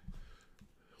here.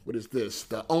 What is this?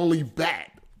 The only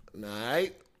bat. All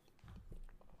right.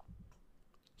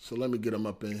 So let me get him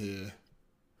up in here.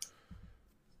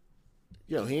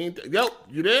 Yo, he ain't. Yo,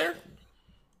 you there?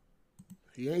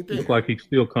 He ain't there. Look like he's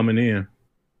still coming in.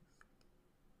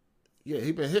 Yeah,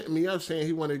 he been hitting me up saying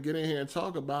he wanted to get in here and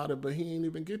talk about it, but he ain't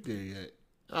even get there yet.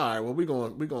 All right, well we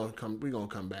gonna come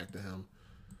back to him.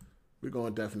 We're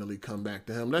gonna definitely come back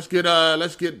to him. Let's get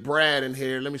Brad in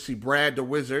here. Let me see, Brad the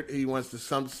Wizard. He wants to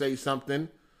say something.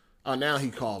 Oh, now he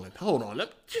calling. Hold on.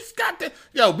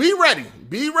 Yo, be ready.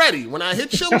 Be ready. When I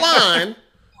hit your line,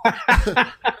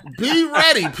 be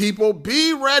ready, people.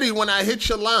 Be ready when I hit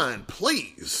your line.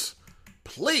 Please.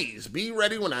 Please be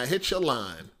ready when I hit your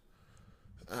line.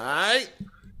 All right?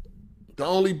 The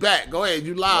only bat. Go ahead.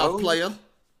 You live, player.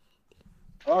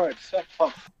 All right.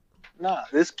 Nah,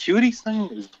 this cuties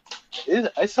thing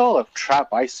it's all a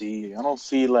trap I see. I don't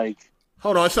see like...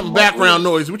 Hold on, it's some background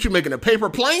noise. What you making, a paper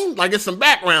plane? Like it's some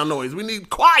background noise. We need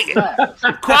quiet.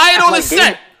 Quiet on the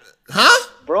set. Huh?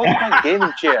 Bro, it's my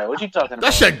gaming chair. What you talking about?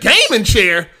 That's your gaming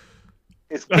chair?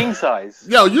 It's king size.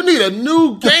 Yo, you need a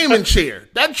new gaming chair.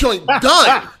 That joint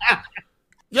done.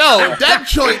 Yo, that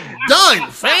joint done,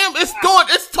 fam.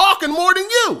 It's talking more than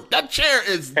you. That chair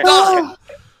is done.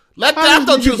 I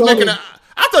thought he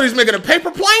was making a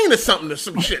paper plane or something or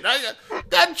some shit.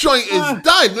 That joint is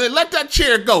done. Man, let that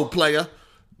chair go, player.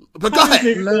 But go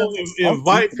ahead.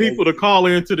 Invite people to call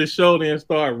into the show then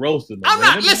start roasting them. I'm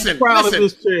not. Listen.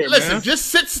 Just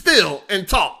sit still and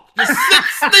talk. Just sit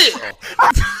still.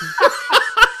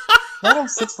 I'm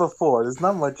 6'4". There's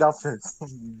not much offense.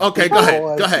 Okay, go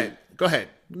ahead.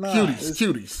 Nah,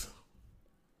 cuties.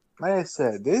 Like I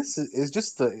said, this is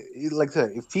just like I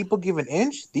said, if people give an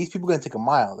inch, these people are gonna take a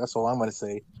mile. That's all I'm gonna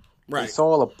say. Right. It's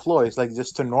all a ploy. It's like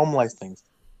just to normalize things.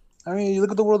 I mean, you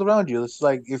look at the world around you. It's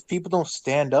like if people don't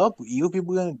stand up,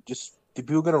 people are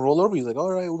gonna roll over you. It's like,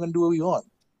 all right, we're gonna do what we want.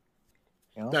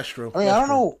 You know? That's true. I mean, I don't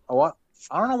know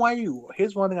why you.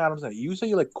 Here's one thing I don't say. You say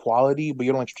you like quality, but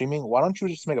you don't like streaming. Why don't you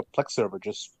just make a Plex server?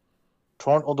 Just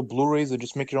torrent all the Blu-rays and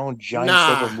just make your own giant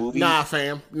server movie. Nah,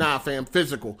 fam.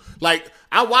 Physical. Like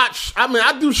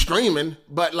I do streaming,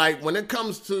 but like when it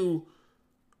comes to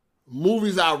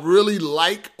movies I really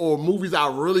like or movies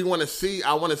I really want to see,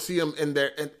 I want to see them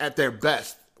at their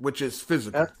best, which is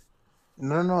physical.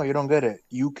 No, you don't get it.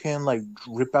 You can like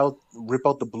rip out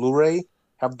the Blu-ray,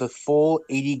 have the full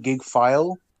 80 gig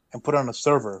file, and put it on a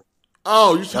server.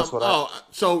 Oh,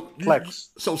 so Plex.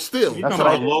 So still, you're talking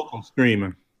about local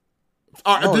streaming.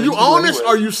 Do you own this or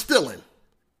are you stealing?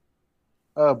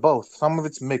 Both. Some of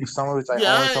it's mixed. Some of it's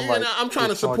I'm trying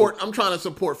to support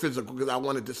physical because I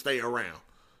wanted to stay around.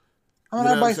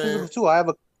 I buy physical too. I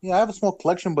have a small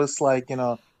collection, but it's like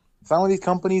some of these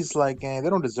companies they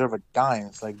don't deserve a dime.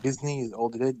 It's like Disney is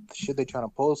the shit they trying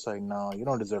to post. Like, no, you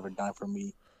don't deserve a dime from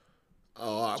me.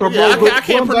 Oh, so I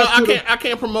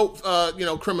can't promote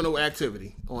criminal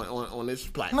activity on this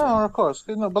platform. No, of course,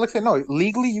 no. But like I said, no,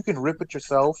 legally you can rip it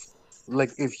yourself.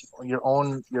 Like if your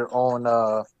own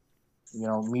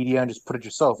media and just put it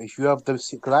yourself. If you have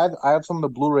because I have some of the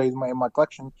Blu-rays in my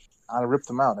collection. I ripped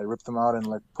them out. And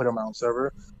like put them on my own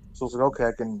server. So it's like, okay,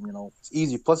 I can, it's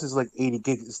easy. Plus it's like 80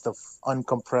 gigs. It's the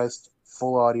uncompressed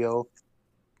full audio.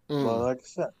 But like I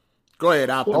said, go ahead,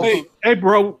 Apple. Hey,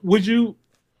 bro, would you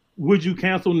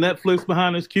cancel Netflix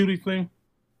behind this cutie thing?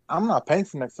 I'm not paying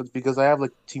for Netflix because I have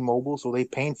like T-Mobile, so they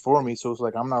paying for me. So it's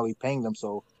like I'm not really paying them,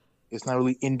 so it's not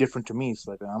really indifferent to me. It's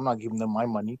like I'm not giving them my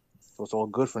money, so it's all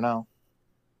good for now.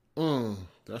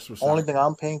 That's what's only thing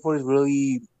I'm paying for is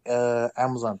really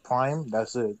Amazon Prime.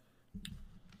 That's it.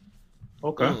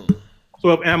 Okay.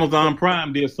 So if Amazon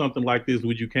Prime did something like this,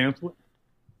 would you cancel it?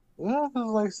 Yeah, because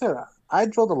like I said, I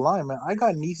draw the line, man. I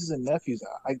got nieces and nephews.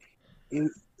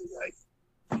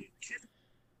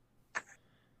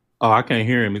 Oh, I can't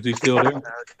hear him. Is he still there?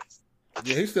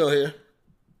 Yeah, he's still here.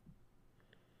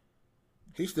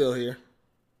 Is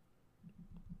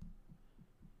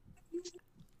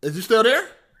he still there?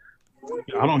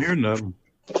 I don't hear nothing.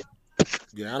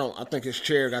 Yeah, I think his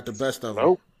chair got the best of him.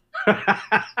 Nope.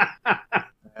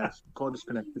 Call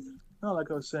disconnected. No,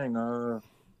 like I was saying, I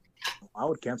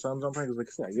would cancel Amazon Prime because, like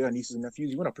I said, you got nieces and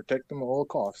nephews. You want to protect them at all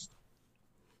costs.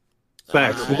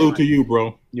 Facts. Salute to you,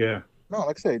 bro. Yeah. No,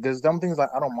 like I say, there's dumb things like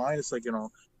I don't mind. It's like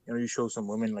you show some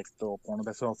women like throw porn.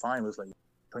 That's all fine. But it's like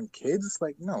putting kids. It's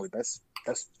like no, that's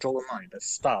draw the line. That's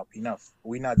stop. Enough.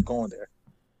 We're not going there.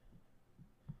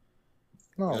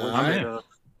 No,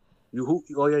 You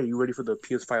ready for the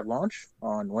PS5 launch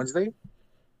on Wednesday?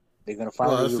 They're gonna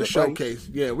finally. Well, it's the showcase.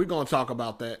 Yeah, we're gonna talk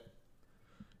about that.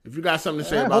 If you got something to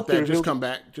say about that, just come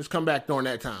back. Just come back during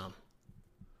that time.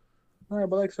 All right,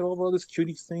 but like I said, all these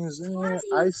cutie things,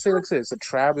 I say, it's a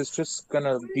trap. It's just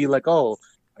gonna be like, oh,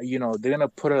 they're gonna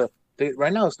put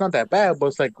right now it's not that bad, but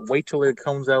it's like wait till it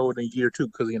comes out in a year or two,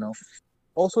 because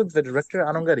also the director,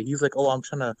 I don't get it. He's like, oh, I'm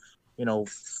trying to,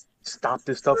 stop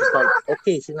this stuff. It's like,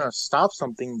 okay, if you're gonna stop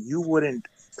something, you wouldn't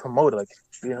promote it. Like,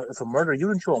 it's a murder. You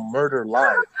wouldn't show a murder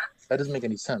live. That doesn't make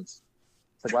any sense.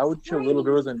 It's like, why would you show little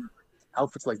girls in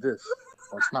outfits like this?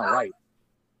 Well, it's not right.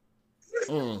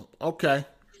 Okay.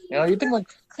 You think like,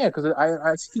 yeah, because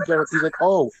I see Gareth. He's like,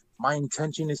 oh, my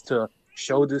intention is to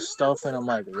show this stuff, and I'm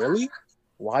like, really?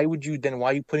 Why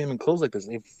are you putting him in clothes like this?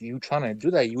 If you trying to do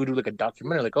that, you would do like a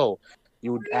documentary, like, oh,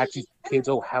 you would ask these kids,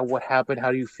 oh, what happened?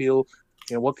 How do you feel?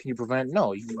 What can you prevent?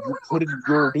 No, you're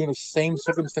doing the same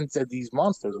circumstance as these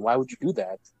monsters. Why would you do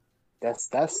that?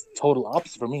 That's total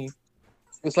opposite for me.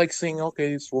 It's like saying,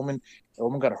 okay, a woman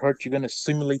got hurt. You're gonna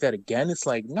simulate that again? It's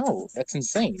like, no, that's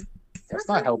insane. That's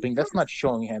not helping. That's not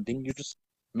showing anything. You're just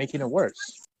making it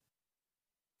worse.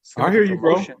 I hear you,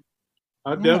 bro.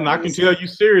 I can tell you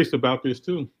serious about this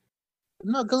too.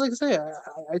 No, because like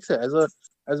I said,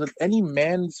 as any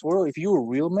man in this world, if you're a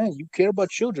real man, you care about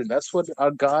children. That's what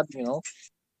our God,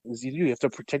 is you do. You have to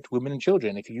protect women and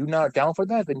children. If you're not down for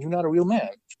that, then you're not a real man.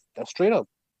 That's straight up.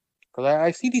 Because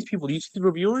I see these people. You see the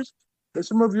reviewers? There's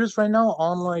some reviewers right now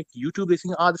on like YouTube. They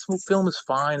think, this film is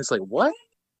fine. It's like, what?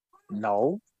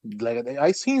 No. Like,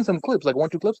 I seen some clips, like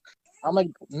 1-2 clips. I'm like,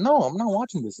 no, I'm not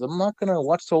watching this. I'm not gonna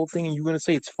watch the whole thing and you're gonna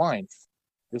say it's fine.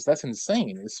 That's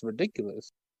insane. It's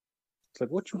ridiculous. It's like,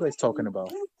 what you guys talking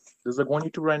about? There's like one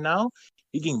YouTuber right now,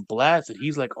 he's getting blasted.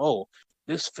 He's like, oh,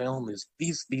 this film is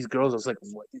these girls. I was like,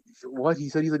 what? He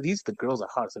said, he's like, the girls are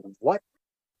hot. I was like, what?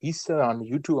 He said on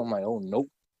YouTube. I'm like, oh, nope.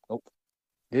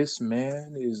 This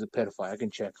man is a pedophile. I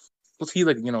can check. Plus, he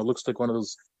looks like one of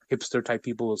those hipster type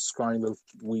people, those scrawny little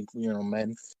weak,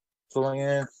 men. So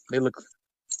like, they look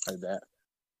like that.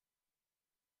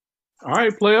 All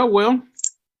right, player. Well,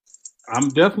 I'm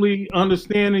definitely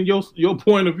understanding your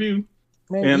point of view.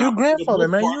 Man, and you're a grandfather,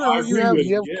 man. You have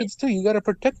kids too. You gotta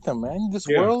protect them, man. This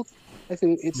world,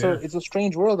 it's a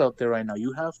strange world out there right now.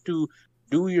 You have to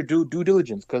do your due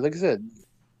diligence, because like I said,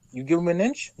 you give them an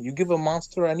inch, you give a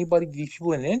monster or anybody, these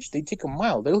people an inch, they take a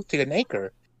mile. They'll take an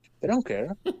acre. They don't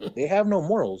care. They have no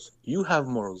morals. You have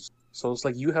morals. So it's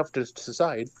like you have to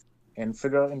decide and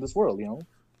figure out in this world,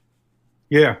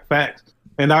 Yeah, facts.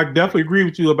 And I definitely agree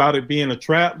with you about it being a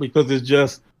trap, because it's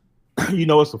just,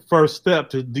 it's the first step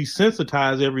to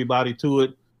desensitize everybody to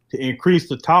it, to increase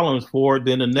the tolerance for it.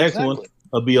 Then the next one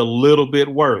will be a little bit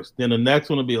worse. Then the next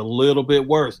one will be a little bit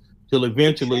worse, till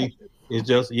eventually it's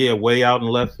just, way out in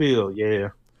left field. Yeah.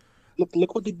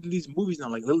 Look what they do these movies now.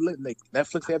 Like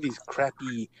Netflix, they have these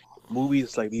crappy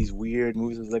movies, like these weird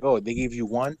movies. It's like, oh, they gave you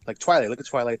one, like Twilight. Look at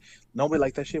Twilight. Nobody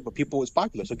liked that shit, but people was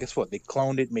popular. So guess what? They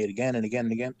cloned it, made it again and again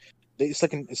and again. It's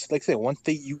like I said, once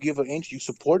you give an inch, you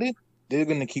support it, they're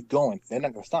gonna keep going. They're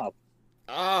not gonna stop.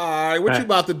 All right, what you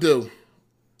about to do?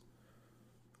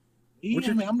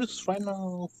 Yeah, I'm just right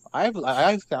now. I'm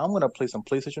gonna play some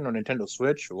PlayStation or Nintendo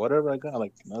Switch or whatever I got.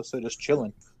 Like, that's it, just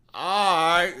chilling.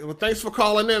 All right. Well, thanks for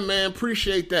calling in, man.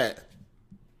 Appreciate that.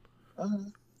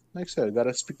 Like I said, I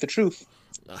gotta speak the truth.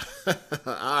 All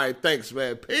right, thanks,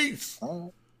 man. Peace.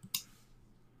 Right.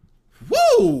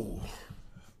 Woo!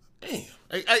 Damn.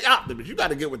 Hey, Optimus, you got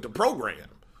to get with the program.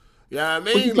 You know what I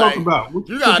mean? What you talking about?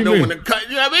 You got to know when to cut.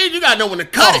 You know what I mean? You got to know when to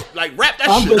cut it. Like, wrap that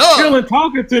shit up. I'm just chilling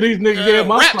talking to these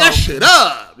niggas. Wrap that shit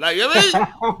up. Like, you know what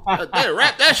I mean?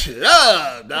 Wrap that shit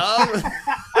up, dog.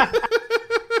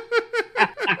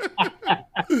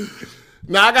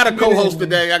 Now, I got a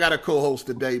co-host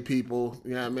today. People.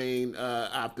 You know what I mean?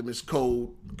 Optimus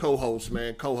co-host,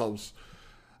 man. Co-host.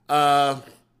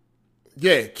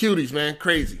 Yeah, cuties, man.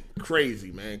 Crazy,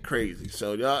 man. Crazy.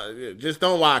 So, y'all, just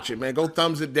don't watch it, man. Go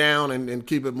thumbs it down and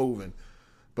keep it moving.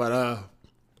 But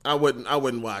I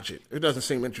wouldn't watch it. It doesn't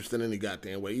seem interesting any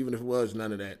goddamn way, even if it was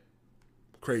none of that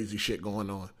crazy shit going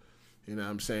on. You know what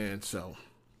I'm saying? So,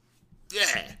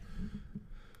 yeah.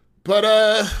 But,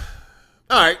 all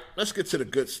right, let's get to the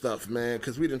good stuff, man,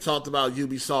 because we done talked about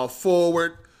Ubisoft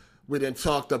Forward. We done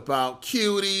talked about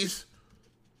cuties.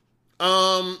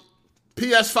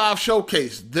 PS5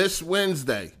 showcase this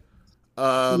Wednesday.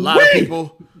 A lot of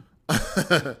people,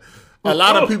 the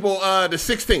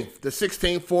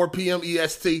 16th, 4 p.m.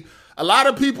 EST. A lot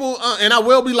of people, and I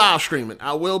will be live streaming. The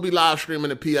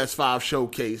PS5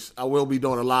 showcase. I will be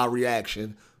doing a live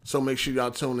reaction, so make sure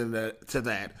y'all tune in to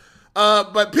that.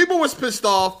 But people was pissed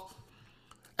off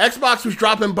Xbox was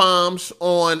dropping bombs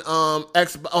on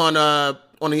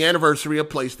the anniversary of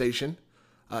PlayStation.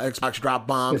 Xbox dropped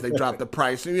bombs. They dropped the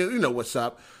price. And you know what's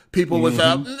up. People was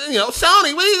up. You know,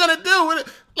 Sony, what are you gonna do?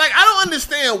 Like, I don't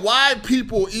understand why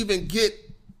people even get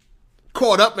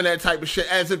caught up in that type of shit,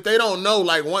 as if they don't know,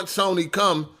 like, once Sony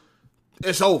come,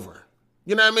 it's over.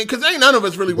 You know what I mean? Because ain't none of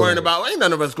us really worrying about, ain't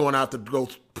none of us going out to go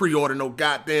pre-order no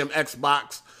goddamn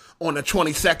Xbox on the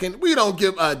 22nd. We don't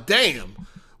give a damn.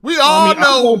 We all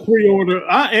know.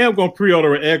 I am going to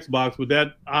pre-order an Xbox, but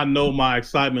that I know my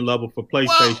excitement level for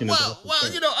PlayStation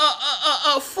is. You know,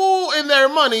 a fool and their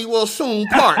money will soon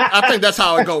part. I think that's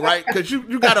how it go, right? Because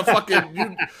you got to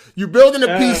fucking, you building a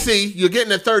PC, you're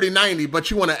getting a 3090, but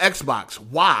you want an Xbox.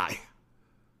 Why?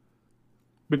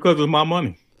 Because of my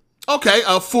money. Okay,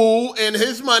 a fool and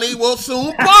his money will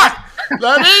soon part.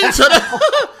 I mean,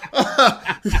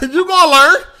 you're going to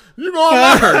learn. You're going to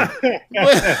learn.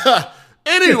 But,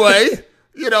 anyway,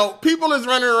 you know, people is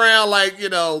running around like, you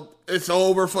know, it's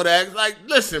over for that. Like,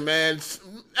 listen, man,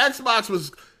 Xbox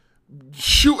was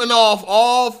shooting off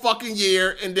all fucking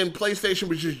year, and then PlayStation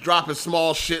was just dropping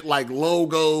small shit like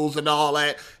logos and all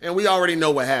that, and we already know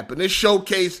what happened. This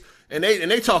showcase, and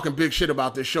they talking big shit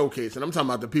about this showcase, and I'm talking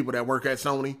about the people that work at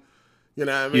Sony. You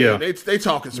know what I mean? Yeah. They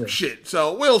talking some shit.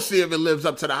 So we'll see if it lives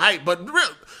up to the hype. But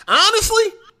honestly,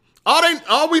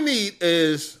 all we need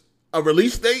is a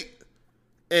release date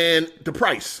and the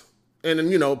price, and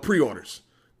then, you know, pre-orders.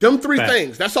 Them three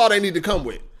things. That's all they need to come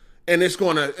with. And it's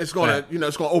gonna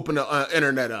open the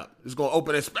internet up. It's gonna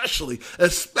open, especially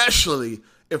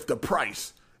if the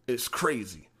price is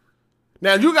crazy.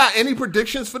 Now, you got any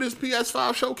predictions for this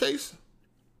PS5 showcase?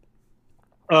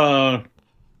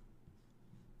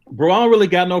 Bro, I don't really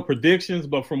got no predictions,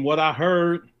 but from what I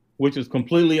heard, which is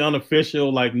completely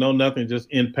unofficial, like no nothing,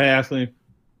 just in passing,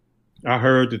 I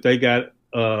heard that they got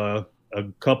a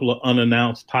couple of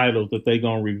unannounced titles that they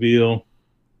gonna reveal,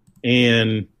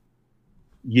 and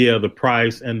the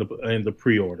price and the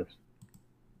pre-orders.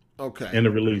 Okay. And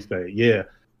the release date. Yeah.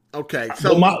 Okay.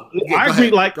 So I agree.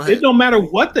 Ahead. Like, it don't matter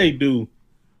what they do,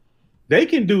 they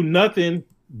can do nothing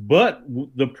but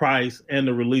the price and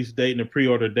the release date and the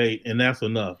pre-order date, and that's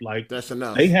enough. Like, that's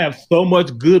enough. They have so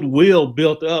much goodwill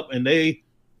built up, and they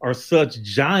are such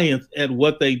giants at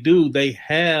what they do. They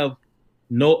have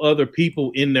no other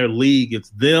people in their league.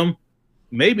 It's them.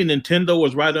 Maybe Nintendo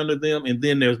was right under them, and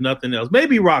then there's nothing else.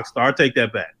 Maybe Rockstar. I take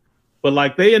that back. But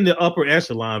like, they in the upper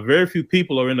echelon. Very few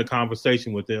people are in the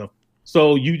conversation with them.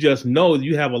 So you just know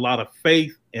you have a lot of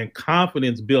faith and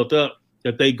confidence built up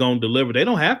that they gonna deliver. They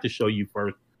don't have to show you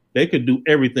first. They could do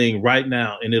everything right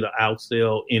now, and it'll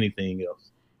outsell anything else.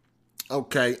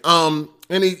 Okay.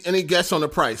 Any guess on the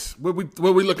price? What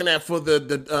we looking at for the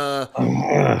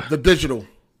digital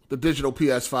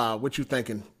PS5? What you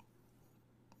thinking?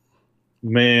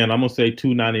 Man, I'm gonna say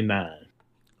 $299.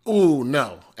 Ooh,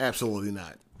 no, absolutely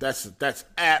not. That's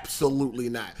absolutely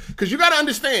not. Because you got to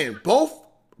understand, both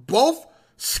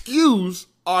SKUs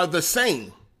are the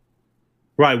same.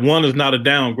 Right, one is not a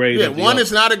downgrade. Yeah, one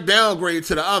is not a downgrade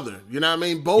to the other. You know what I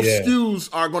mean? Both SKUs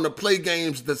are going to play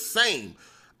games the same.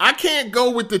 I can't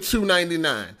go with the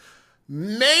 $299.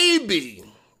 Maybe,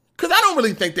 because I don't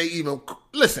really think they even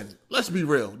listen. Let's be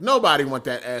real. Nobody want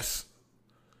that S.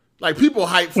 Like, people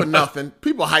hype for nothing.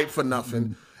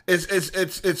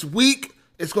 It's weak.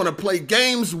 It's going to play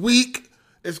games weak.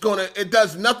 It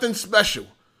does nothing special.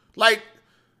 Like,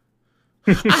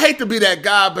 I hate to be that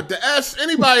guy, but the S,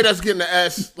 anybody that's getting the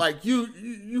S, like,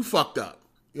 you fucked up.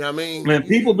 You know what I mean? Man,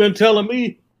 people been telling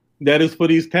me that it's for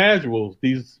these casuals.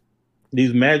 These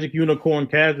Magic Unicorn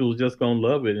casuals just gonna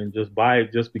love it and just buy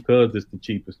it just because it's the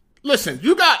cheapest. Listen,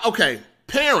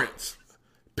 parents.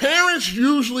 Parents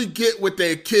usually get what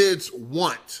their kids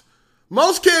want.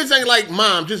 Most kids ain't like,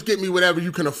 Mom, just get me whatever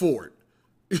you can afford.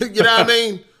 You know what I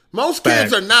mean? Most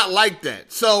kids are not like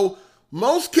that. So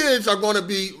most kids are going to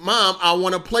be, Mom, I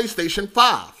want a PlayStation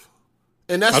 5.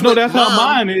 And that's how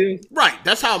mine is. Right.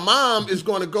 That's how Mom is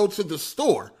going to go to the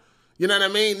store. You know what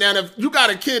I mean? Now, if you got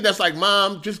a kid that's like,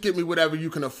 Mom, just get me whatever you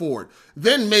can afford,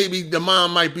 then maybe the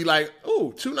mom might be like,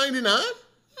 oh,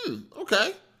 $299?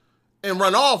 Okay. And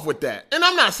run off with that. And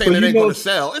I'm not saying it ain't going to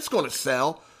sell. It's going to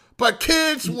sell. But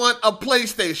kids want a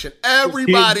PlayStation.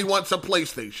 Everybody wants a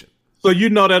PlayStation. So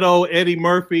you know that old Eddie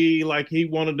Murphy, like, he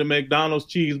wanted the McDonald's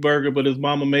cheeseburger, but his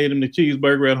mama made him the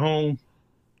cheeseburger at home.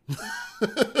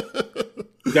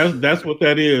 That's what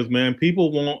that is, man.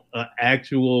 People want an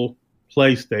actual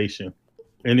PlayStation.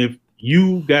 And if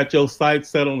you got your sights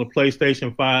set on the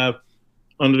PlayStation 5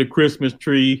 under the Christmas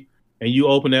tree, and you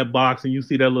open that box and you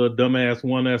see that little dumbass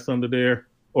 1S under there,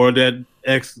 or that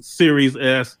X Series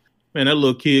S, man, that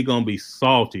little kid gonna be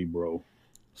salty, bro.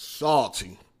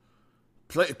 Salty.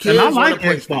 Kids and I on like the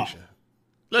PlayStation. Xbox.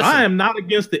 Listen, I am not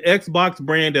against the Xbox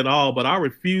brand at all, but I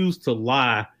refuse to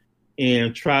lie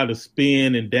and try to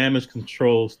spin and damage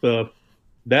control stuff.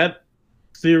 That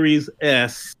Series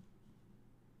S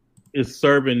is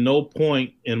serving no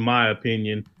point, in my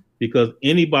opinion, because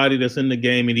anybody that's in the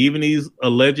game, and even these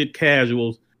alleged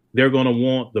casuals, they're going to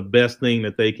want the best thing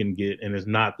that they can get, and it's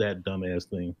not that dumbass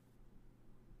thing.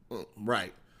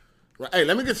 Right. Hey,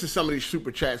 let me get to some of these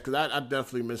super chats because I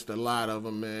definitely missed a lot of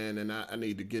them, man, and I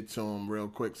need to get to them real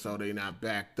quick so they're not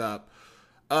backed up.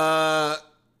 Damn.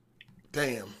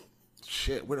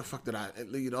 Shit, where the fuck did I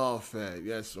lead off at?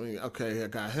 Yes, okay, I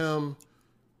got him.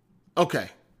 Okay,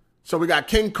 so we got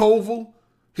King Koval.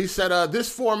 He said, this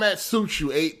format suits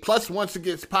you, 8. Plus, once it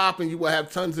gets popping, you will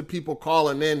have tons of people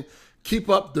calling in. Keep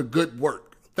up the good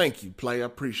work. Thank you, player.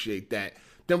 Appreciate that.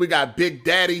 Then we got Big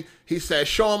Daddy. He said,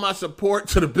 showing my support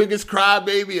to the biggest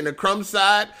crybaby in the crumb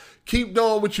side. Keep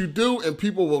doing what you do, and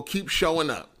people will keep showing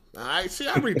up. All right, see,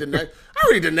 I read the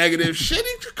negative shit.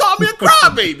 He just called me a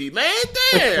crybaby, man.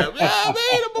 Damn, yeah,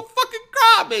 man, I'm a fucking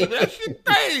crybaby. That shit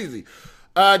crazy.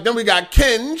 Then we got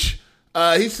Kenj.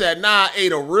 He said, nah, I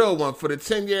ate a real one. For the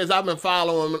 10 years I've been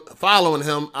following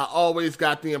him, I always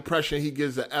got the impression he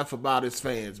gives a F about his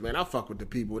fans, man. I fuck with the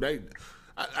people. I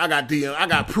got DM. I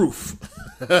got proof.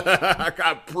 I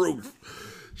got proof.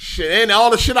 Shit, and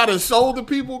all the shit I done sold to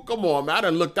people, come on, man.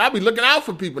 I be looking out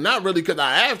for people, not really because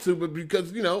I have to, but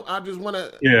because, I just want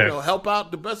to help out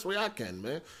the best way I can,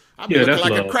 man. I be looking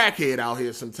like a crackhead out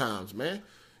here sometimes, man.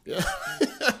 Yeah.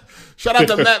 Shout out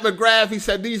to Matt McGrath. He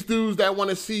said, these dudes that want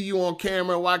to see you on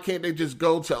camera, why can't they just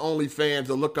go to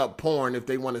OnlyFans or look up porn if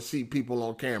they want to see people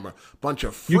on camera? Bunch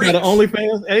of freaks. You got an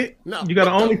OnlyFans, 8? No. You got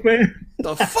an OnlyFans?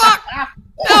 The fuck?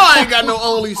 No, I ain't got no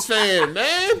OnlyFans,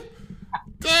 man.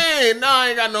 Dang, no, I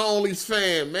ain't got no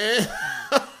OnlyFans, man.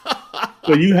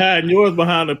 So you hiding yours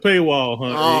behind the paywall,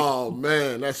 huh? Oh,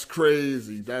 man, that's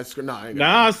crazy.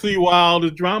 Now I see why all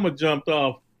the drama jumped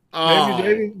off.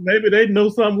 Maybe they know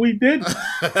something we didn't.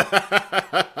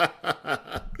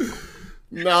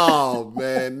 No,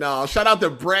 man, no. Shout out to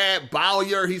Brad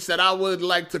Bowyer. He said, I would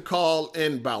like to call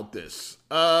in about this.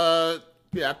 Yeah,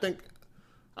 I think,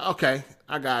 okay,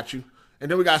 I got you. And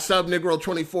then we got Sub Negro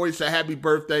 24. He said, happy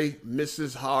birthday,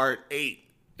 Mrs. Hard 8.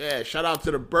 Yeah, shout out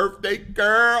to the birthday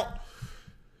girl.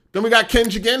 Then we got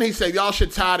Kenj again. He said, y'all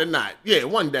should tie the knot. Yeah,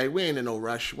 one day. We ain't in no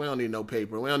rush. We don't need no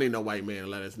paper. We don't need no white man to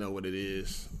let us know what it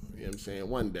is. You know what I'm saying?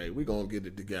 One day, we going to get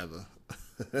it together.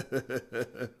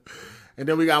 And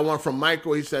then we got one from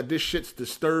Michael. He said, this shit's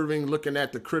disturbing looking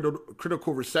at the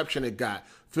critical reception it got.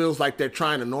 Feels like they're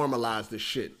trying to normalize this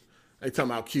shit. They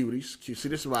talking about cuties. See,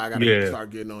 this is why I got to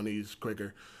start getting on these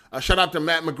quicker. Shout out to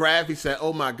Matt McGrath. He said,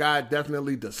 oh my God,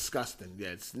 definitely disgusting. Yeah,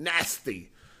 it's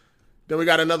nasty. Then we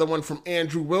got another one from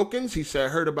Andrew Wilkins. He said,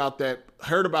 heard about the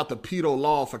pedo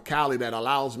law for Cali that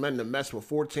allows men to mess with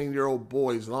 14-year-old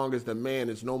boys as long as the man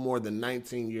is no more than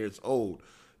 19 years old.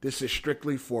 This is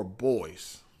strictly for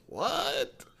boys.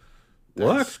 What?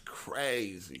 That's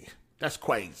crazy. That's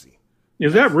crazy.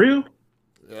 Is that real?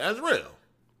 Yeah, that's real.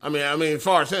 I mean, as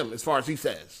far as he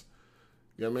says.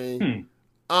 You know what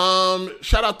I mean?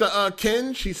 Shout out to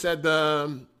Ken. She said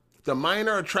the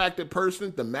minor attracted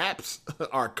person, the maps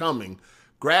are coming.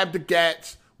 Grab the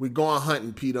gats. We going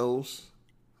hunting, pedos.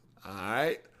 All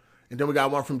right. And then we got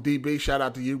one from DB. Shout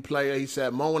out to you, player. He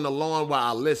said, mowing the lawn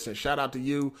while I listen. Shout out to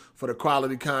you for the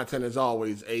quality content as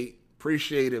always, 8.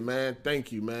 Appreciate it, man.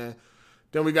 Thank you, man.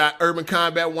 Then we got Urban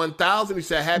Combat 1000. He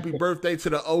said, happy birthday to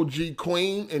the OG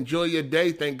queen. Enjoy your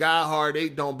day. Thank God Hard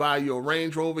 8 don't buy you a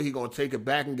Range Rover. He going to take it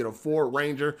back and get a Ford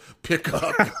Ranger pickup.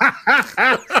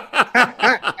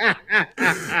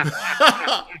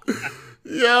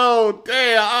 Yo,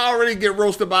 damn, I already get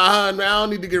roasted by her, man. I don't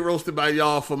need to get roasted by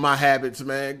y'all for my habits,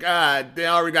 man. God, they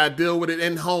already got to deal with it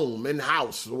in home, in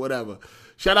house, or whatever.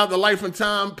 Shout out to Life and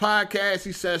Time podcast.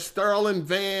 He says Sterling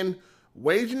Van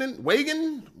Wagen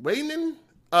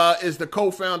is the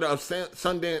co-founder of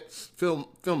Sundance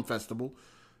Film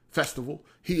Festival.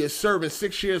 He is serving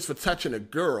 6 years for touching a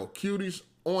girl. Cuties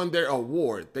on their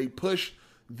award. They push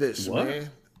this, man.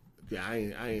 Yeah, I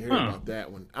ain't heard about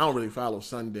that one. I don't really follow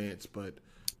Sundance, but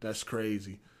that's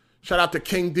crazy. Shout out to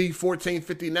King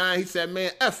D1459. He said,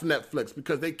 man, F Netflix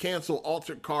because they cancel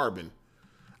Altered Carbon.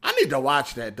 I need to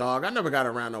watch that, dog. I never got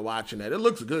around to watching that. It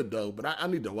looks good, though, but I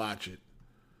need to watch it.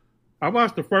 I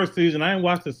watched the first season. I ain't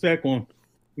watched the second one.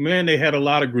 Man, they had a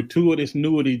lot of gratuitous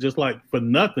nudity just like for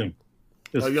nothing.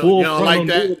 Just you don't like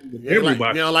that? You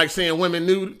don't like seeing women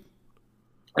nude?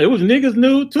 It was niggas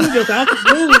nude, too. Just out the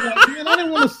blue. Like, man, I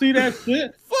didn't want to see that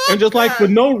shit. And just like for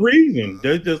no reason.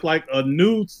 There's just like a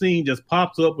nude scene just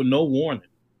pops up with no warning.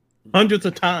 hundreds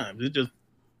of times. It just,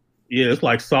 it's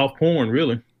like soft porn,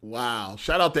 really. Wow.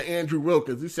 Shout out to Andrew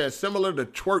Wilkins. He said, similar to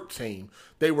Twerk Team.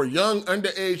 They were young,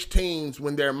 underage teens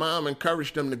when their mom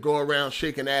encouraged them to go around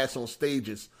shaking ass on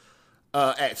stages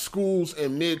at schools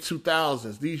in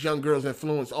mid-2000s. These young girls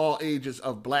influenced all ages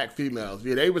of black females.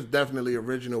 Yeah, they was definitely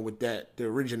original with that. The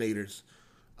originators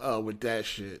with that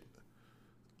shit.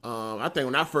 I think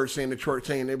when I first seen the Twerk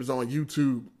Team, it was on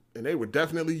YouTube, and they were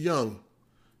definitely young.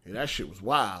 Yeah, that shit was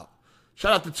wild.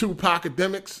 Shout out to Tupac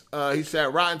Academics. He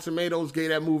said Rotten Tomatoes gave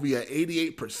that movie an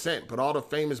 88%, but all the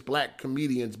famous black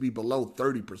comedians be below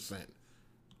 30%.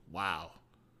 Wow.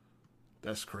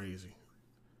 That's crazy.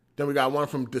 Then we got one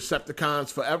from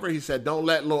Decepticons Forever. He said, don't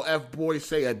let Lil F Boy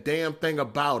say a damn thing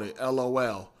about it.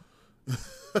 LOL.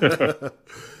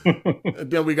 And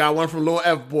then we got one from Lil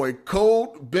F Boy.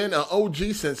 Code been an OG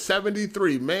since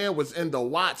 73. Man was in the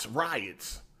Watts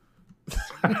riots.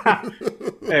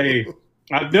 Hey,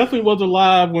 I definitely was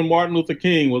alive when Martin Luther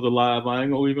King was alive. I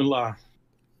ain't gonna even lie.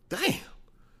 Damn.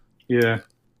 Yeah.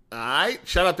 All right.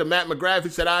 Shout out to Matt McGrath. He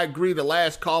said, I agree. The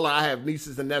last caller, I have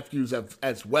nieces and nephews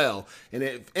as well. And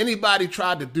if anybody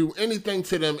tried to do anything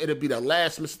to them, it'd be the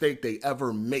last mistake they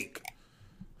ever make.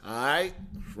 All right.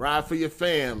 Ride for your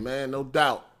fam, man. No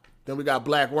doubt. Then we got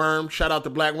Black Worm. Shout out to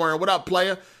Black Worm. What up,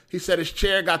 player? He said his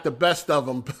chair got the best of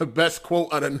them. Best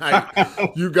quote of the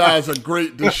night. You guys are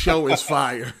great. This show is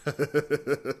fire.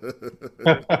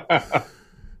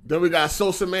 Then we got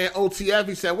Sosa Man OTF.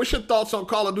 He said, what's your thoughts on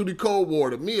Call of Duty Cold War?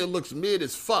 To me, it looks mid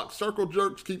as fuck. Circle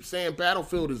jerks keep saying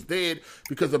Battlefield is dead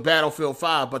because of Battlefield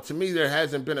 5. But to me, there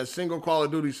hasn't been a single Call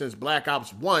of Duty since Black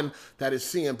Ops 1 that is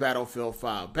seeing Battlefield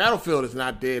 5. Battlefield is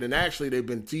not dead, and actually they've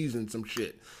been teasing some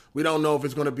shit. We don't know if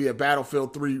it's going to be a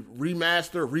Battlefield 3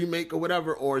 remaster, remake, or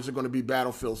whatever, or is it going to be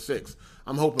Battlefield 6?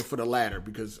 I'm hoping for the latter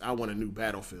because I want a new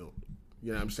Battlefield.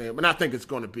 You know what I'm saying? But I think it's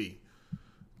going to be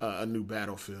a new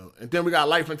Battlefield. And then we got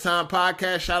Life and Time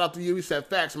Podcast. Shout out to you. He said,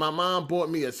 facts, my mom bought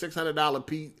me a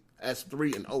 $600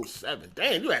 PS3 in 07.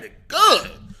 Damn, you had it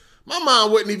good. My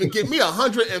mom wouldn't even give me a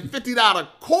 $150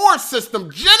 core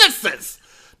system Genesis.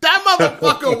 That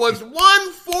motherfucker was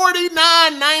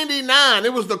 $149.99.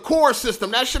 It was the core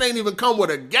system. That shit ain't even come with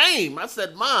a game. I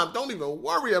said, Mom, don't even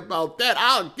worry about that.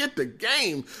 I'll get the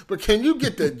game. But can you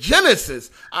get the Genesis?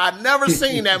 I'd never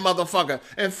seen that motherfucker.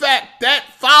 In fact, that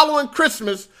following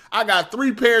Christmas, I got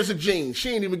 3 pairs of jeans. She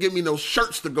ain't even give me no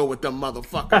shirts to go with them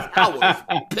motherfuckers. I was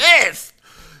pissed.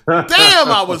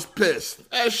 Damn, I was pissed.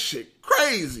 That shit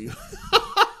crazy.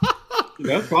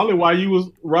 That's probably why you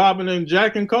was robbing and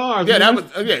jacking cars. Yeah, man. that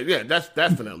was that's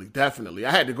definitely.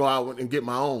 I had to go out and get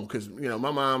my own because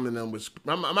my mom and them was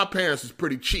my parents is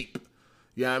pretty cheap.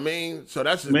 You know what I mean? So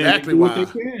that's exactly why. They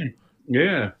can.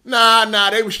 Yeah. Nah,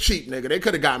 they was cheap, nigga. They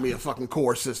could have got me a fucking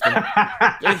core system.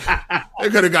 They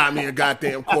could have got me a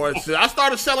goddamn core system. I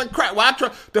started selling crack. Well,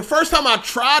 the first time I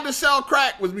tried to sell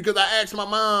crack was because I asked my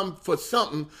mom for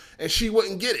something and she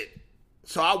wouldn't get it.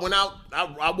 So I went out,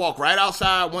 I walked right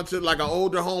outside, went to like an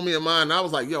older homie of mine, and I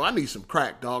was like, yo, I need some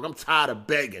crack, dog. I'm tired of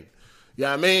begging. You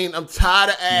know what I mean? I'm tired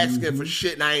of asking for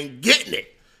shit and I ain't getting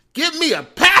it. Give me a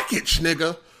package,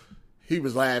 nigga. He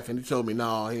was laughing. He told me,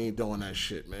 no, he ain't doing that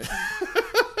shit, man.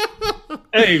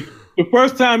 Hey, the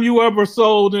first time you ever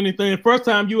sold anything, first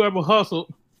time you ever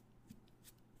hustled,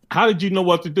 how did you know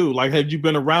what to do? Like, had you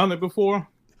been around it before?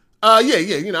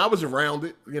 Yeah. I was around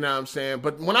it. You know what I'm saying?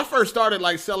 But when I first started,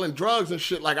 like, selling drugs and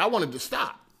shit, like, I wanted to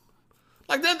stop.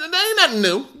 Like, that ain't nothing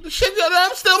new. The shit,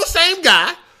 I'm still the same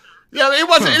guy. Yeah,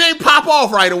 it ain't pop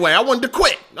off right away. I wanted to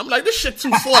quit. I'm like, this shit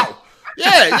too slow.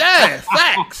 Yeah,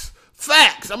 facts.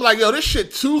 I'm like, yo, this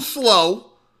shit too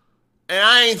slow, and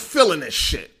I ain't feeling this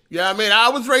shit. You know what I mean? I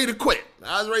was ready to quit.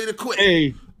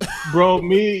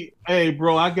 Hey,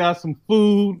 bro, I got some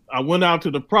food. I went out to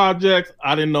the projects.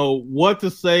 I didn't know what to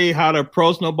say, how to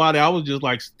approach nobody. I was just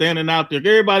like standing out there.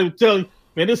 Everybody was telling me,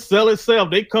 man, this sell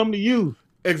itself. They come to you.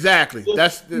 Exactly.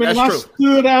 That's true. I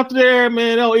stood out there,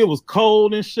 man. It was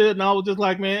cold and shit. And I was just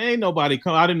like, man, ain't nobody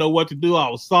come. I didn't know what to do. I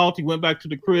was salty. Went back to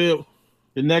the crib.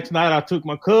 The next night, I took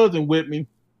my cousin with me.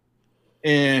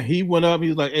 And he went up. He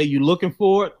was like, hey, you looking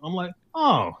for it? I'm like,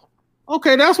 oh,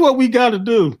 okay, that's what we got to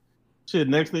do. Shit,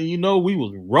 next thing you know, we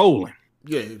was rolling.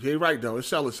 Yeah, you're right, though. It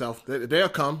sell itself. They'll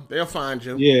come. They'll find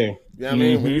you. Yeah. You know what I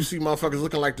mean? When you see motherfuckers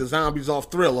looking like the zombies off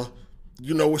Thriller,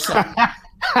 you know what's up.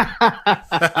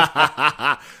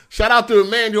 Shout out to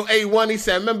Emmanuel A1. He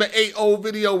said, remember 8-0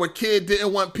 video where kid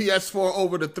didn't want PS4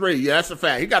 over the 3? Yeah, that's a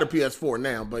fact. He got a PS4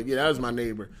 now, but yeah, that was my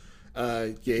neighbor.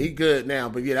 Yeah, he good now,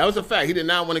 but yeah, that was a fact. He did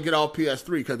not want to get off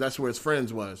PS3 because that's where his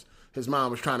friends was. His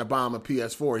mom was trying to buy him a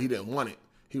PS4. He didn't want it.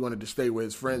 He wanted to stay where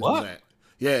his friends was at.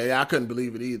 Yeah, I couldn't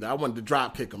believe it either. I wanted to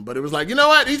drop kick him, but it was like, you know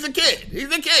what? He's a kid.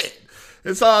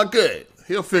 It's all good.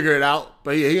 He'll figure it out.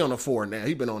 But yeah, he on the 4 now.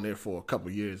 He's been on there for a couple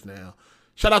years now.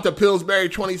 Shout out to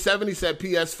Pillsbury27. He said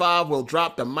PS5 will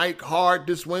drop the mic hard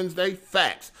this Wednesday.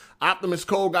 Facts. Optimus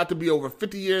Cole got to be over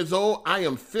 50 years old. I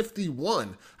am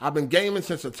 51. I've been gaming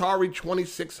since Atari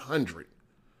 2600.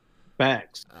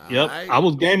 Facts. All Yep. right. I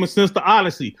was gaming since the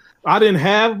Odyssey. I didn't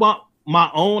have my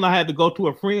own. I had to go to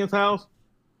a friend's house.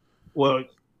 Well,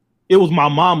 it was my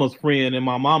mama's friend, and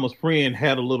my mama's friend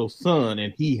had a little son,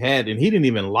 and he didn't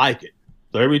even like it.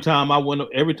 So every time my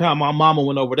mama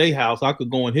went over their house, I could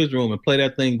go in his room and play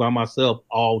that thing by myself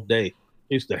all day. I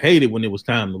used to hate it when it was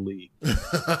time to leave.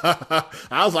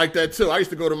 I was like that too. I used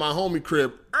to go to my homie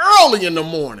crib early in the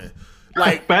morning.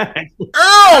 Like Facts.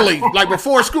 early, like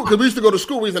before school, because we used to go to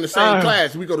school. We was in the same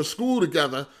class. We go to school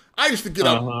together. I used to get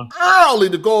up early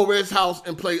to go over his house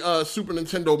and play Super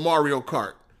Nintendo Mario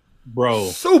Kart. Bro.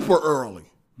 Super early.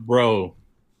 Bro.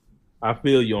 I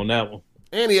feel you on that one.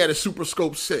 And he had a Super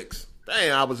Scope 6.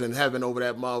 Dang, I was in heaven over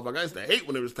that motherfucker. I used to hate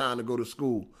when it was time to go to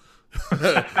school.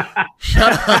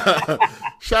 Shout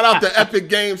out to Epic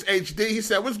Games HD. He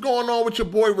said, what's going on with your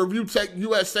boy Review Tech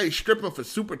USA stripping for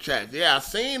super chats? Yeah, I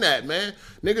seen that, man.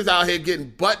 Niggas out here getting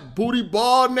butt booty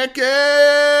ball naked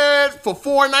for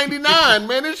 $4.99,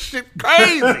 man. This shit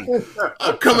crazy.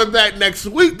 I'm coming back next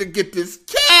week to get this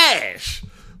cash.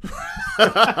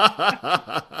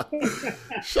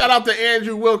 Shout out to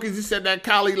Andrew Wilkins. He said that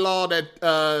Cali law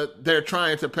that they're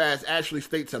trying to pass actually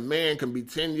states a man can be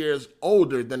 10 years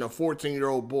older than a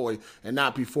 14-year-old boy and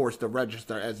not be forced to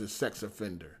register as a sex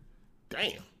offender.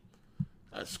 Damn.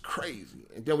 That's crazy.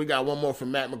 And then we got one more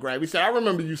from Matt McGrath. He said, I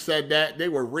remember you said that. They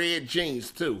were red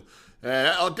jeans, too.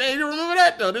 Oh, dang, you remember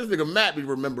that? No, this nigga Matt be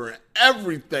remembering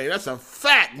everything. That's a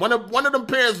fact. One of them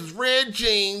pairs was red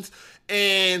jeans,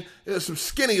 and there was some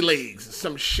skinny legs and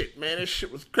some shit, man. That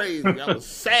shit was crazy. I was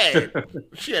sad.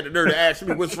 She had the nerve to ask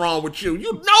me, what's wrong with you?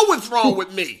 You know what's wrong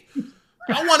with me.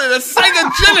 I wanted a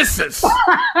Sega Genesis.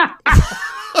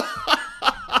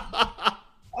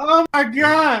 Oh, my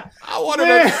God. I wanted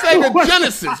a Sega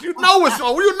Genesis. You know what's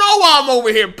wrong. You know why I'm over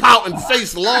here pouting,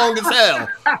 face long as hell.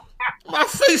 My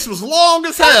face was long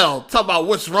as hell. Talk about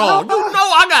what's wrong. You know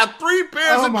I got 3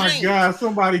 pairs of jeans. Oh, my God.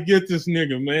 Somebody get this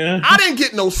nigga, man. I didn't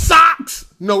get no socks,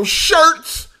 no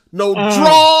shirts, no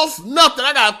drawers, nothing.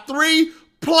 I got 3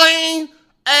 plain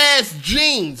ass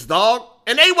jeans, dog.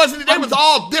 And they was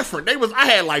all different. I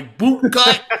had like boot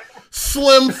cut,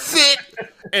 slim fit,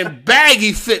 and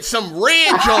baggy fit, some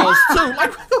red Jones too.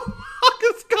 Like, what the fuck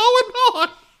is going on?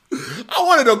 I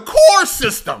wanted a core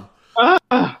system. And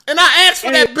I asked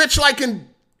for that bitch like in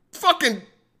fucking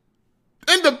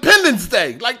Independence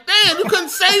Day. Like, damn, you couldn't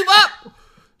save up?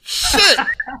 Shit.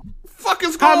 Fuck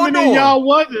is going on? How many of y'all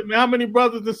was it, man? How many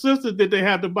brothers and sisters did they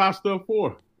have to buy stuff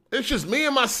for? It's just me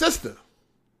and my sister.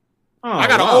 Oh, I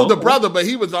got an older brother, but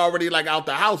he was already like out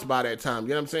the house by that time. You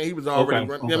know what I'm saying? He was already,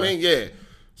 you know what I mean? Yeah.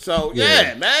 So,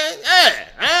 yeah, man. Yeah,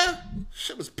 man.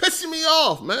 Shit was pissing me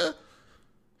off, man.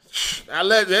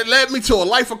 It led me to a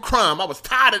life of crime. I was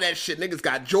tired of that shit. Niggas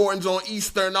got Jordans on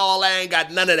Easter and all. I ain't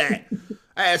got none of that.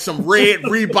 I had some red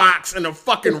Reeboks and a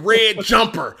fucking red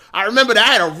jumper. I remember that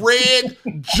I had a red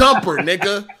jumper,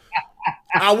 nigga.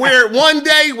 I wear it one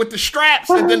day with the straps,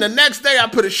 and then the next day I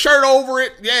put a shirt over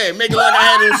it. Yeah, make it like I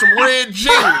had in some red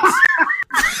jeans.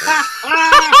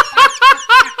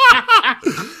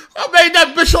 I made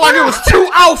that bitch look like it was 2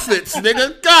 outfits,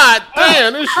 nigga. God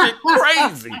damn, this shit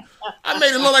crazy. I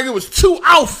made it look like it was 2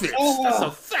 outfits. That's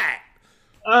a fact.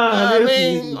 I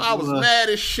mean, I was mad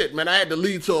as shit, man. I had to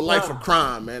lead to a life of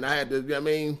crime, man. I had to, I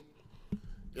mean,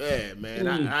 yeah, man.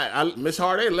 I Miss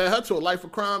Hardy led her to a life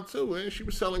of crime too, and she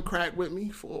was selling crack with me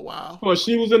for a while. Oh,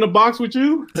 she was in the box with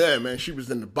you? Yeah, man. She was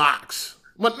in the box.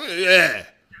 But, yeah,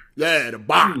 the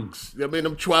box. I mean,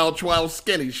 them 12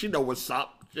 skinny. She know what's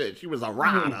up. Shit, she was a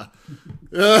rider.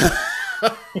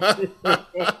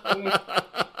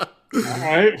 All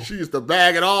right. She used to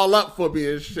bag it all up for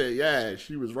me and shit. Yeah,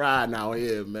 she was riding out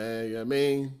here, man. You know what I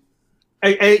mean?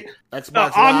 Hey,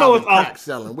 Xbox I know Live it's and crack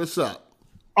selling. What's up?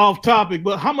 Off topic,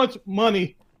 but how much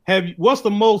money what's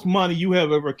the most money you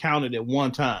have ever counted at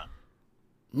one time?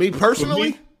 Me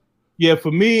personally?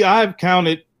 For me, I've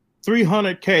counted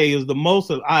 300K is the most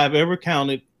that I've ever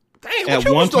counted. Damn, at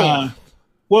one time. Doing?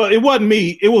 Well, it wasn't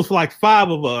me. It was like 5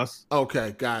 of us.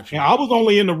 Okay, gotcha. And I was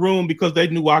only in the room because they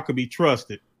knew I could be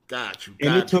trusted. Got you.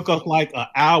 And it took us like an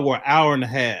hour and a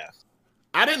half.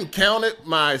 I didn't count it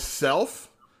myself,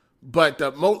 but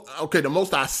the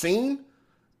most I seen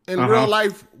in real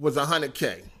life was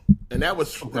 100K, and that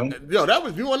was you want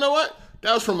to know what?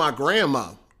 That was from my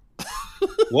grandma.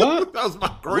 What? That was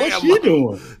my grandma. What's she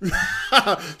doing?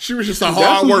 She was just a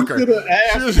hard worker. You could have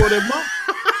asked for that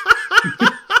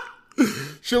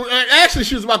Actually,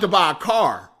 she was about to buy a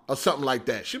car or something like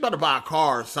that. She was about to buy a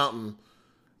car or something.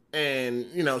 And,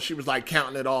 you know, she was like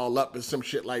counting it all up and some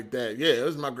shit like that. Yeah, it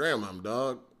was my grandmom,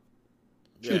 dog.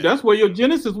 Yeah. Shoot, that's where your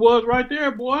genesis was right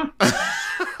there, boy.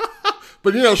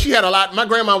 But, you know, she had a lot. My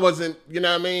grandma wasn't, you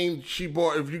know what I mean? She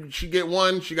bought, she get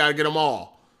one, she got to get them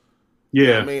all. Yeah. You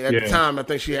know what I mean, at the time, I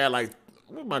think she had like,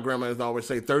 what my grandma used to always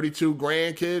say, 32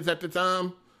 grandkids at the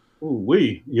time. Ooh,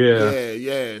 yeah.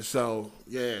 Yeah. So,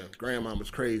 yeah, grandma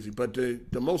was crazy. But the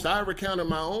most I ever counted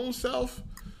my own self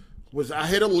was I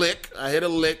hit a lick.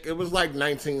 It was like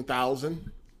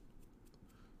 19,000.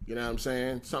 You know what I'm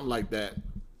saying? Something like that.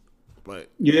 But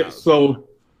yeah, so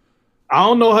I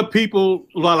don't know how people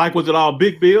like. Was it all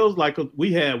big bills? Like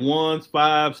we had 1s,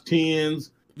 5s, 10s.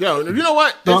 Yo, you know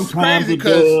what? It's crazy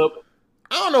because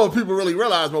I don't know if people really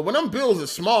realize, but when them bills are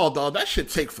small, dog, that shit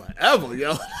take forever,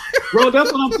 yo. Bro,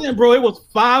 that's what I'm saying, bro. It was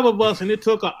 5 of us, and it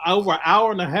took over an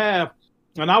hour and a half.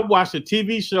 And I watched a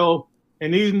TV show,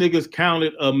 and these niggas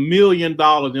counted $1 million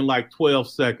in like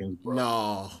 12 seconds, bro.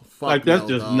 No. Like, that's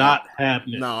just dog. not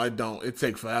happening. No, it don't. It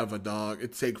take forever, dog.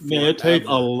 It take forever. Man, it take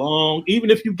a long,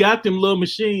 even if you got them little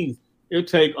machines, it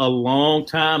take a long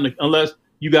time, unless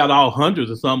you got all hundreds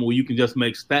or something where you can just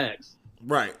make stacks.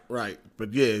 Right.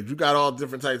 But yeah, you got all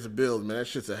different types of bills, man. That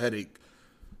shit's a headache.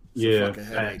 It's a fucking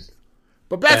headache.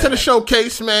 But back to the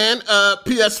showcase, man.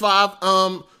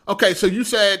 PS5. Okay, so you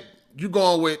said you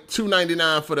going with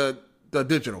 $299 for the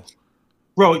digital.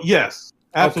 Bro, yes.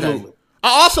 Absolutely. Okay.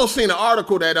 I also seen an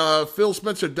article that Phil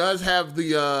Spencer does have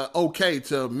the okay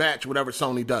to match whatever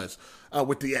Sony does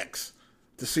with the X,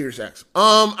 the Series X.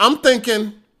 I'm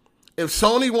thinking if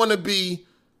Sony want to be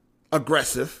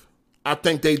aggressive, I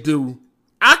think they do.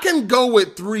 I can go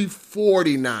with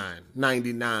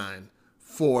 $349.99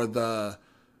 for the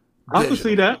digital. I can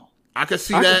see that. I can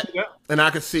see that, and I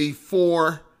can see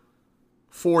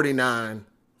 $449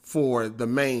 for the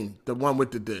main, the one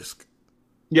with the disc.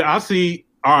 Yeah, I see.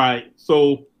 All right,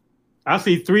 so I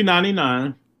see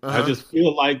 $399. I just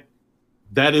feel like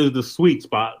that is the sweet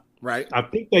spot. Right. I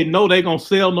think they know they're gonna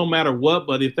sell no matter what,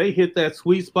 but if they hit that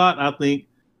sweet spot, I think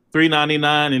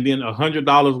 $399 and then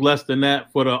 $100 less than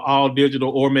that for the all digital,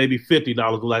 or maybe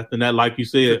 $50 less than that, like you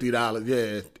said. $50,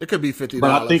 yeah, it could be $50.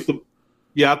 But I think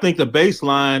the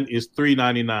baseline is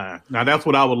 $399. Now that's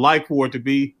what I would like for it to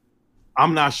be.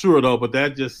 I'm not sure though, but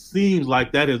that just seems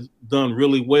like that has done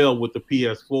really well with the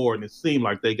PS4, and it seemed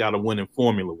like they got a winning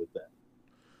formula with that.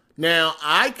 Now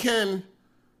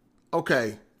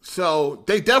so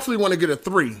they definitely want to get a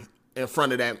 3 in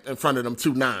front of them 2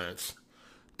 9s.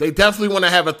 They definitely want to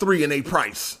have a 3 in their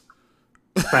price.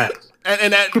 Facts.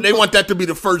 and that, they want that to be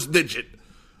the first digit.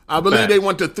 I believe they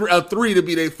want a 3 to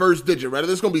be their first digit. Whether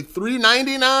it's going to be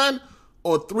 $399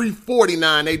 or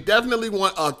 $349, they definitely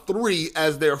want a 3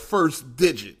 as their first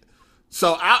digit.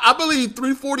 So I believe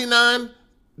 $349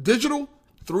 digital,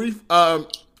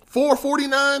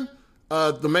 $449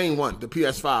 the main one, the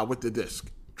PS5 with the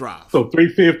disc drive. So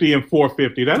 $350 and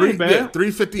 $450. That ain't bad. Yeah,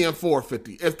 $350 and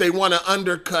 $450 if they want to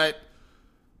undercut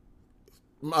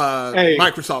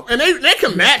Microsoft, and they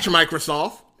can match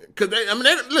Microsoft because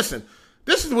listen.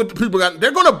 This is what the people got.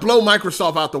 They're going to blow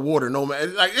Microsoft out the water. No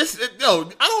man, like I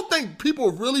don't think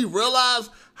people really realize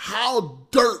how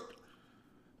dirt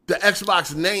the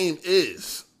Xbox name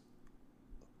is.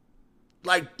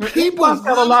 Like people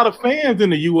got a lot of fans in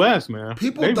the U.S., man.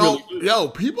 People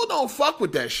don't fuck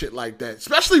with that shit like that,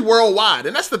 especially worldwide.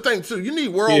 And that's the thing too. You need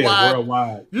worldwide. Yeah,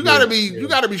 worldwide. You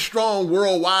gotta be strong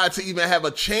worldwide to even have a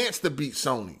chance to beat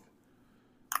Sony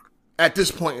at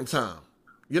this point in time.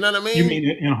 You know what I mean? You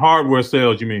mean in hardware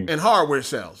sales, you mean? In hardware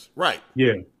sales, right.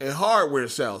 Yeah. In hardware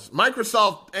sales.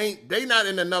 Microsoft they not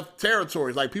in enough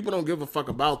territories. Like, people don't give a fuck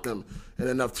about them in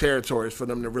enough territories for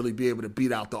them to really be able to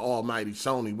beat out the almighty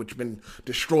Sony, which been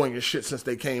destroying your shit since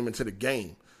they came into the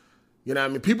game. You know what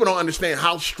I mean? People don't understand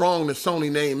how strong the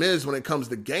Sony name is when it comes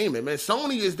to gaming, man.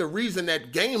 Sony is the reason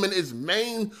that gaming is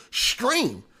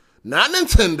mainstream. Not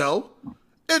Nintendo.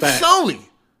 It's Fact. Sony.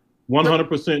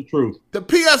 100% true. The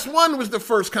PS1 was the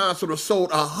first console that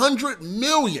sold 100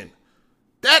 million.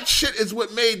 That shit is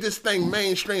what made this thing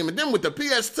mainstream. And then with the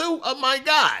PS2, oh my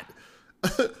God.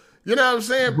 You know what I'm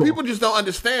saying? People just don't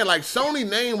understand. Like, Sony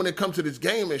name when it comes to this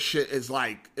gaming shit is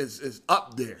like, is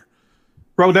up there.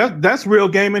 Bro, that's real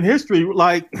gaming history.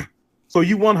 Like, so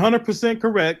you 100%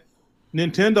 correct.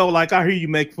 Nintendo, like, I hear you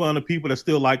make fun of people that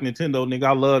still like Nintendo. Nigga,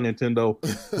 I love Nintendo.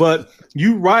 But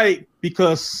you right,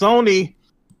 because Sony...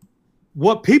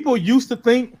 What people used to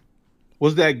think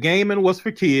was that gaming was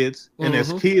for kids, and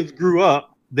as kids grew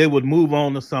up, they would move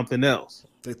on to something else.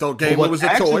 They thought Gamer was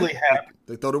a toy.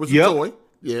 They thought it was a toy.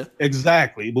 Yeah,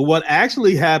 exactly. But what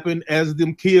actually happened as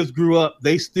them kids grew up,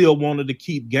 they still wanted to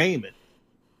keep gaming.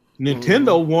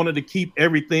 Nintendo wanted to keep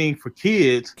everything for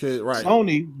kids. Right.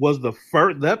 Sony was the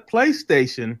first. That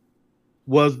PlayStation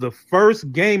was the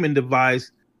first gaming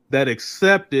device that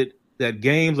accepted that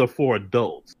games are for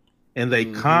adults, and they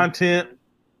content.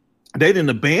 They didn't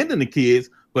abandon the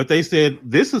kids, but they said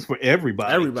this is for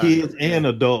everybody. Kids and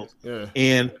adults. Yeah.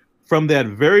 And from that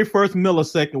very first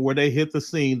millisecond where they hit the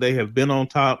scene, they have been on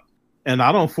top, and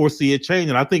I don't foresee it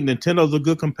changing. I think Nintendo's a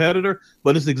good competitor,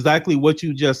 but it's exactly what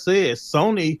you just said.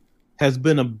 Sony has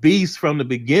been a beast from the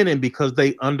beginning because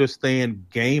they understand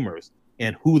gamers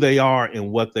and who they are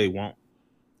and what they want.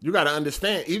 You got to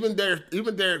understand, even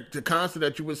the console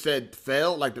that you would said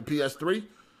failed, like the PS3,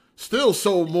 still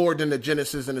sold more than the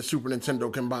Genesis and the Super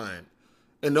Nintendo combined,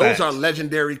 and those are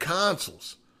legendary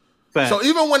consoles. So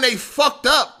even when they fucked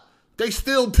up, they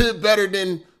still did better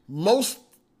than most.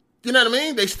 You know what I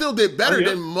mean? They still did better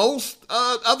than most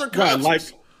other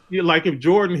consoles. Like if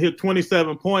Jordan hit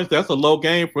 27 points, that's a low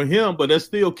game for him, but that's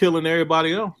still killing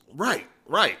everybody else. Right.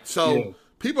 So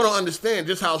people don't understand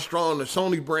just how strong the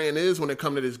Sony brand is when it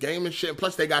comes to this gaming shit. And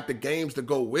plus, they got the games to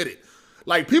go with it.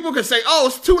 Like people can say, "Oh,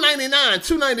 it's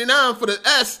 $299 for the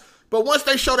S," but once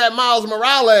they show that Miles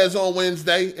Morales on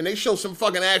Wednesday and they show some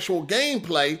fucking actual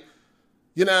gameplay,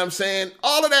 you know what I'm saying?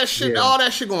 All that shit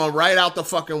going right out the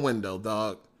fucking window,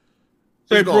 dog.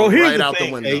 Say, bro, here's the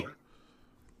thing, Hey,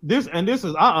 this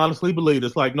is, I honestly believe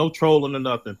it's like no trolling or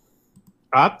nothing.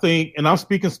 I think, and I'm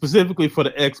speaking specifically for the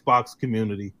Xbox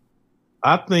community,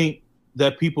 I think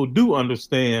that people do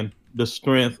understand the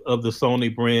strength of the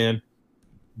Sony brand,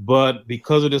 but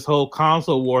because of this whole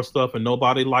console war stuff and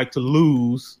nobody like to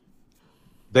lose,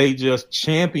 they just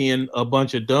champion a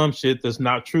bunch of dumb shit that's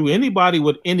not true. Anybody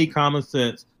with any common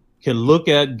sense can look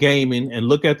at gaming and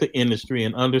look at the industry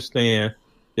and understand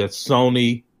that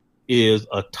Sony is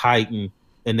a titan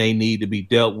and they need to be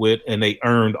dealt with, and they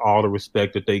earned all the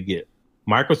respect that they get.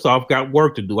 Microsoft got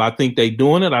work to do. I think they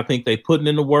doing it. I think they putting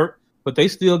in the work, but they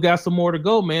still got some more to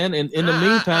go, man. And in the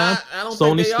meantime,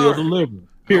 Sony's still delivering.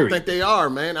 Period. I don't think they are,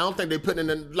 man. I don't think they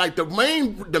putting in like the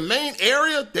main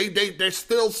area. They're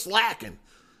still slacking.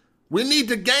 We need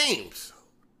the games.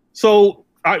 So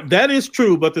that is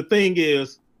true, but the thing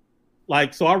is,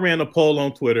 so I ran a poll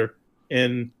on Twitter,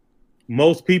 and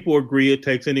most people agree it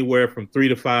takes anywhere from 3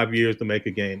 to 5 years to make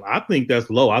a game. I think that's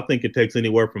low. I think it takes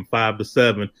anywhere from 5 to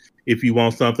 7 if you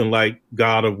want something like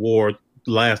God of War,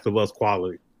 Last of Us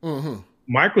quality.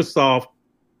 Microsoft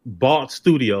bought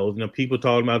studios, and people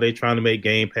talking about they trying to make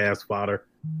Game Pass fodder.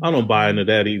 I don't buy into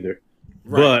that either.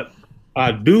 Right. But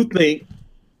I do think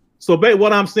so.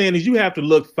 What I'm saying is you have to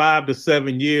look 5 to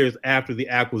 7 years after the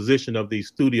acquisition of these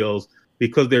studios,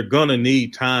 because they're gonna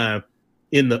need time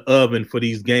in the oven for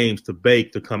these games to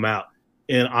bake, to come out.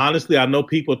 And honestly, I know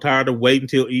people are tired of waiting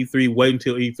until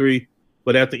E3,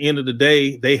 but at the end of the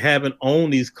day, they haven't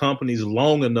owned these companies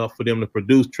long enough for them to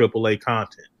produce AAA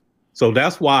content. So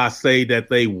that's why I say that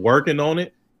they working on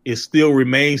it. It still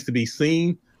remains to be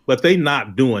seen, but they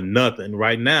not doing nothing.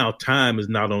 Right now, time is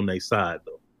not on their side,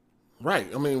 though.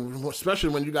 Right. I mean,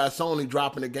 especially when you got Sony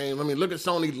dropping the game. I mean, look at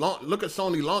Sony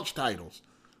launch titles.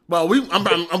 Well, we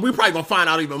probably gonna find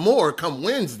out even more come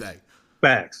Wednesday.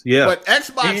 Facts, yeah. But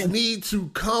Xbox need to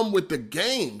come with the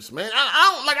games, man.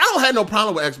 I don't have no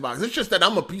problem with Xbox. It's just that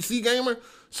I'm a PC gamer,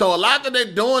 so a lot that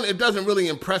they're doing, it doesn't really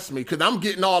impress me because I'm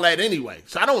getting all that anyway.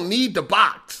 So I don't need the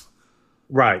box.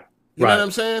 Right. You know what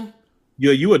I'm saying?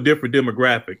 Yeah, you a different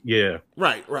demographic. Yeah.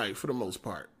 Right. For the most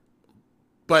part.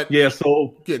 But yeah,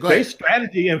 so go their ahead.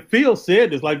 strategy, and Phil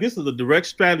said this, this is a direct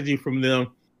strategy from them.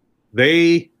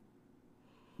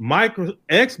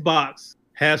 Xbox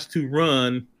has to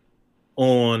run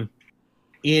on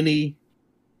any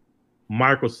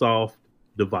Microsoft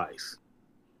device.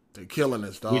 They're killing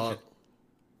us, dog.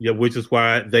 Which is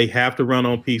why they have to run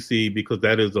on PC, because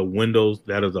that is a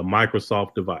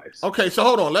Microsoft device. Okay, so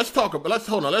hold on. Let's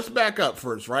back up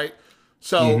first, right?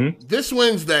 So this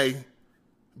Wednesday,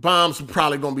 bombs are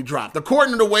probably going to be dropped.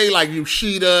 According to the way like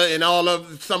Yoshida and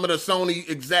some of the Sony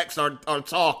execs are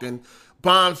talking,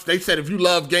 bombs, they said if you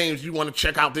love games, you want to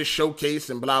check out this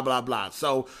showcase and blah, blah, blah.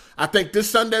 So I think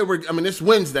this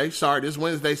Wednesday, September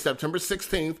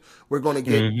 16th, we're going to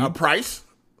get a price.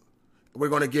 We're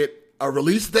going to get a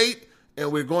release date,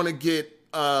 and we're going to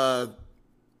get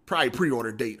probably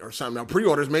pre-order date or something. Now,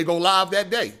 pre-orders may go live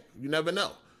that day. You never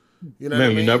know. You know what I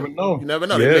mean? You never know. You never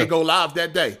know. Yeah. They may go live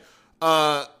that day.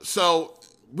 So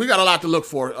we got a lot to look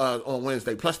for on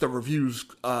Wednesday. Plus the reviews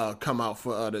come out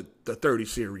for the 30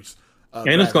 series.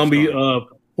 And it's going to be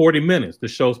 40 minutes. The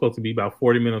show's supposed to be about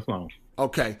 40 minutes long.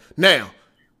 Okay. Now,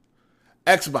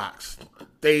 Xbox.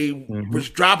 They was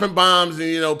dropping bombs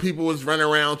and, people was running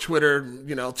around Twitter,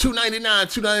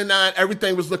 $299,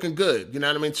 everything was looking good. You know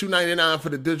what I mean? $299 for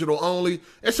the digital only.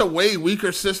 It's a way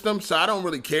weaker system, so I don't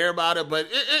really care about it, but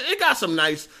it got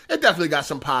it definitely got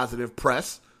some positive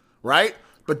press, right?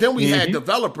 But then we had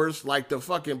developers like the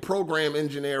fucking program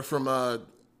engineer from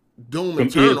Doom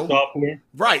Eternal,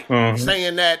 right,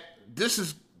 saying that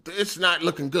it's not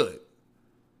looking good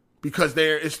because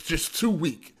it's just too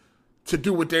weak to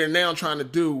do what they're now trying to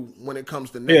do when it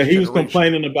comes to next generation. He was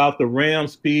complaining about the RAM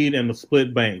speed and the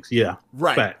split banks. Yeah,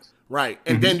 right, facts. Right.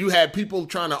 And then you had people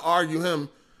trying to argue him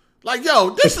like,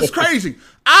 yo, this is crazy.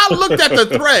 I looked at the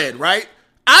thread, right?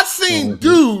 I've seen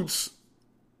dudes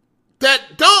that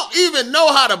don't even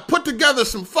know how to put together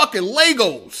some fucking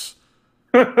Legos.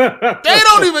 They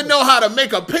don't even know how to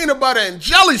make a peanut butter and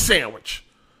jelly sandwich.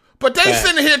 But they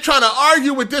sitting here trying to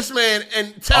argue with this man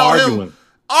and tell him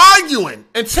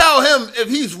if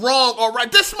he's wrong or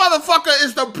right. This motherfucker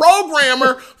is the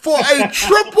programmer for a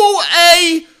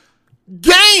AAA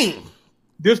game.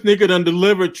 This nigga done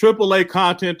delivered AAA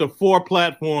content to 4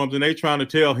 platforms, and they trying to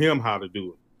tell him how to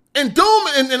do it. And Doom,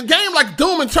 in a game like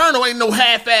Doom Eternal ain't no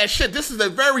half-ass shit. This is a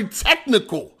very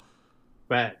technical.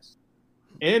 Facts.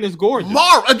 And it's gorgeous.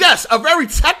 Yes, a very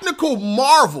technical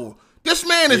marvel. This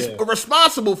man is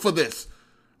responsible for this.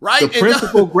 Right? The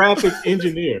principal graphics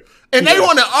engineer. And they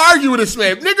want to argue with this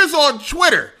man. Niggas on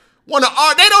Twitter want to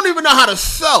argue. They don't even know how to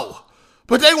sew.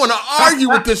 But they want to argue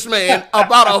with this man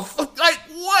about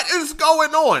what is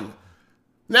going on?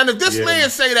 Now, if this man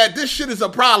say that this shit is a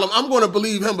problem, I'm going to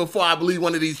believe him before I believe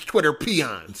one of these Twitter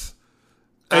peons.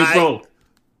 Hey, bro.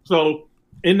 So,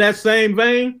 in that same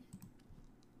vein,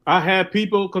 I had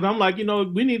people, because I'm like,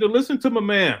 we need to listen to my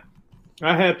man.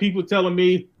 I had people telling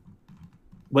me,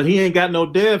 but he ain't got no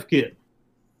dev kit.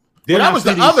 Well, that was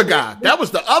the other guy. That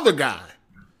was the other guy.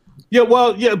 Yeah,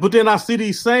 but then I see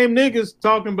these same niggas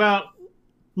talking about,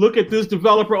 look at this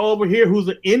developer over here who's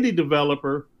an indie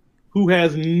developer who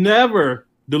has never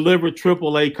delivered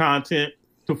AAA content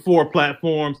to 4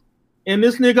 platforms. And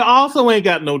this nigga also ain't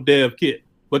got no dev kit.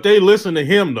 But they listen to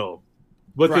him, though.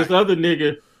 But this other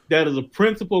nigga that is a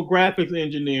principal graphics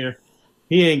engineer,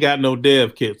 he ain't got no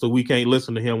dev kit, so we can't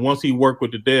listen to him. Once he worked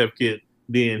with the dev kit,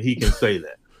 then he can say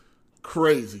that.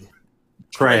 Crazy.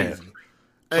 Trash.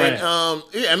 And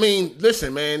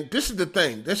listen, man, this is the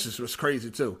thing. This is what's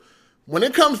crazy too. When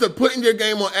it comes to putting your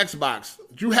game on Xbox,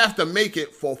 you have to make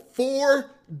it for 4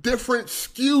 different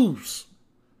SKUs.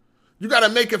 You got to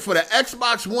make it for the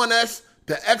Xbox One S,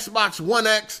 the Xbox One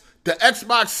X, the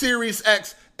Xbox Series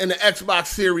X, and the Xbox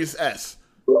Series S.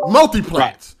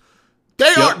 Multiplats. They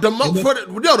are the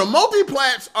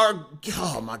multiplats are.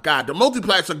 Oh my god, the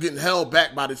multiplats are getting held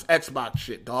back by this Xbox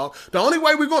shit, dog. The only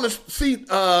way we're going to see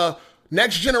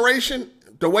next generation,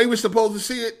 the way we're supposed to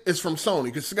see it, is from Sony.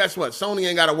 Because guess what? Sony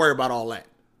ain't got to worry about all that.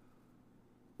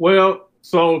 Well,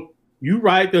 so you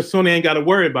right that Sony ain't got to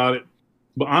worry about it.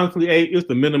 But honestly, it's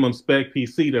the minimum spec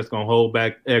PC that's going to hold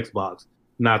back Xbox,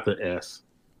 not the S.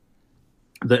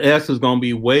 The S is going to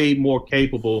be way more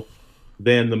capable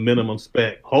than the minimum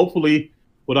spec. Hopefully,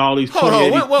 with all these... Hold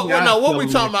on, what we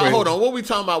talking about? Hold on, what we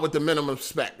talking about with the minimum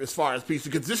spec as far as PC?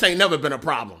 Because this ain't never been a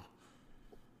problem.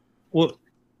 Well,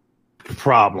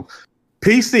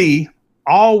 PC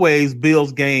always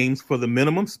builds games for the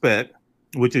minimum spec,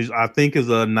 which is, I think, is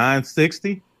a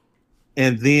 960.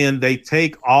 And then they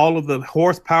take all of the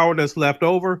horsepower that's left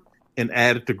over and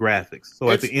add it to graphics. So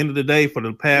at the end of the day, for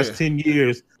the past 10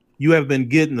 years, you have been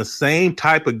getting the same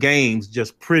type of games,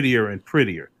 just prettier and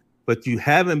prettier. But you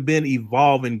haven't been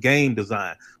evolving game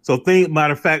design. So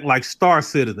matter of fact, like Star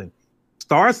Citizen.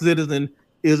 Star Citizen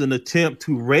is an attempt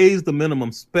to raise the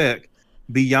minimum spec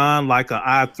beyond like an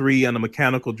i3 and a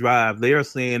mechanical drive. They are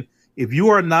saying, if you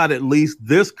are not at least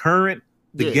this current,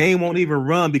 the game won't even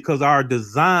run because our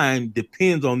design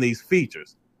depends on these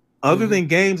features. Other than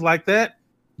games like that,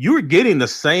 you're getting the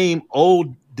same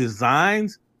old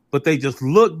designs, but they just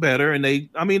look better. And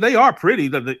they are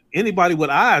pretty. Anybody with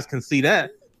eyes can see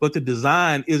that, but the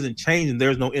design isn't changing.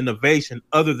 There's no innovation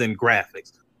other than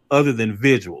graphics, other than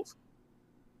visuals.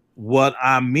 What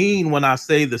I mean when I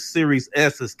say the Series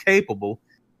S is capable,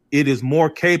 it is more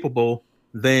capable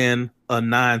than a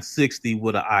 960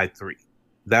 with an i3.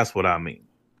 That's what I mean.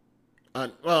 I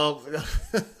think a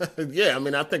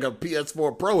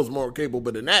PS4 Pro is more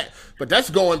capable than that, but that's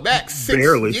going back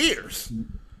 6 years.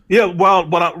 Yeah, well,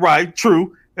 but right,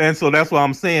 true. And so that's what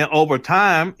I'm saying. Over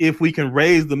time, if we can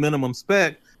raise the minimum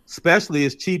spec, especially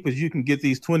as cheap as you can get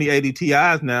these 2080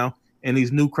 Ti's now, and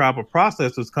these new crop of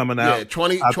processors coming out. Yeah,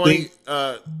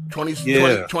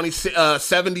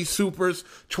 70 supers,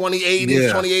 2080s,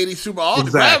 2080 super, all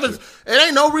the graphics. It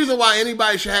ain't no reason why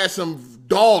anybody should have some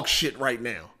dog shit right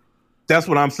now. That's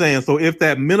what I'm saying. So if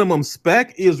that minimum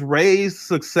spec is raised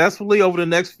successfully over the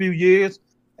next few years,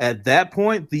 at that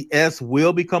point, the S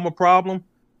will become a problem.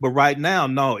 But right now,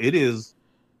 no, it is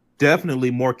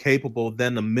definitely more capable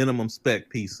than the minimum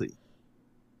spec PC.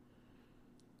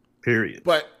 Period.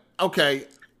 But okay,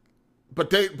 but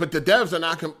the devs are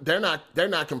not they're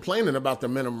not complaining about the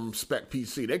minimum spec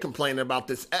PC. They're complaining about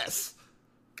this S.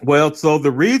 Well, so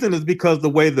the reason is because the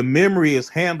way the memory is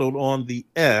handled on the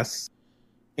S,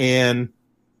 and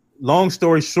long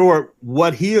story short,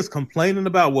 what he is complaining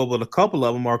about, well, what a couple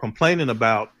of them are complaining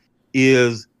about,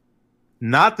 is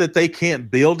not that they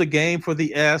can't build a game for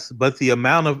the S, but the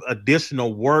amount of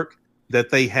additional work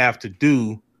that they have to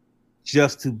do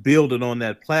just to build it on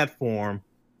that platform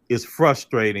is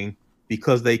frustrating,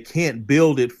 because they can't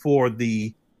build it for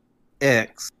the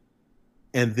X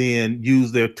and then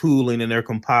use their tooling and their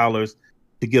compilers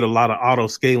to get a lot of auto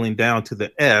scaling down to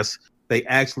the S. They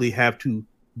actually have to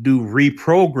do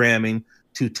reprogramming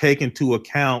to take into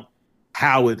account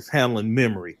how it's handling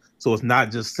memory. So it's not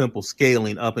just simple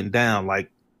scaling up and down like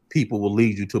people will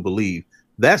lead you to believe.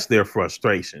 That's their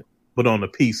frustration. But on the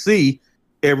PC,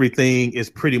 everything is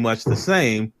pretty much the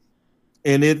same.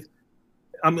 And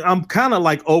I'm kind of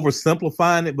like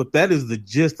oversimplifying it, but that is the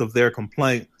gist of their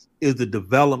complaint, is the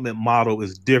development model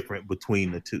is different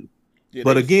between the two.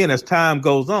 But again, as time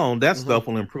goes on, that stuff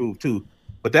will improve too.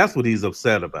 But that's what he's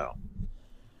upset about.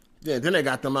 Yeah, then they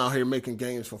got them out here making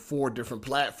games for 4 different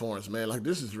platforms, man. Like,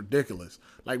 this is ridiculous.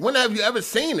 Like, when have you ever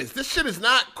seen this? This shit is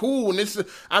not cool. And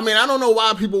I don't know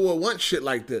why people would want shit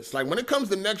like this. Like, when it comes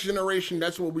to next generation,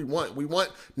 that's what we want. We want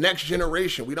next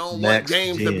generation. We don't want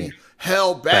games to be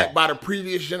held back by the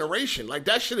previous generation. Like,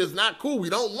 that shit is not cool. We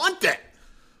don't want that.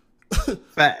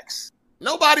 Facts.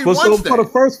 Nobody wants that. For the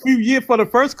first few years, for the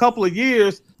first couple of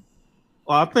years,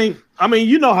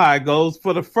 you know how it goes.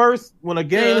 For the first, when a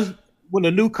game when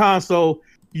a new console,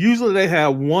 usually they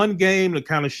have one game to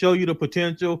kind of show you the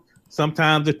potential,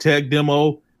 sometimes a tech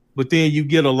demo, but then you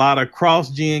get a lot of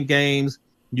cross-gen games.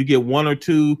 You get 1 or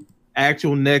 2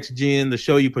 actual next-gen to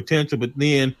show you potential, but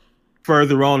then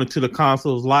further on into the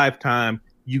console's lifetime,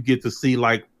 you get to see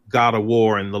like God of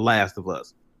War and The Last of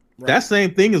Us. Right. That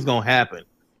same thing is going to happen.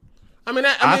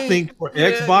 I think for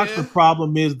Xbox, the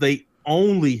problem is they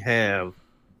only have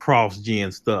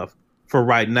cross-gen stuff for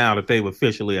right now that they've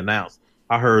officially announced.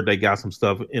 I heard they got some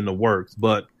stuff in the works,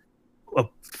 but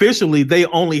officially they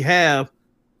only have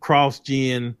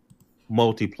cross-gen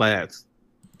multiplats,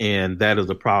 and that is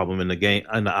a problem in the game,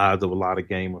 in the eyes of a lot of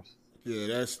gamers. Yeah,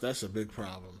 that's a big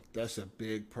problem. That's a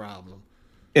big problem.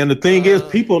 And the thing is,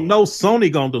 people know Sony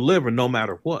gonna deliver no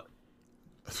matter what.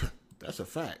 That's a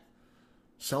fact.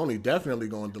 Sony definitely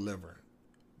gonna deliver.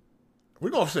 We're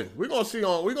gonna see. We're gonna see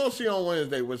on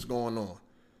Wednesday what's going on.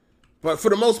 But for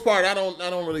the most part, I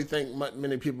don't really think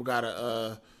many people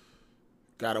gotta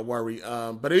worry.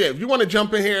 But yeah, if you want to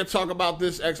jump in here and talk about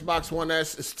this Xbox One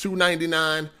S, it's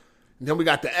 $299. And then we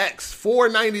got the X,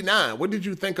 $499. What did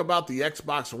you think about the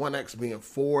Xbox One X being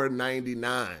 $499?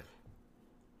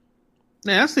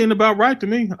 Yeah, that seemed about right to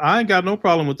me. I ain't got no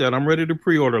problem with that. I'm ready to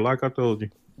pre-order, like I told you.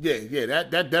 Yeah,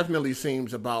 that definitely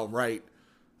seems about right.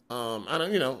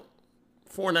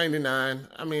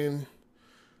 $499.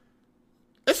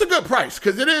 It's a good price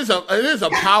because it is a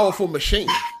powerful machine.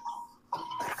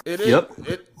 It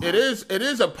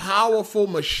is a powerful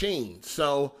machine.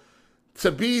 So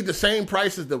to be the same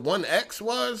price as the One X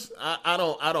was, I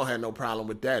don't have no problem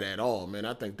with that at all, man.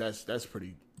 I think that's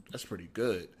pretty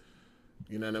good.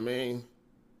 You know what I mean?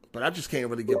 But I just can't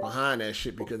really get behind that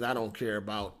shit because I don't care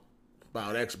about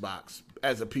Xbox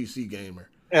as a PC gamer.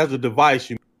 As a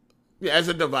device, yeah, as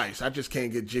a device, I just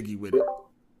can't get jiggy with it.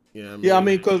 You know what I mean? Yeah,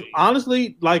 because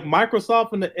honestly, like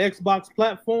Microsoft and the Xbox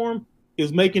platform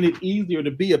is making it easier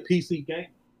to be a PC gamer.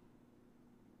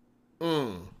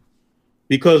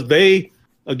 Because they,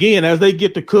 again, as they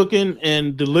get to cooking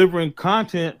and delivering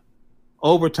content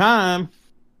over time,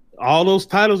 all those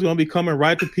titles are going to be coming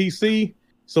right to PC.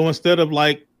 So instead of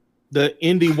like the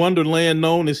indie wonderland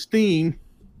known as Steam,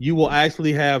 you will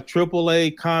actually have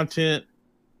AAA content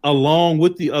along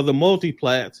with the other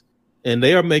multiplats, and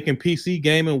they are making PC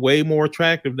gaming way more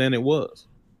attractive than it was.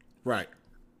 Right.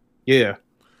 Yeah.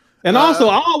 And also,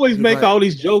 I always make all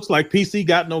these jokes like PC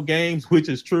got no games, which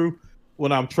is true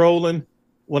when I'm trolling.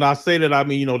 When I say that, I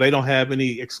mean, they don't have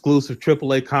any exclusive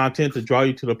AAA content to draw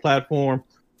you to the platform.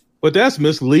 But that's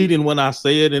misleading when I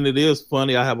say it, and it is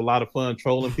funny. I have a lot of fun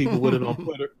trolling people with it on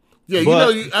Twitter. Yeah,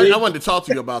 I wanted to talk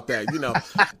to you about that.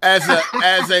 As a,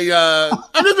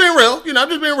 I'm just being real. I'm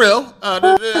just being real.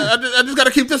 I just got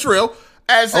to keep this real.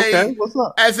 What's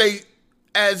up?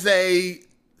 As a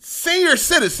senior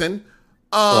citizen,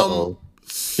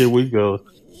 here we go.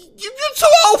 You're too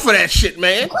old for that shit,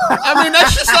 man. I mean,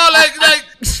 that's just all like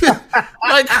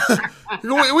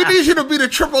we need you to be the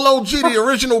triple OG, the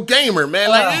original gamer, man.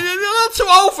 Like, you're too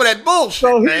old for that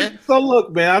bullshit, man. So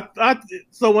look, man.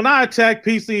 So when I attack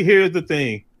PC, here's the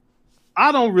thing.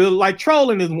 I don't really like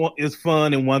trolling is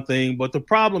fun and one thing, but the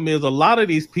problem is a lot of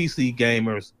these PC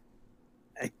gamers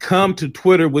come to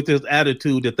Twitter with this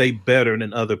attitude that they better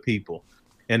than other people,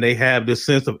 and they have this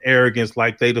sense of arrogance,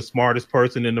 like they the smartest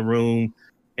person in the room.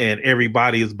 And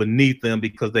everybody is beneath them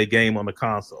because they game on the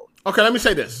console. Okay, let me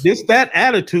say this. It's that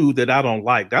attitude that I don't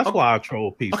like. That's why I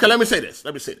troll people. Okay, let me say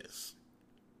this.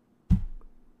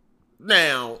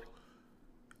 Now,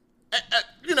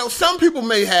 some people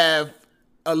may have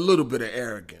a little bit of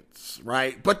arrogance,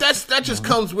 right? But that just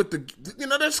comes with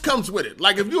that comes with it.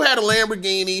 Like if you had a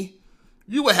Lamborghini,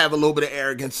 you would have a little bit of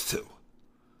arrogance too.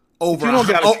 Over a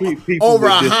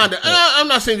Honda. I'm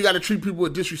not saying you got to treat people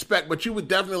with disrespect, but you would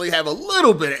definitely have a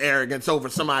little bit of arrogance over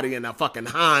somebody in a fucking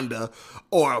Honda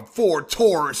or a Ford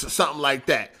Taurus or something like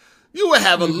that. You would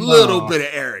have a little bit of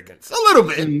arrogance. A little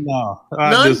bit. No,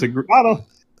 I disagree. I don't.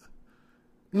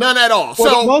 None at all.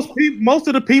 Well, so most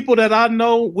of the people that I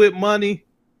know with money,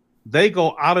 they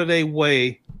go out of their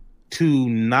way to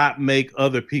not make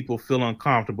other people feel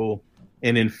uncomfortable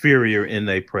and inferior in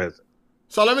their presence.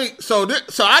 So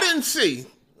I didn't see,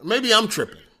 maybe I'm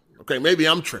tripping. Okay, maybe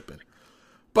I'm tripping.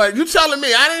 But you telling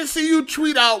me I didn't see you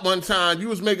tweet out one time you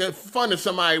was making fun of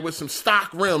somebody with some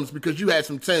stock rims because you had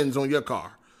some 10s on your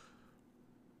car.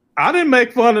 I didn't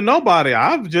make fun of nobody.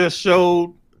 I've just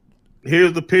showed,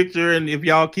 here's the picture, and if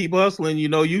y'all keep hustling,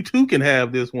 you too can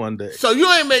have this one day. So you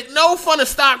ain't make no fun of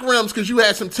stock rims because you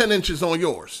had some 10 inches on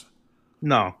yours?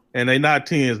 No, and they not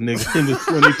 10s, nigga. Them is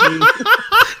 22.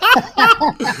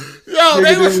 Yo,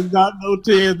 they was not no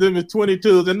 10s, them is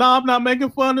 22s. And no, I'm not making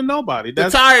fun of nobody. The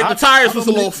tires was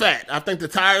a little fat. I think the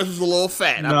tires was a little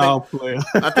fat.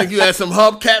 I think you had some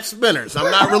hubcap spinners.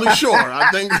 I'm not really sure. I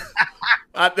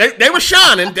think they were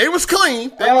shining. They was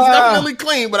clean. They was definitely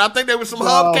clean, but I think there was some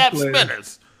hubcap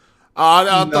spinners.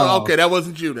 Okay, that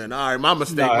wasn't you then. All right, my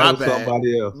mistake. My bad.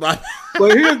 Somebody else.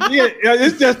 But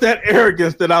it's just that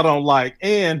arrogance that I don't like.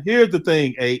 And here's the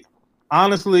thing, 8.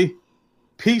 Honestly,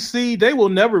 PC, they will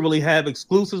never really have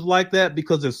exclusives like that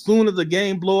because as soon as the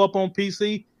game blow up on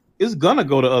PC, it's gonna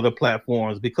go to other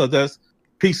platforms because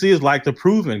PC is like the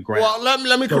proving ground. Well,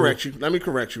 let me correct you. Let me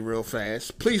correct you real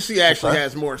fast. PC actually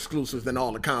has more exclusives than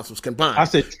all the consoles combined. I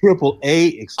said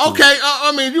AAA exclusives. Okay,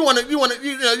 I mean you want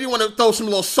to throw some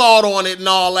little salt on it and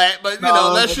all that, but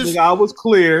let's just. I was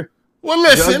clear. Well,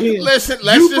 listen. Let's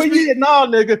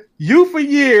nigga. You for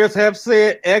years have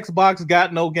said Xbox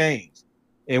got no games.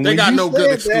 And they got no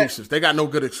good exclusives. They got no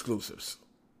good exclusives.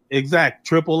 Exact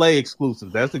AAA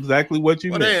exclusives. That's exactly what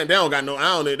you meant. They don't got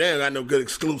no. They don't got no good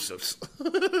exclusives.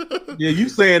 Yeah, you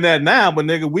saying that now, but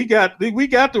nigga, we got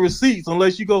the receipts.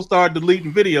 Unless you go start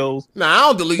deleting videos. Nah, I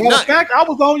don't delete nothing. In fact, I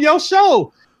was on your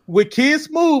show with Kid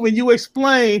Smooth, and you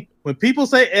explained when people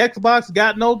say Xbox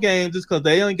got no games, it's because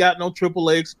they ain't got no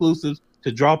AAA exclusives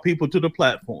to draw people to the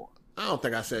platform. I don't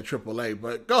think I said AAA,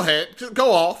 but go ahead. Just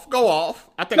go off.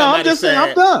 I think I'm just saying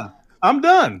I'm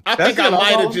done. I think I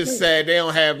might have just said they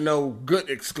don't have no good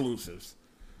exclusives.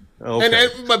 Okay.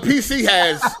 But PC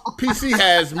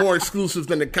has more exclusives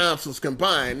than the consoles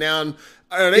combined. Now,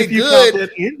 are they good?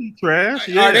 That indie trash,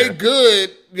 yeah. Are they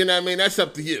good? You know what I mean? That's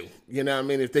up to you. You know what I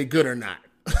mean? If they good or not.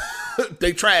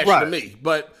 They trash to me,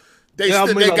 but they got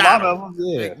them.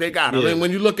 They got them. I mean,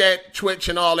 when you look at Twitch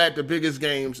and all that, the biggest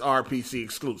games are PC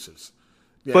exclusives.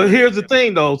 Yeah, but here's the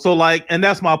thing, though. So, and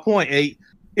that's my point, 8.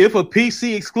 If a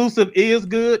PC exclusive is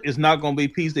good, it's not going to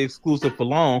be PC exclusive for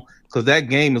long because that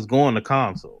game is going to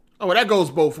console. Oh, well, that goes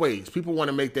both ways. People want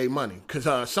to make their money because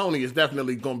Sony is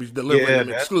definitely going to be delivering them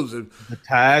exclusive. The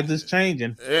tides is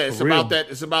changing. Yeah, it's about that.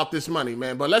 It's about this money,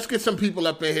 man. But let's get some people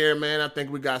up in here, man. I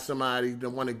think we got somebody that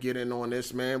want to get in on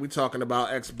this, man. We talking about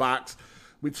Xbox.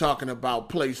 We talking about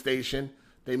PlayStation.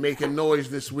 They making noise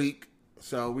this week,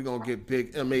 so we're going to get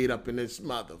big M8 up in this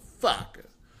motherfucker.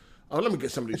 Oh, let me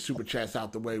get some of these super chats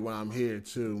out the way while I'm here,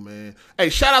 too, man. Hey,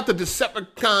 shout out to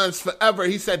Decepticons Forever.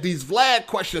 He said these Vlad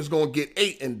questions going to get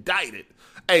 8 indicted.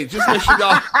 Hey, just make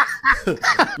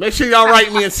sure y'all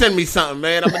write me and send me something,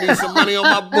 man. I'm going to need some money on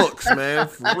my books, man.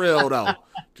 For real, though.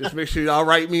 Just make sure y'all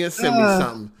write me and send me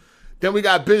something. Then we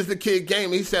got Biz the Kid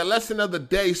Game. He said, less another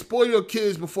day. Spoil your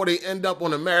kids before they end up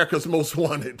on America's Most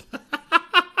Wanted.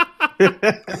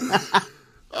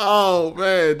 Oh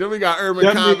man, then we got Urban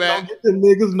That nigga Combat. don't get the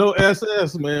niggas no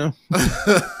SS, man.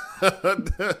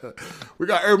 We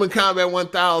got Urban Combat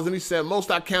 1000. He said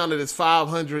most I counted is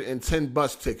 510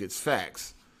 bus tickets.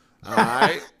 Facts. All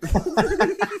right.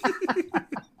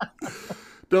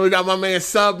 Then we got my man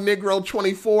Sub Negro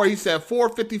 24. He said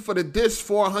 450 for the disc,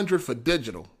 400 for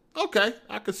digital. Okay,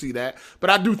 I could see that, but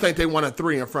I do think they want a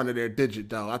 3 in front of their digit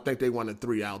though. I think they want a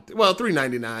 3 out there. Well,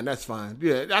 $3.99. That's fine.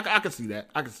 Yeah, I can see that.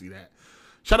 I can see that.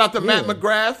 Shout out to Matt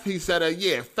McGrath. He said,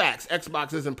 yeah, facts.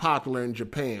 Xbox isn't popular in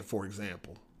Japan, for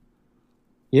example.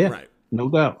 Yeah, right. No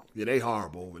doubt. Yeah, they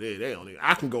horrible over there. They don't even,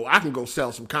 I can go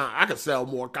sell some I can sell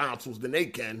more consoles than they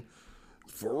can.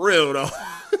 For real though.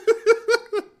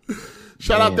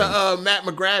 Shout out to Matt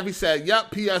McGrath. He said, "Yup,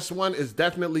 PS1 is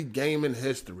definitely gaming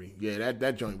history." Yeah,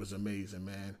 that joint was amazing,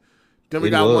 man. Then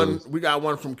we got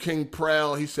one from King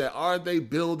Prell. He said, "Are they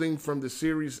building from the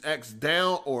Series X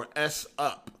down or S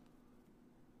up?"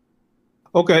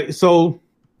 Okay, so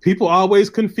people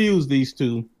always confuse these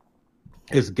two.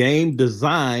 It's game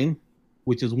design,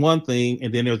 which is one thing,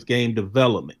 and then there's game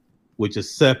development, which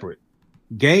is separate.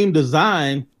 Game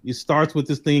design, it starts with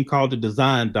this thing called the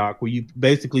design doc, where you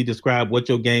basically describe what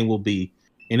your game will be,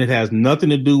 and it has nothing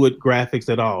to do with graphics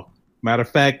at all. Matter of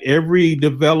fact, every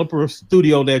developer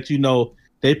studio that you know,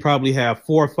 they probably have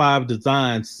 4 or 5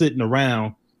 designs sitting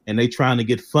around, and they trying to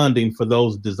get funding for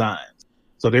those designs.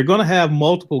 So they're going to have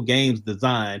multiple games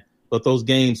designed, but those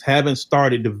games haven't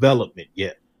started development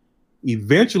yet.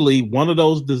 Eventually, one of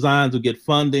those designs will get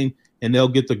funding, and they'll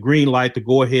get the green light to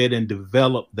go ahead and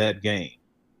develop that game.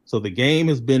 So the game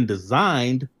has been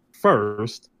designed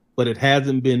first, but it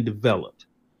hasn't been developed.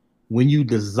 When you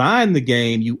design the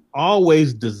game, you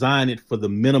always design it for the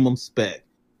minimum spec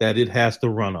that it has to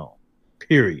run on,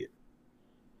 period.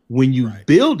 When you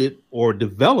build it or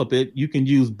develop it, you can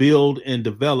use build and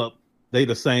develop. They're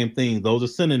the same thing. Those are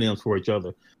synonyms for each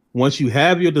other. Once you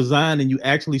have your design and you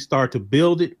actually start to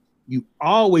build it, you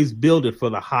always build it for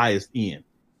the highest end.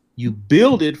 You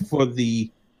build it for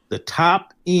the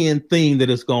top end thing that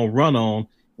it's going to run on,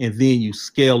 and then you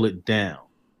scale it down.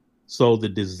 So the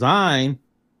design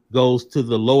goes to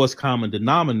the lowest common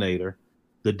denominator.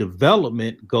 The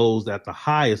development goes at the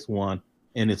highest one,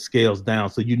 and it scales down.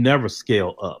 So you never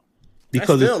scale up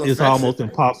because it's almost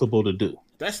impossible to do.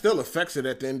 That still affects it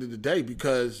at the end of the day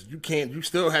because you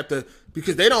still have to,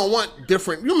 because they don't want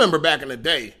different. You remember back in the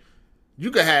day, you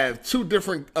could have two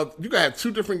different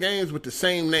games with the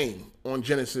same name on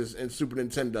Genesis and Super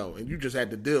Nintendo, and you just had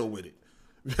to deal with it.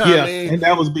 You know what I mean? And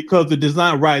that was because the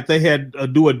design, right? They had to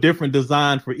do a different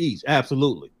design for each.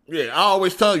 Absolutely. Yeah, I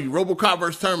always tell you, RoboCop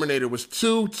vs. Terminator was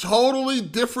 2 totally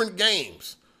different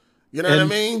games. You know what I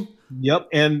mean? Yep,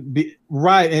 and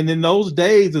in those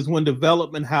days is when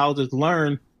development houses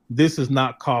learned this is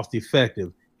not cost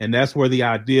effective, and that's where the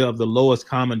idea of the lowest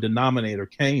common denominator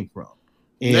came from.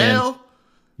 And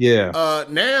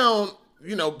now,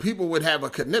 you know, people would have a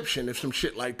conniption if some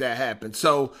shit like that happened.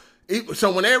 So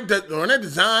when they're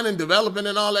designing and developing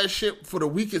and all that shit for the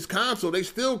weakest console, they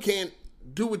still can't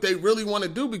do what they really want to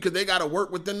do because they got to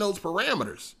work within those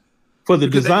parameters. For the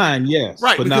design, yes.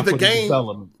 Right, but because not the for game, the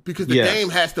development. because the game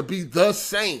has to be the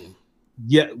same.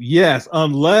 Yeah, yes,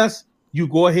 unless you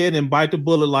go ahead and bite the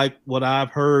bullet like what I've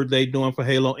heard they doing for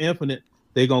Halo Infinite,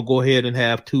 they're going to go ahead and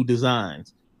have 2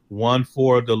 designs. One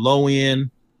for the low-end,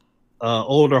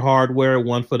 older hardware,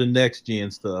 one for the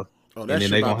next-gen stuff. Oh, and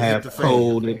then they're going to have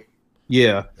code.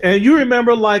 Yeah. And you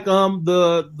remember like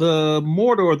the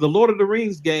Mordor, the Lord of the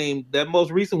Rings game, that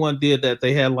most recent one did that.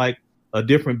 They had like a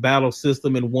different battle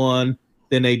system in one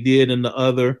than they did in the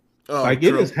other.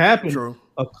 It has happened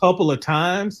a couple of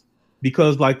times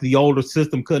because like the older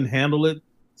system couldn't handle it.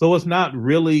 So it's not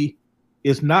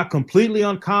completely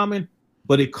uncommon,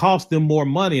 but it costs them more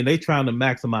money and they trying to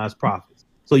maximize profits.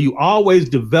 So you always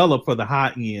develop for the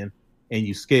high end and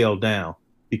you scale down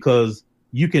because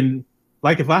you can,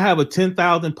 like if I have a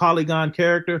 10,000 polygon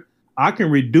character, I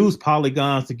can reduce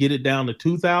polygons to get it down to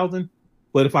 2,000.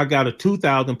 But if I got a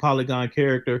 2,000 polygon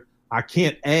character, I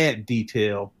can't add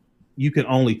detail. You can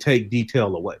only take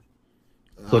detail away.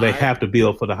 So they have to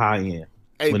build for the high end.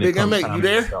 Hey, Big M, you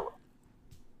there?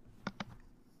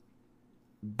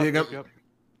 Big M. Yep.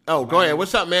 Oh, go ahead.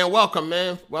 What's up, man? Welcome,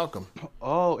 man. Welcome.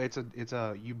 Oh, it's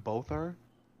you both are?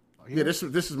 Yeah, this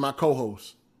is my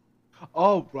co-host.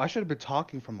 Oh, I should have been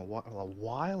talking from a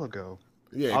while ago.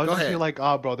 Yeah, I was go just ahead. like,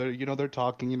 oh, brother, they're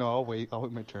talking. I'll wait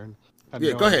my turn.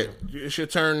 Yeah, go ahead. It's your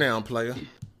turn now, player.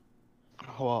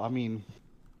 Well, I mean,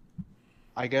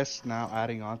 I guess now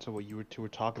adding on to what you were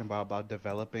talking about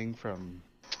developing from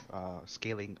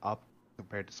scaling up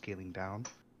compared to scaling down,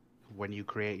 when you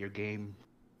create your game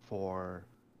for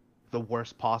the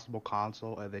worst possible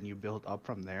console and then you build up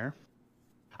from there.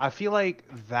 I feel like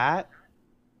that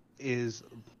is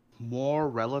more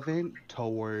relevant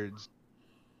towards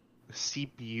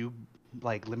CPU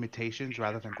like limitations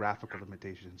rather than graphical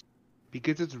limitations,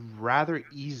 because it's rather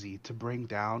easy to bring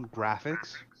down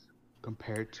graphics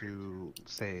compared to,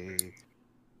 say,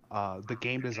 the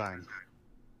game design.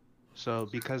 So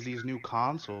because these new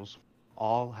consoles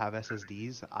all have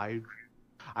SSDs,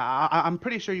 I'm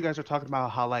pretty sure you guys are talking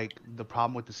about how like the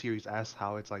problem with the Series S,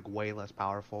 how it's like way less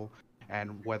powerful,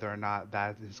 and whether or not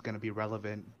that is going to be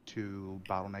relevant to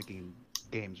bottlenecking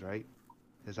games, right?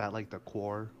 Is that like the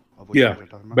core of what you guys are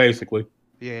talking about? Basically.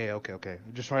 Yeah, okay.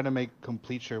 I'm just trying to make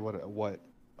complete sure what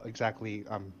exactly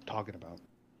I'm talking about.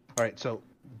 All right, so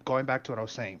going back to what I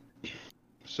was saying.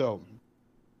 So,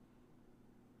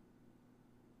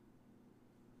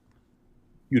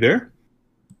 you there?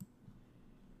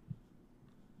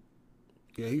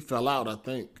 Yeah, he fell out, I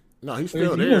think. No, he's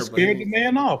still You there. scared the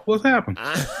man off. What's happened?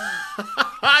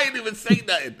 I didn't even say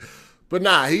nothing. But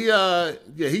nah,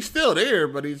 he's still there,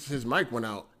 but his mic went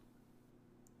out.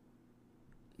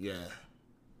 Yeah.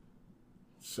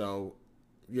 So,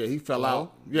 yeah, he fell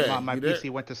out. Yeah, my PC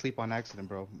went to sleep on accident,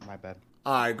 bro. My bad.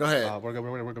 All right, go ahead. We're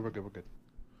good.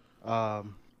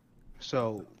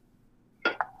 So,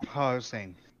 how I was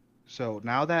saying. So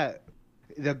now that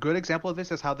the good example of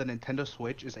this is how the Nintendo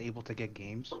Switch is able to get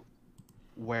games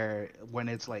when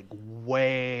it's like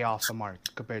way off the mark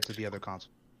compared to the other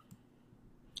consoles.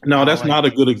 No, that's not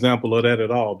a good example of that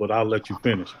at all, but I'll let you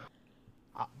finish.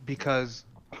 Because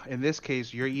in this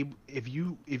case, if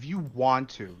you want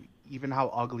to, even how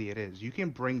ugly it is, you can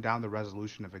bring down the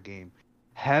resolution of a game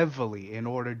heavily in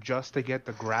order just to get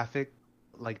the graphic,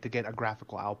 like to get a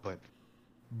graphical output.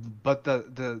 But the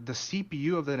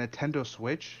CPU of the Nintendo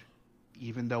Switch,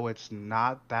 even though it's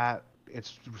not that,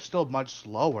 it's still much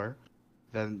slower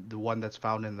than the one that's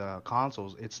found in the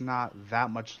consoles. It's not that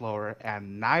much slower,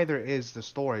 and neither is the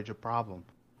storage a problem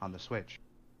on the Switch.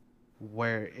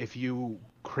 Where if you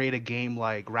create a game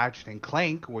like Ratchet and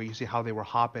Clank, where you see how they were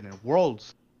hopping in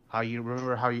worlds, how you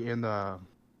in the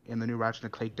new Ratchet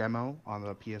and Clank demo on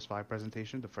the PS5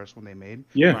 presentation, the first one they made,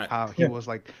 how he was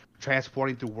like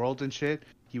transporting through worlds and shit.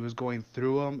 He was going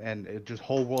through them, and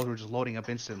whole worlds were just loading up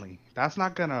instantly. That's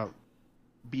not gonna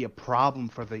be a problem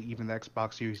for even the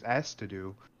Xbox Series S to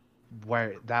do,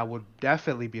 where that would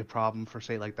definitely be a problem for,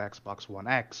 say, like the Xbox One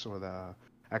X or the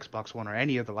Xbox One or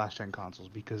any of the last gen consoles,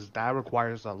 because that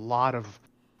requires a lot of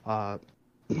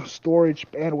storage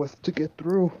bandwidth to get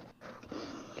through.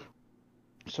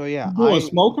 So yeah,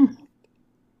 smoking?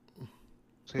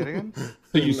 Say it again.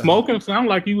 So you smoking? Sound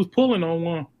like you was pulling on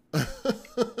one.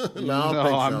 No,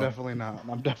 I'm definitely not.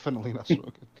 I'm definitely not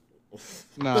smoking.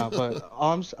 Nah, but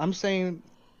I'm saying,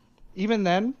 even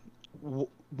then,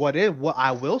 what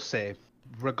I will say,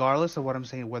 regardless of what I'm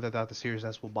saying, whether that the Series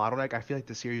S will bottleneck, I feel like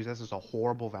the Series S is a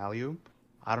horrible value.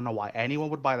 I don't know why anyone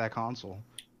would buy that console.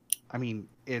 I mean,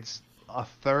 it's a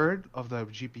third of the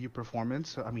GPU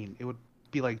performance. I mean, it would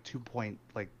be like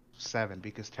 2.7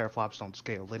 because teraflops don't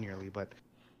scale linearly, but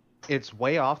it's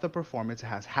way off the performance. It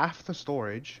has half the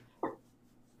storage,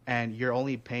 and you're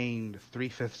only paying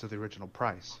 3/5 of the original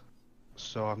price.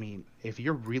 So, I mean, if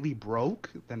you're really broke,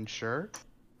 then sure.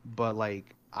 But,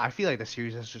 like, I feel like the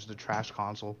Series S is just a trash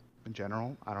console in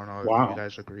general. I don't know if you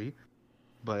guys agree.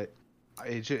 But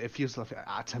it feels like,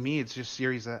 to me, it's just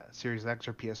Series X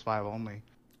or PS5 only.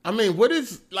 I mean, what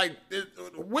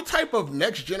type of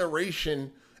next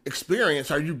generation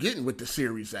experience are you getting with the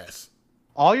Series S?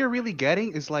 All you're really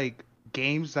getting is, like,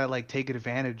 games that, like, take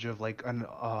advantage of, like, an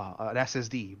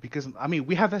SSD. Because, I mean,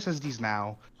 we have SSDs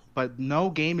now, but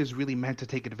no game is really meant to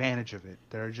take advantage of it.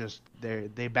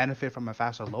 They benefit from a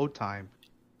faster load time,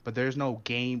 but there's no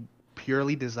game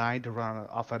purely designed to run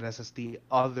off an SSD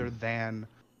other than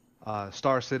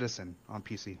Star Citizen on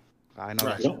PC. I know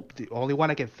that's the only one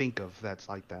I can think of that's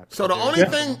like that. So the only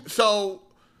thing,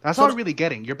 that's all you're really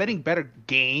getting. You're getting better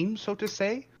games, so to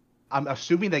say. I'm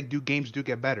assuming that games do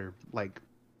get better. Like,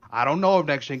 I don't know if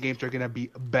next gen games are gonna be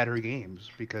better games,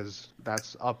 because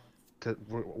that's up to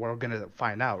we're gonna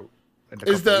find out.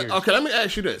 Okay? Let me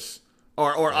ask you this,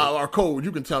 or Cole,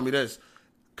 you can tell me this,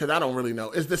 because I don't really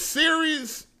know. Is the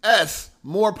Series S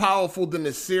more powerful than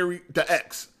the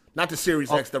X? Not the Series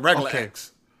X, the regular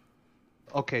X.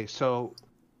 Okay, so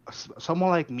someone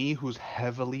like me who's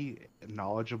heavily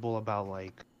knowledgeable about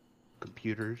like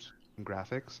computers and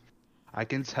graphics, I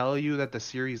can tell you that the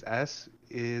Series S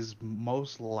is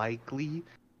most likely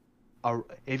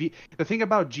the thing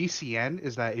about GCN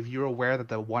is that if you're aware that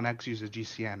the One X uses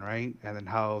GCN, right? And then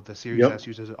how the Series S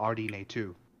uses RDNA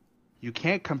 2. You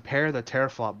can't compare the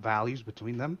teraflop values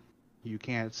between them, You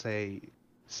can't say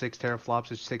 6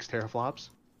 teraflops is 6 teraflops.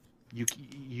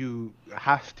 You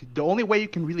have to. The only way you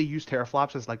can really use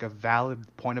teraflops is like a valid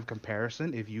point of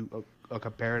comparison if you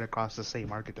compare it across the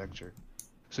same architecture.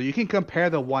 So you can compare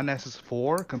the 1S is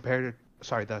 4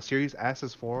 the Series S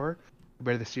is 4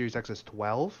 compared to the Series X is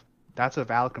 12. That's a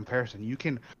valid comparison. You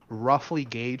can roughly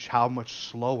gauge how much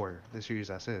slower the Series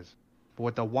S is. But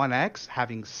with the 1X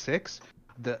having 6,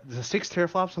 the 6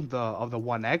 teraflops of the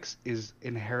 1X is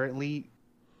inherently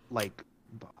like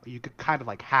you could kind of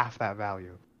like half that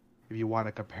value if you want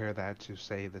to compare that to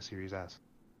say the Series S.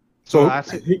 So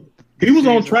he was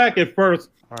on track at first.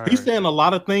 Right. He's saying a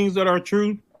lot of things that are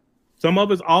true. Some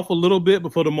of it's off a little bit,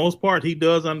 but for the most part, he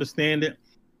does understand it.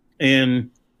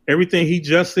 And everything he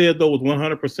just said, though, was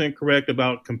 100% correct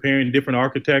about comparing different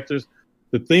architectures.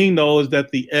 The thing, though, is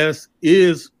that the S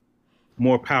is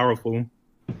more powerful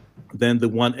than the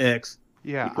 1X.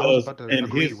 Yeah, because, I was about to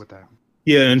agree with that.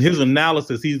 Yeah, in his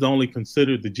analysis, he's only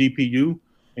considered the GPU,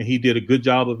 and he did a good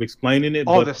job of explaining it.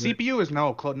 Oh, the CPU is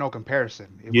no comparison.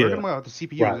 If we're talking about the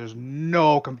CPU, right. There's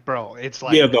no bro. It's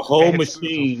like the whole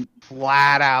machine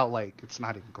flat out like it's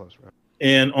not even close, bro.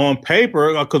 And on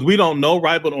paper, because we don't know,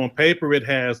 right? But on paper, it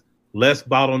has less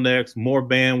bottlenecks, more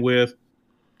bandwidth,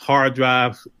 hard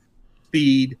drive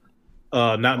speed,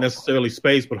 not necessarily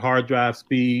space, but hard drive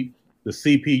speed. The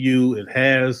CPU, it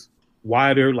has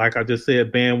wider, like I just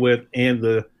said, bandwidth, and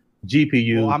the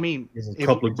GPU. Well, I mean, is a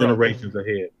couple of generations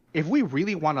ahead. If we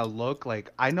really want to look, like,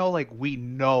 I know, like, we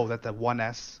know that the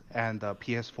 1S and the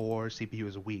PS4 CPU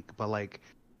is weak, but, like,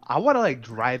 I want to, like,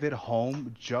 drive it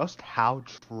home just how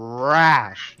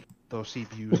trash those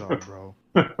CPUs are, bro.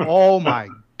 Oh, my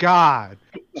God.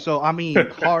 So, I mean,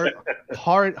 Hard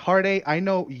 8, I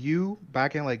know you,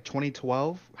 back in, like,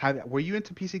 2012, were you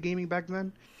into PC gaming back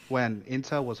then? When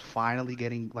Intel was finally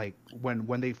getting, like,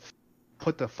 when they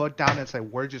put the foot down and said,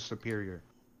 we're just superior.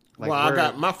 Like, well, I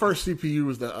got my first CPU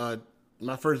was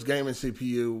my first gaming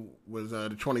CPU was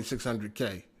the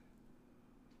 2600K.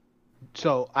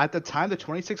 So at the time, the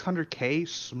 2600K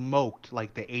smoked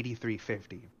like the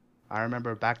 8350. I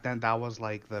remember back then that was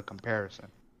like the comparison.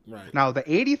 Right. Now the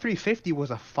 8350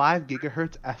 was a 5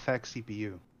 gigahertz FX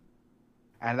CPU.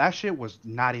 And that shit was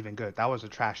not even good. That was a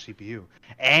trash CPU.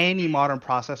 Any modern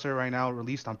processor right now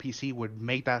released on PC would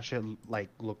make that shit like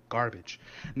look garbage.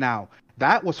 Now,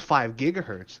 that was 5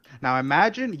 gigahertz. Now,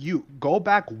 imagine you go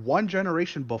back one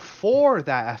generation before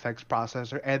that FX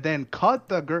processor and then cut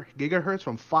the gigahertz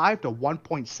from 5 to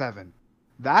 1.7.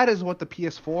 That is what the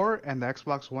PS4 and the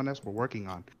Xbox One S were working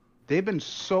on. They've been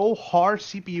so hard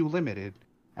CPU limited,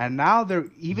 and now they're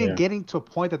even getting to a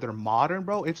point that they're modern,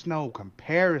 bro. It's no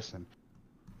comparison.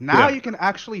 Now you can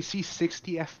actually see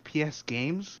 60 FPS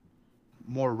games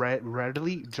more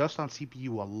readily just on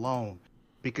CPU alone.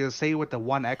 Because say with the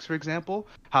 1X, for example,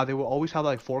 how they will always have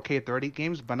like 4K 30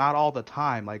 games, but not all the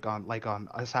time. Like on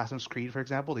Assassin's Creed, for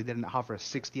example, they didn't offer a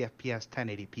 60 FPS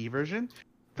 1080p version.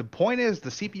 The point is the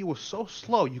CPU was so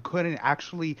slow you couldn't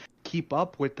actually keep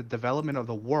up with the development of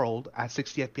the world at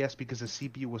 60 FPS because the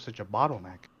CPU was such a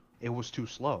bottleneck. It was too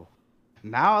slow.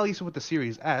 Now, at least with the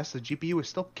Series S, the GPU is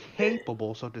still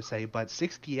capable, so to say, but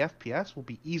 60 FPS will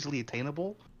be easily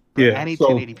attainable for any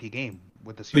 1080p game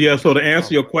with the Series S. So to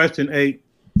answer your question,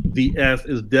 the S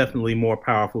is definitely more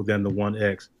powerful than the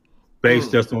 1X,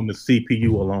 based just on the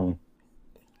CPU alone.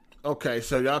 Okay,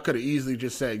 so y'all could have easily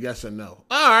just said yes or no.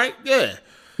 All right, yeah.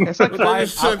 It's like 5.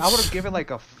 I would have given like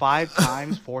a 5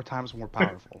 times, 4 times more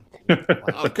powerful.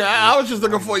 Okay, I was just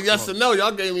looking for a yes or no.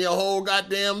 Y'all gave me a whole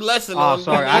goddamn lesson. Oh,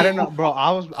 sorry, I didn't know, bro. I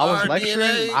was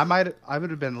lecturing. I would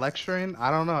have been lecturing.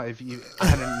 I don't know I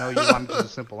didn't know you wanted a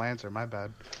simple answer. My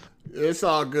bad. It's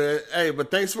all good. Hey, but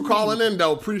thanks for calling in,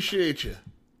 though. Appreciate you.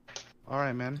 All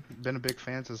right, man. Been a big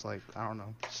fan since like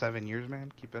 7 years,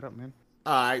 man. Keep it up, man.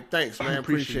 All right, thanks, man.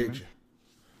 Appreciate you.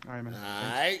 All right, man. All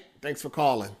right, thanks for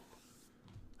calling.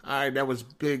 All right, that was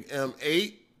Big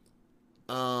M8.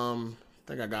 I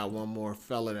think I got one more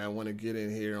fella that I want to get in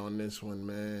here on this one,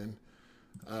 man.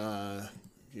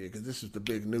 Because this is the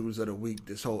big news of the week,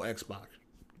 this whole Xbox.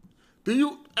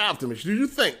 Optimus, do you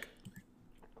think,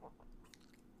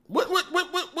 what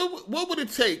would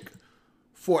it take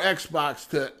for Xbox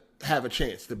to have a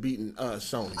chance to beating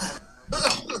Sony?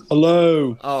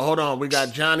 Hello. Oh, hold on. We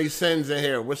got Johnny Sins in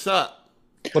here. What's up?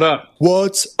 What up?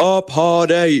 What's up,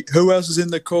 Hard 8? Who else is in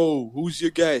the call? Who's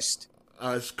your guest?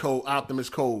 It's Code, Optimus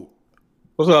Code.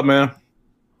 What's up, man?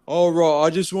 All right, I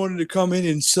just wanted to come in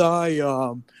and say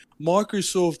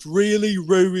Microsoft really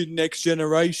ruined next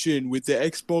generation with the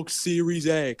Xbox Series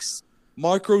X.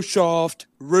 Microsoft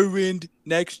ruined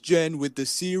next gen with the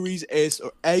Series S,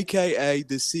 or aka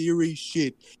the Series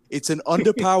shit. It's an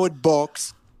underpowered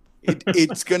box.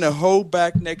 It's going to hold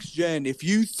back next gen. If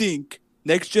you think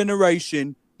next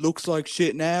generation looks like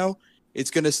shit now, it's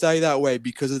going to stay that way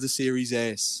because of the Series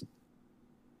S.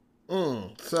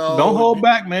 So don't hold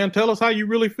back, man. Tell us how you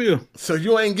really feel. So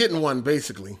you ain't getting one,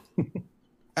 basically.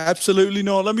 Absolutely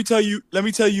not. Let me tell you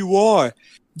why.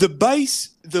 The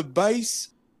base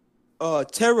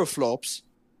teraflops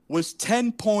was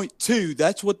 10.2.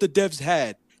 That's what the devs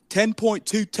had.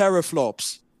 10.2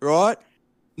 teraflops, right?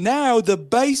 Now the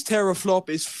base teraflop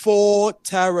is 4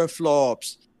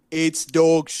 teraflops. It's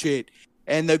dog shit.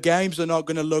 And the games are not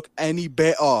going to look any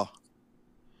better.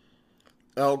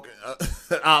 Okay.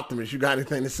 Optimus, you got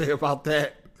anything to say about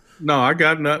that? No, I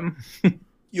got nothing.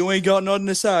 You ain't got nothing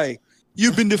to say.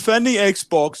 You've been defending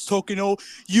Xbox, talking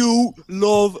you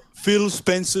love Phil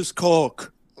Spencer's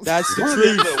cock. That's the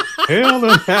truth. Hell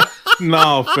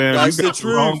no, fam. That's you got the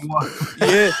truth.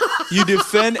 Yeah, you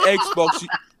defend Xbox.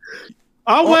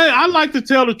 I like to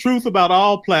tell the truth about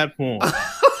all platforms.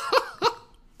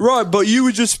 Right, but you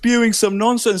were just spewing some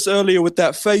nonsense earlier with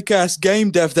that fake-ass game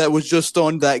dev that was just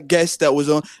on, that guest that was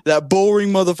on, that boring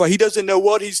motherfucker. He doesn't know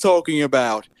what he's talking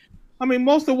about. I mean,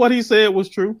 most of what he said was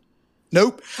true.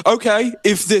 Nope. Okay,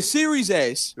 if the Series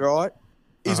S, right,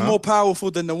 is more powerful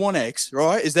than the One X,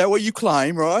 right? Is that what you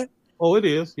claim, right? Oh, it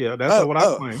is. Yeah, that's what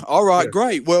I claim. All right,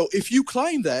 great. Well, if you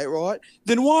claim that, right,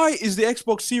 then why is the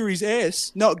Xbox Series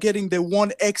S not getting the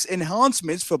One X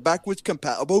enhancements for backwards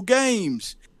compatible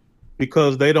games?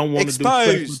 Because they don't want to do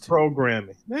separate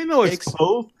programming. They know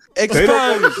exposed.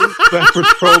 Exposed. Separate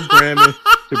programming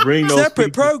to bring those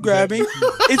separate programming.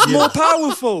 It's more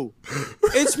powerful.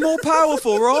 It's more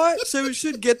powerful, right? So it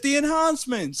should get the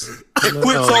enhancements.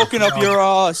 Quit talking up your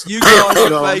ass. You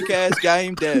guys are fake ass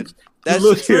game devs. That's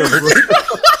the truth.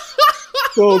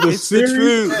 So the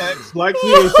Series X, like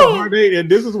it's a hard 8, and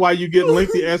this is why you get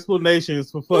lengthy explanations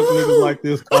for fuck niggas like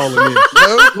this calling in.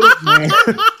 Look, man.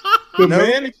 The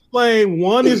man explained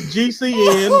one is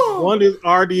GCN, one is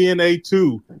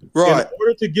RDNA2. Right. In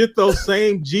order to get those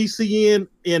same GCN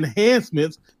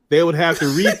enhancements, they would have to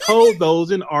recode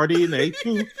those in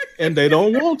RDNA2, and they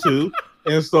don't want to.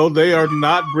 And so they are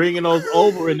not bringing those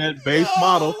over in that base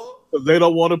model because they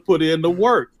don't want to put in the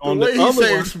work. On the way he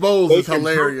say exposed is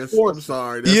hilarious. I'm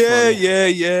sorry. That's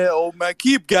funny. Yeah. Oh, man,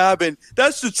 keep gabbing.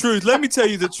 That's the truth. Let me tell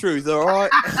you the truth, all right?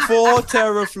 4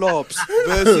 teraflops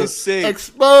versus 6.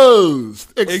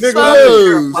 Exposed. That's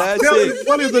it.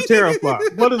 What is a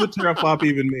teraflop? What does a teraflop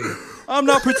even mean? I'm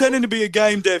not pretending to be a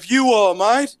game dev. You are,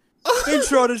 mate. Ain't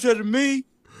trying to shut me.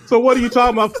 So what are you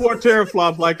talking about 4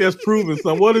 teraflops like that's proven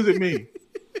something? What does it mean?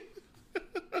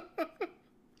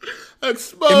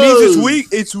 Exposed. It means it's weak.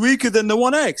 It's weaker than the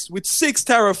One X with 6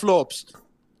 teraflops.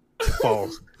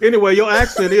 False. Anyway, your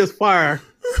accent is fire.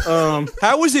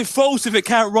 How is it false if it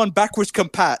can't run backwards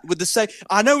compat with the same?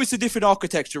 I know it's a different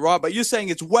architecture, right? But you're saying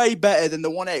it's way better than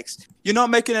the One X. You're not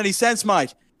making any sense,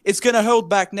 mate. It's gonna hold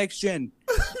back next gen.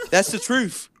 That's the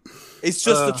truth. It's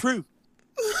just the truth.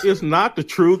 It's not the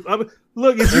truth. I mean,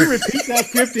 look, if you repeat that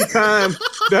 50 times,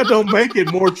 that don't make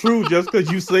it more true just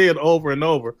because you say it over and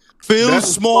over. Phil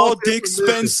Small Dick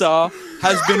Spencer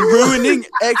has been ruining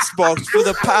Xbox for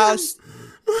the past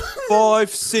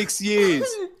 5-6 years.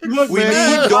 Look, we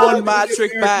need Don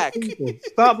Matrick back.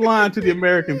 Stop lying to the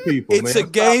American people. It's a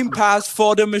Game Pass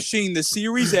for the machine. The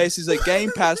Series S is a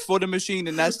Game Pass for the machine,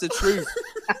 and that's the truth.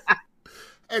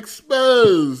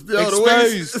 Exposed.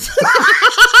 Exposed.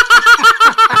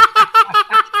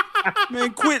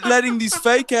 Man, quit letting these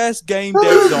fake ass game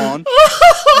devs on.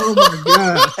 Oh my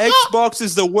god. Xbox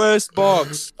is the worst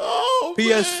box. Oh,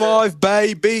 PS5,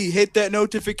 baby. Hit that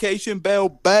notification bell,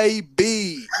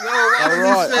 baby. Yo, why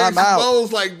all right, I'm out.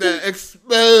 Exposed like that.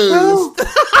 Exposed.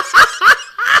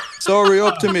 Sorry,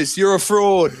 Optimus. You're a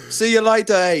fraud. See you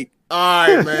later, 8. All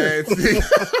right, man.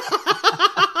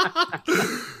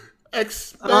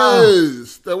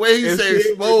 Exposed. The way he say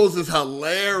exposed is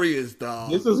hilarious,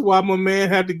 dog. This is why my man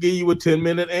had to give you a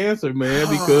 10-minute answer, man,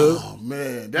 because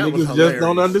that was hilarious. Just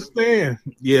don't understand.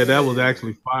 Yeah, that was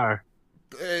actually fire.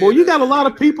 Well, you got a lot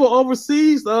of people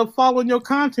overseas following your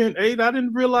content, Aid. I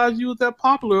didn't realize you was that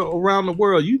popular around the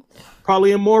world. You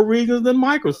probably in more regions than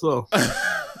Microsoft.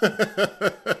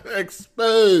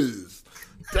 Exposed.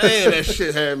 Damn, that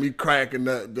shit had me cracking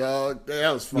up, dog.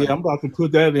 That was funny. Yeah, I'm about to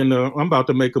put that in I'm about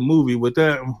to make a movie with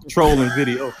that trolling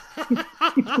video.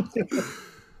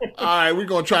 All right, we're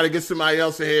going to try to get somebody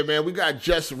else in here, man. We got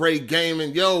Just Ray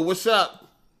Gaming. Yo, what's up?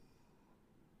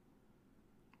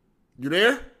 You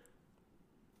there?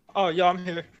 Oh, yeah, I'm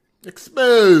here.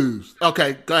 Exposed.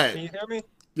 Okay, go ahead. Can you hear me?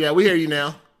 Yeah, we hear you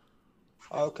now.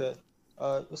 Okay.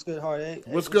 What's good, Hard 8?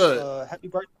 What's good?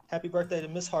 Happy birthday to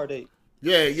Miss Hard 8.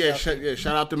 Yeah.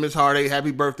 Shout out to Miss Heartache.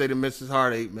 Happy birthday to Mrs.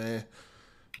 Heartache, man.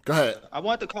 Go ahead. I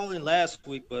wanted to call in last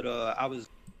week, but I was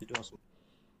doing some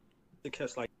to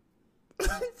catch like. The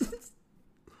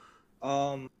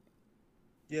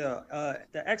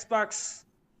Xbox.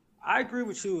 I agree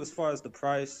with you as far as the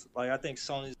price. Like, I think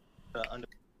Sony's under,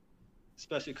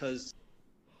 especially because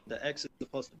the X is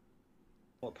supposed to be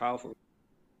more powerful.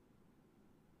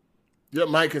 Your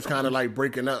mic is kind of like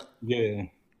breaking up. Yeah.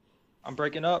 I'm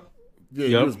breaking up. Yeah,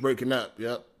 you was breaking up.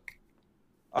 Yep.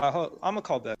 I'm gonna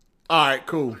call back. All right,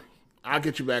 cool. I'll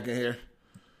get you back in here.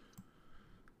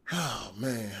 Oh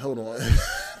man, hold on.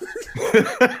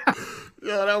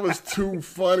 Yo, that was too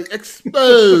funny.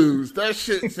 Exposed. That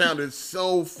shit sounded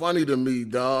so funny to me,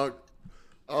 dog.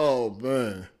 Oh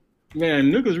man.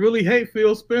 Man, niggas really hate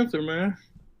Phil Spencer, man.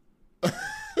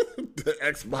 The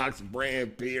Xbox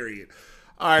brand, period.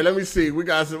 All right, let me see. We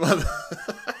got some other.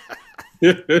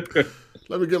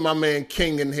 Let me get my man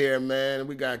King in here, man.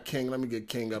 We got King. Let me get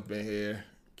King up in here.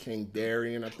 King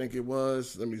Darian, I think it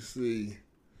was. Let me see.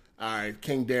 All right,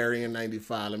 King Darian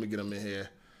 95. Let me get him in here.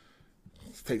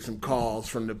 Let's take some calls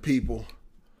from the people.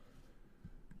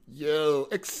 Yo,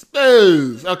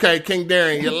 exposed. Okay, King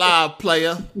Darian, you're live,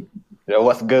 player. Yo,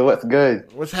 what's good? What's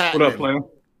good? What's happening? What up, player?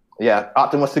 Yeah,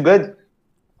 Optimus, you good?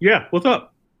 Yeah, what's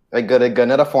up? They good.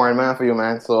 Another foreign man for you,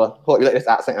 man. So hope you like this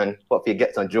accent and hope you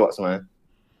get some jokes, man.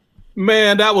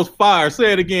 Man, that was fire.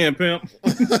 Say it again, pimp.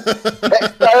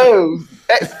 Exposed.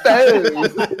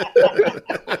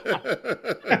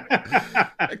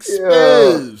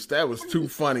 Exposed. That was too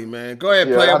funny, man. Go ahead,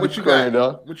 player. What you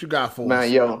got? What you got for us? Man,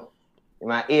 yo.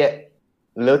 Man, a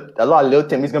lot of little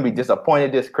Timmy's gonna be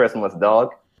disappointed this Christmas,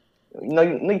 dog.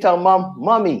 You tell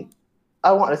mommy,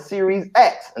 I want a Series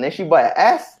X, and then she buy an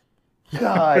S.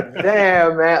 God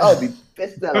damn, man, I'll be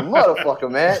pissed at a motherfucker,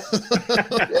 man.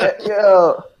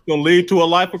 Yo, gonna lead to a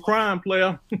life of crime,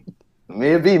 player.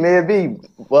 Maybe,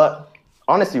 but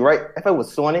honestly, right? If it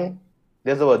was Sony,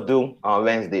 this is what I'll do on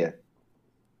Wednesday.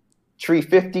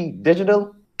 350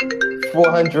 digital,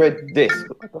 400 disc.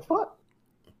 What the fuck?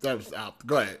 That was out.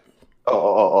 Go ahead.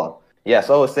 Oh. Yeah,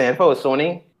 so I was saying, if I was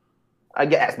Sony, I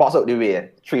get Xbox out the way.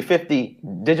 350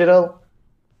 digital,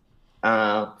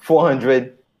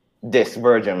 400 disc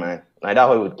version, man. Like that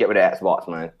would get rid of Xbox,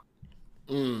 man.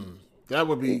 That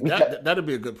would be that'd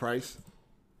be a good price.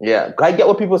 Yeah, I get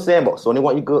what people are saying, but Sony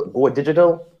want you to go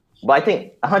digital. But I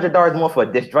think $100 more for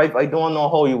a disc drive. I don't know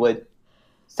how you would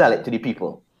sell it to the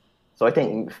people. So I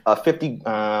think a 50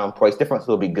 price difference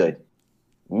will be good.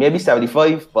 Maybe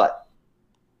 75, but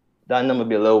that number would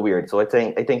be a little weird. So I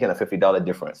think in a $50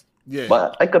 difference. Yeah.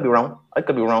 But I could be wrong.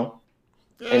 Yeah.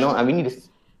 And we need to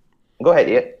go ahead,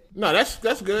 yeah. No,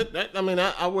 that's good.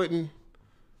 I wouldn't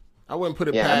put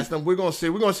it past them. We're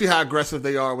gonna see how aggressive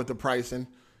they are with the pricing.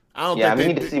 We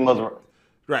need to see more.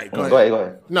 Right. Go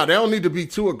ahead. No, they don't need to be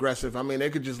too aggressive. I mean, they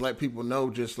could just let people know,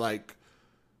 just like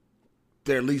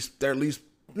they're least.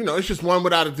 It's just one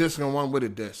without a disc and one with a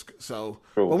disc. So,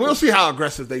 but we'll see how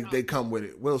aggressive they come with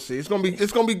it. We'll see. It's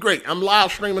gonna be great. I'm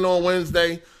live streaming on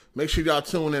Wednesday. Make sure y'all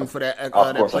tune in for that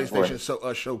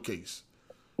PlayStation showcase.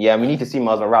 Yeah, we need to see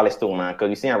Miles Morales too, man, because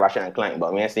we're seeing Ratchet and Clank,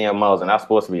 but we ain't seeing Miles, and that's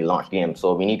supposed to be launch game,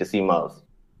 so we need to see Miles.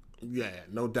 Yeah,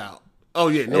 no doubt. Oh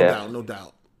yeah, no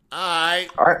doubt. All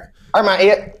right, man.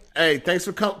 Yeah. Hey, thanks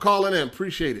for calling in.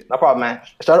 Appreciate it. No problem, man.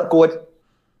 Shut up, Cord.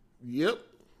 Yep.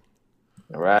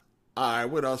 All right. All right,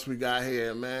 what else we got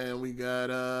here, man? We got,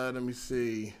 let me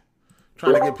see.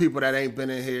 Trying to get people that ain't been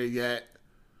in here yet.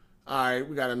 All right,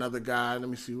 we got another guy. Let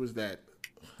me see, who's that?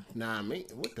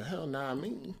 What the hell,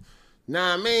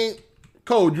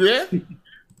 Code, you there?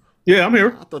 Yeah, I'm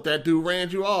here. I thought that dude ran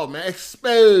you off, man.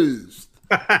 Exposed.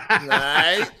 All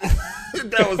right?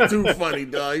 That was too funny,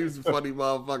 dog. He was a funny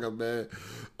motherfucker, man.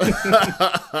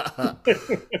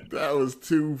 That was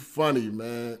too funny,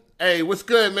 man. Hey, what's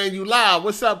good, man? You live.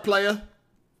 What's up, player?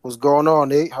 What's going on,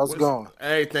 Nate? How's it going?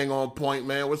 Everything on point,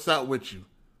 man. What's up with you?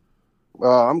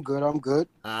 I'm good. All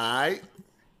right.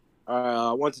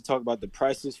 I want to talk about the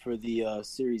prices for the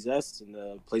Series S and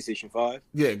the PlayStation 5.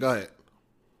 Yeah, go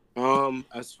ahead.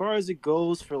 As far as it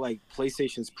goes for like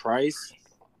PlayStation's price,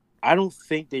 I don't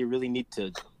think they really need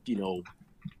to,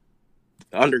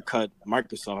 undercut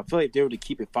Microsoft. I feel like if they were to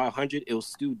keep it 500, it'll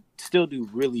still do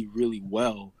really, really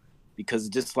well, because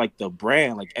just like the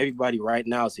brand, like everybody right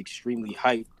now is extremely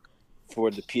hyped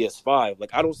for the PS5.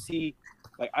 Like I don't see,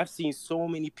 like I've seen so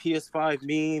many PS5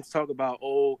 memes talk about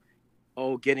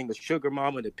getting a sugar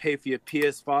mama to pay for your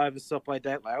PS5 and stuff like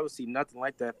that. Like I don't see nothing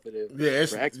like that for the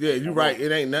Xbox. Yeah, you're right.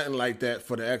 It ain't nothing like that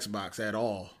for the Xbox at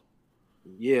all.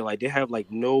 Yeah, like they have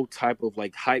like no type of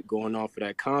like hype going on for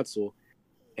that console.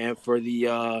 And for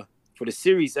the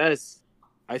Series S,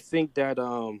 I think that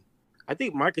I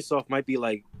think Microsoft might be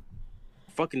like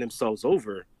fucking themselves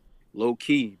over, low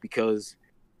key, because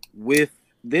with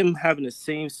them having the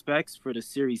same specs for the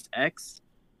Series X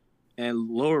and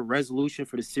lower resolution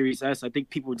for the Series S, I think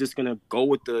people are just gonna go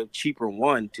with the cheaper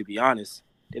one. To be honest,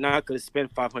 they're not gonna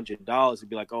spend $500 and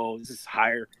be like, "Oh, this is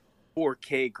higher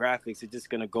 4K graphics." They're just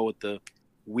gonna go with the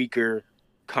weaker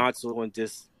console and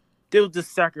they'll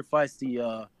just sacrifice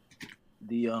the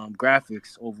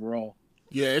graphics overall.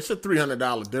 Yeah, it's a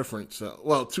 $300 difference.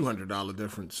 Well, $200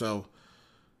 difference. So,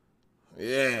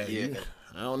 yeah.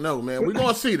 I don't know, man. We're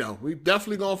gonna see though. We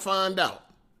definitely gonna find out.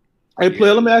 Hey,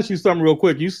 player, let me ask you something real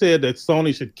quick. You said that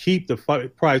Sony should keep the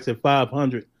price at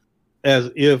 $500,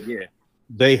 as if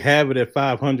they have it at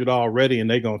 $500 already, and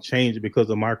they're gonna change it because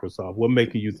of Microsoft. What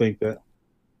making you think that?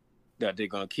 That they're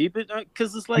gonna keep it?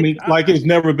 Because it's like, I mean, like it's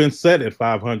never been set at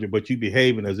 $500, but you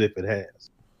behaving as if it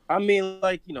has. I mean,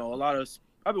 like, you know,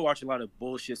 I've been watching a lot of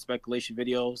bullshit speculation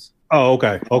videos. Oh,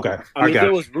 okay. I mean,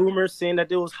 there was rumors saying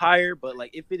that it was higher, but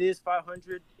like, if it is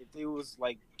 500, if it was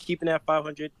like keeping that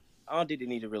 500, I don't think they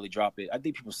need to really drop it. I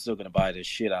think people are still gonna buy the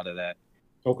shit out of that.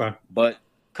 Okay. But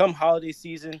come holiday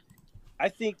season, I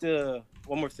think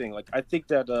one more thing, like I think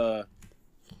that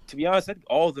to be honest, I think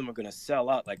all of them are gonna sell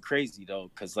out like crazy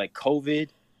though, because like COVID,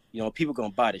 you know, people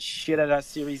gonna buy the shit out of that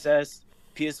Series S,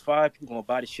 PS5, people gonna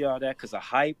buy the shit out of that because of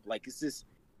hype. Like it's just,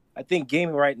 I think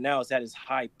gaming right now is at its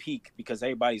high peak because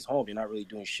everybody's home. They're not really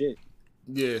doing shit.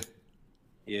 Yeah.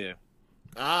 Yeah.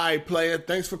 All right, player.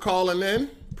 Thanks for calling in.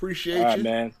 Appreciate you. All right,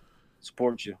 man.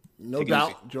 Support you. No Take doubt.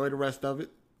 it easy. Enjoy the rest of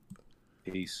it.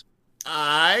 Peace. All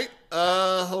right.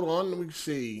 Hold on. Let me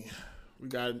see. We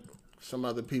got some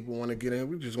other people want to get in.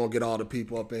 We're just going to get all the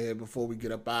people up in here before we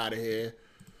get up out of here.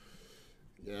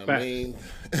 You know what I mean?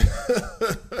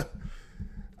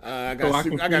 I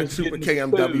got Super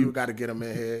KMW. Got to get him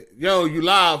in here. Yo, you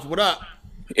live. What up?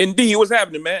 Indeed. What's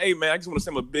happening, man? Hey, man, I just want to say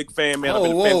I'm a big fan, man. I've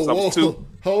been a fan since I was 2.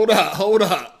 Hold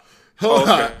up.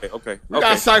 Okay. We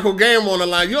got Psycho Game on the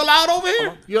line. You allowed over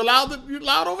here? You allowed over here?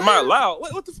 Am I allowed?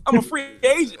 I'm a free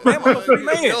agent, man. I'm a free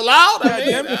man. You allowed?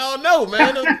 I don't know,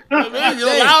 man. You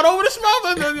allowed over this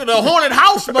mother? The haunted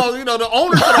house, mother. You know, the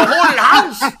owners of the haunted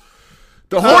house.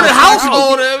 The haunted house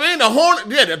owner,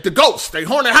 the ghosts, they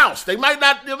haunted house. They might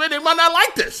not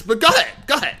like this, but go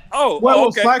ahead. Oh,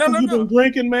 okay. Cycle, you been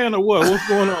drinking, man, or what? What's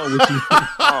going on with you?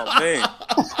 Oh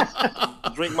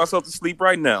man, drink myself to sleep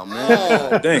right now, man.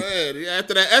 Oh, dang. Man.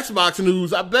 After that Xbox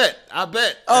news, I bet.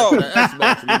 Oh, after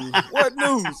that Xbox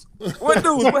news. What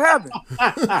news? What happened?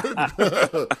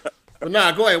 But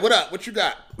nah, go ahead. What up? What you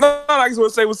got? No, I just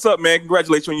want to say what's up, man.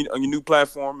 Congratulations on your new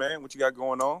platform, man. What you got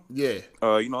going on? Yeah.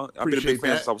 You know, I've been a big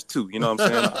fan since I was 2. You know what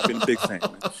I'm saying? I've been a big fan,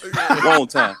 man.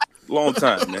 Long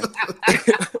time, man.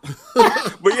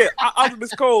 But yeah, out of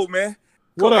this cold, man.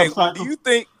 What up? Do you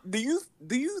think?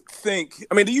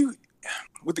 I mean,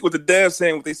 with the devs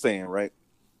saying what they're saying, right?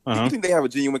 Do you think they have a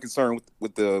genuine concern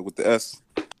with the S?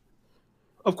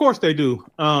 Of course they do.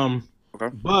 Okay.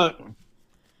 But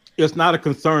it's not a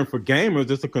concern for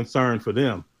gamers, it's a concern for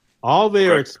them. All they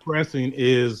are expressing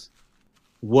is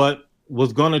what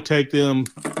was going to take them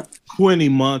 20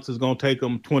 months is going to take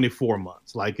them 24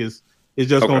 months. Like it's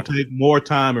just going to take more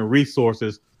time and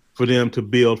resources for them to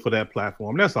build for that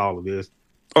platform. That's all it is.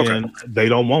 Okay. And they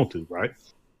don't want to, right?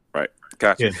 Right.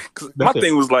 Gotcha. Yeah, my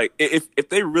thing was like, if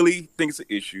they really think it's an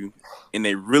issue and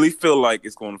they really feel like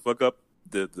it's going to fuck up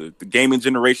the gaming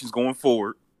generations going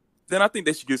forward, then I think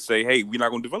they should just say, "Hey, we're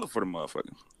not going to develop for the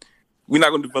motherfucker. We're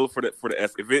not going to develop for the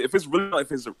S. If it's really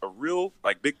if it's a real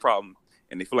like big problem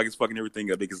and they feel like it's fucking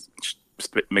everything up, they can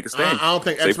make a stand." I don't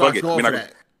think Xbox going for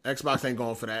that. Xbox ain't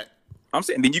going for that. I'm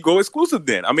saying then you go exclusive.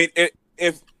 Then I mean,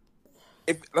 if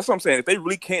that's what I'm saying, if they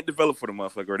really can't develop for the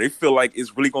motherfucker, or they feel like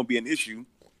it's really going to be an issue,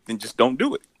 then just don't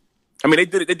do it. I mean, they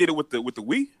did it with the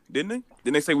Wii, didn't they?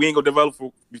 Then they say we ain't gonna develop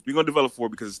for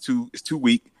it because it's too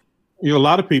weak. You know, a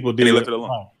lot of people did. And they left it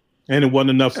alone. And it wasn't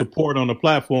enough support on the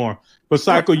platform. But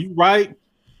Psycho, you're right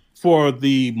for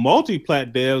the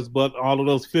multi-plat devs, but all of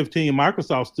those 15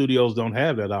 Microsoft studios don't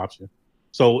have that option.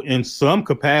 So in some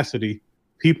capacity,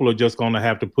 people are just going to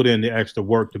have to put in the extra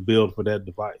work to build for that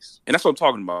device. And that's what I'm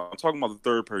talking about. I'm talking about the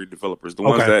third-party developers, the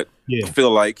ones that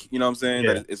feel like, you know what I'm saying,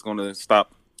 that it's going to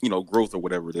stop, you know, growth or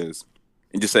whatever it is.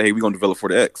 And just say, hey, we're going to develop for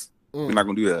the X. We're not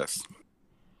going to do the S.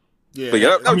 Yeah, but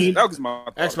yeah, that was my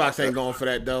thought. Xbox ain't going for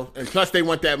that though, and plus they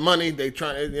want that money. They're just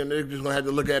gonna have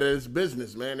to look at it as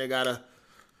business, man. They gotta,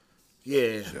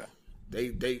 they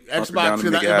Xbox.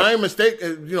 If I'm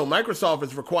mistaken, you know, Microsoft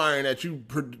is requiring that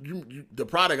the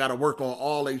product got to work on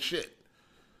all their shit.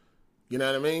 You know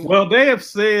what I mean? Well, they have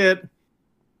said,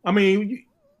 I mean,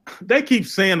 they keep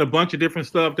saying a bunch of different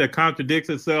stuff that contradicts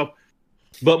itself.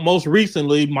 But most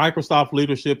recently, Microsoft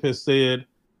leadership has said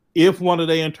if one of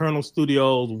their internal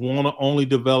studios want to only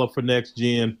develop for next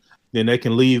gen, then they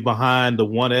can leave behind the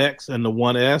One X and the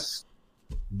One S.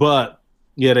 But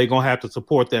yeah, they're gonna have to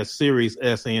support that Series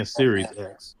S and Series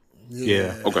X.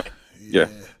 Yeah. Okay. Yeah.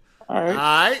 All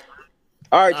right.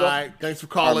 Thanks for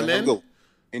calling in. Go.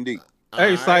 Indeed.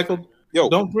 Hey, Cycle. Yo,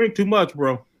 don't drink too much,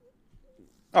 bro.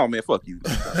 Oh man, fuck you.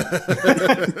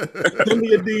 Send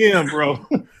me a DM, bro. All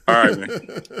right, man.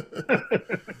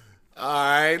 All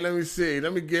right, let me see.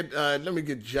 Let me get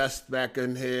Just back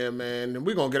in here, man. And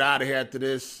we're gonna get out of here after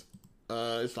this.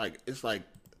 It's like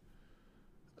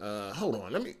hold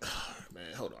on, let me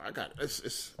man, hold on. I got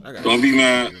Don't be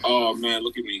mad. Oh man,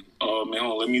 look at me. Oh man,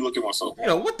 hold on, let me look at myself.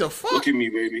 Yo, what the fuck? Look at me,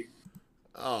 baby.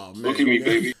 Oh man. Look at me,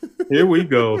 baby. Here we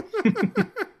go.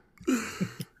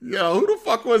 Yo, who the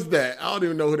fuck was that? I don't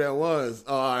even know who that was.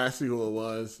 Oh, I see who it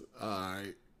was. All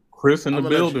right. Chris in the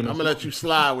building. I'm gonna let you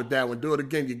slide with that one. Do it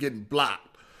again, you're getting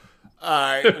blocked. All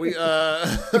right,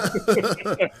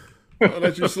 I'll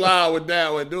let you slide with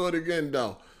that one. Do it again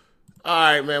though. All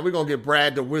right, man. We're gonna get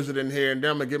Brad the Wizard in here, and then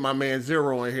I'm gonna get my man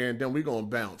Zero in here, and then we're gonna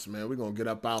bounce, man. We're gonna get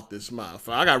up out this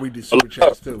motherfucker. I gotta read these super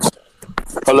chats too.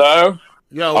 Hello.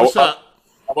 Yo, what's up?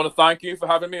 I want to thank you for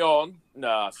having me on.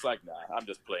 Nah, it's like, nah, I'm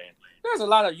just playing. There's a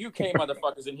lot of UK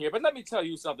motherfuckers in here, but let me tell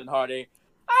you something, Hardy.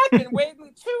 I've been waiting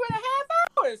 2.5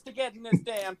 hours to get in this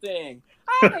damn thing.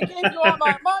 I haven't given you all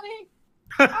my money.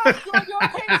 I joined your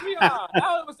Patreon.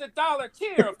 Now it was the $1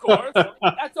 tier, of course.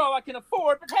 That's all I can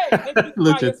afford. But hey, maybe you can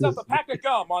buy yourself a pack of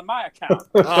gum on my account.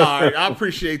 All right, I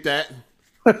appreciate that.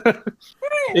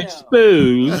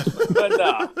 Exposed. But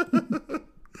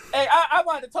hey, I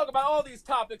wanted to talk about all these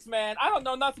topics, man. I don't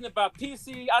know nothing about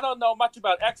PC. I don't know much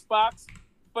about Xbox.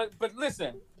 But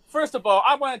listen, first of all,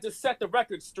 I wanted to set the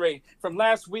record straight from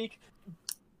last week.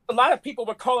 A lot of people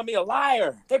were calling me a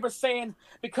liar. They were saying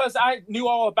because I knew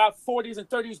all about 40s and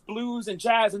 30s blues and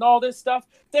jazz and all this stuff,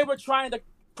 they were trying to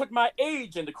put my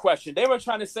age into question. They were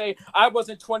trying to say I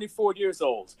wasn't 24 years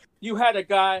old. You had a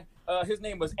guy, his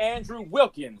name was Andrew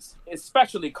Wilkins,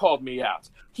 especially called me out.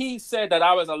 He said that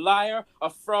I was a liar, a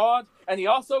fraud, and he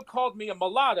also called me a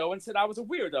mulatto and said I was a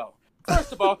weirdo.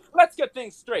 First of all, let's get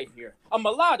things straight here. A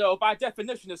mulatto, by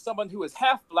definition, is someone who is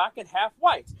half black and half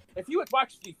white. If you had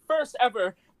watched the first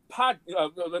ever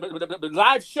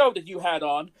live show that you had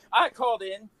on, I called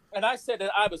in and I said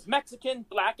that I was Mexican,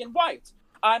 black, and white.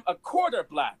 I'm a quarter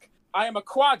black. I am a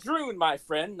quadroon, my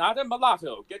friend, not a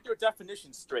mulatto. Get your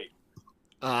definition straight.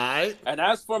 All right. And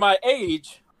as for my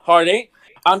age, Hardy,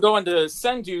 I'm going to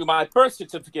send you my birth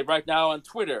certificate right now on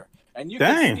Twitter. And you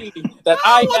can see that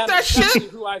I am exactly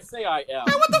who I say I am.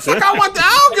 Man, what the fuck I want?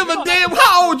 I don't give a damn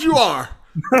how old you are.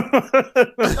 You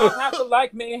don't have to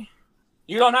like me.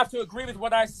 You don't have to agree with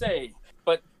what I say.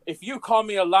 But if you call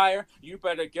me a liar, you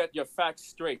better get your facts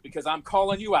straight because I'm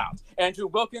calling you out. Andrew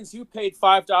Wilkins, you paid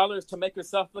 $5 to make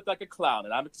yourself look like a clown,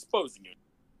 and I'm exposing you.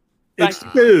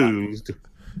 Exposed.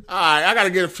 All right, I got to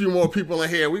get a few more people in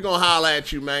here. We're going to holler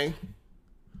at you, man.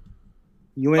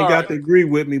 You ain't got to agree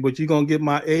with me, but you're going to get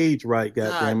my age right,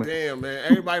 goddammit. Damn, man.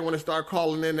 Everybody want to start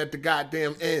calling in at the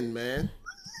goddamn end, man.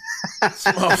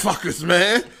 Motherfuckers,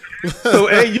 man. So,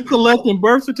 hey, you collecting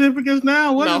birth certificates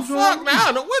now? What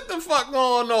What the fuck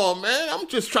going on, man? I'm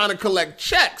just trying to collect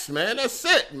checks, man. That's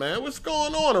it, man. What's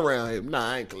going on around here?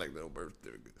 Nah, I ain't collecting no birth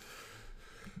certificates.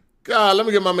 God, let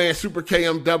me get my man Super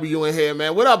KMW in here,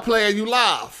 man. What up, player? You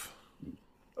live?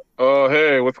 Oh,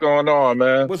 hey, what's going on,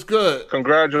 man? What's good?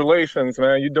 Congratulations,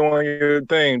 man. You're doing your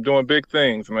thing, doing big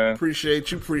things, man.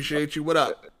 Appreciate you. What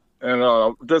up?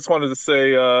 And just wanted to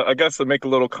say, I guess to make a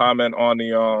little comment on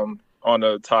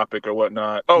the topic or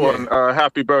whatnot. Oh, and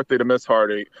happy birthday to Miss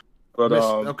Hardy. But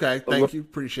okay, thank you.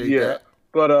 Appreciate that.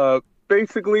 But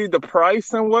basically the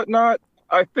price and whatnot,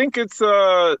 I think it's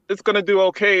gonna do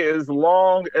okay as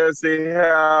long as they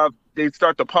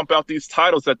start to pump out these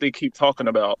titles that they keep talking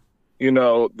about. You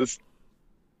know, this.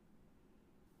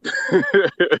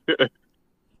 The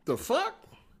fuck?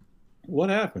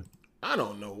 What happened? I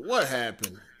don't know what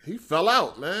happened. He fell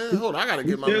out, man. Hold on, I gotta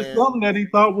get my man. Something that he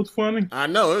thought was funny. I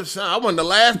know. I wanted to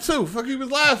laugh too. Fuck, he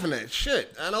was laughing at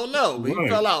shit. I don't know, but he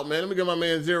fell out, man. Let me get my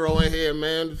man Zero in here,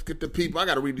 man. Let's get the people. I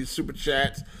gotta read these super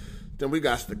chats. Then we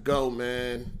got to go,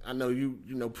 man. I know you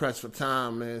pressed for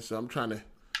time, man. So I'm trying to.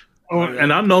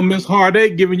 And I know Miss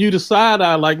Hardy giving you the side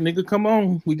eye, like, nigga, come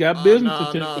on, we got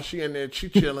business. No, she in there, she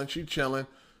chilling.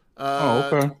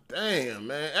 Okay. Damn,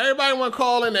 man. Everybody want to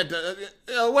call in at the.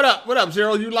 What up,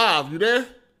 Zero? You live? You there?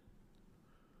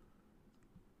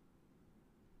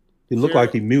 He looked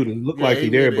like he muted. He looked like he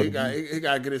there, but he got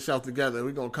to get himself together.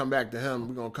 We're gonna come back to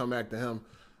him.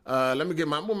 Let me get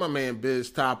where my man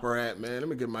Biz Topper at, man. Let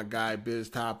me get my guy Biz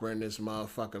Topper in this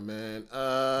motherfucker, man.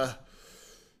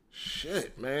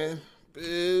 Shit, man.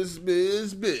 Biz.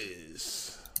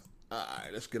 All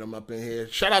right, let's get him up in here.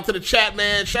 Shout out to the chat,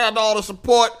 man. Shout out to all the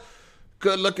support.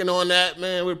 Good looking on that,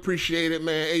 man. We appreciate it,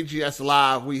 man. AGS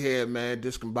Live, we here, man.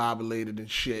 Discombobulated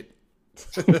and shit.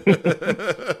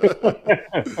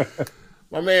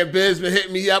 My man Biz been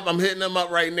hitting me up. I'm hitting him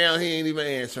up right now. He ain't even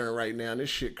answering right now. This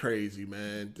shit crazy,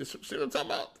 man. This see what I'm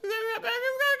talking about? This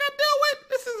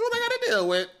is what I gotta deal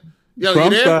with. Yo,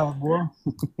 Trump you there? style, boy.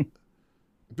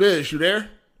 Biz, you there?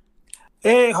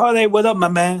 Hey, Harley, what up, my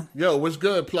man? Yo, what's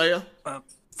good, player?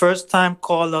 First time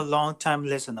caller, long time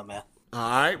listener, man. All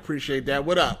right, appreciate that.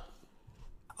 What up?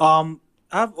 I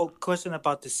have a question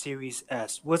about the Series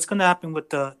S. What's gonna happen with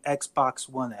the Xbox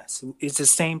One S? It's the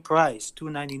same price,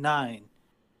 $299,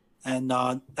 and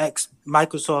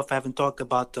Microsoft haven't talked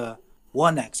about the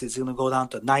One X. Is it gonna go down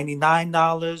to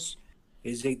 $99?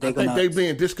 Is it? I think they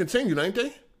being discontinued, ain't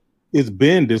they? It's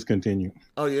been discontinued.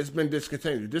 Oh yeah, it's been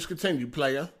discontinued. Discontinued,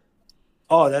 player.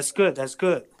 Oh, that's good. That's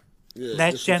good. Yeah,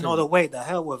 Next gen all the way. The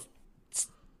hell with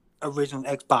original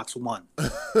Xbox One.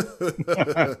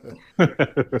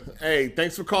 Hey,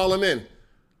 thanks for calling in.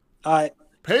 All right.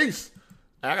 Peace.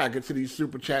 I gotta get to these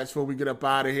super chats before we get up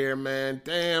out of here, man.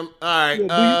 Damn. All right.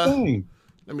 Yeah, do your thing.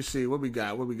 Let me see what we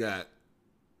got.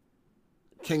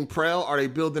 King Prel, are they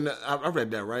building? I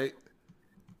read that right.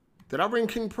 Did I bring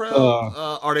King Prel?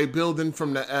 Are they building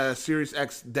from the Series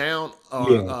X down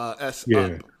or S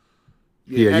up?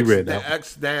 Yeah, X, you read that.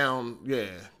 X down. Yeah.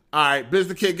 All right,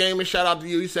 Business Kid Gaming, shout out to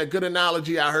you. He said, good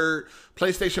analogy. I heard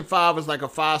PlayStation 5 is like a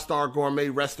 5-star gourmet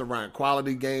restaurant.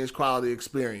 Quality games, quality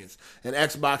experience. And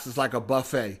Xbox is like a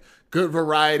buffet. Good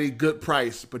variety, good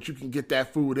price, but you can get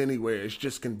that food anywhere. It's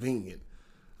just convenient.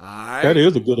 All right. That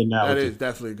is a good analogy. That is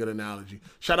definitely a good analogy.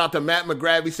 Shout out to Matt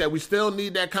McGrath. He said, we still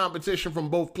need that competition from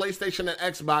both PlayStation and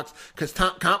Xbox because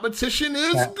competition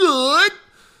is good.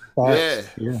 Yeah.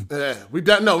 We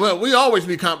don't know. We always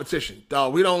need competition,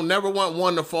 dog. We don't never want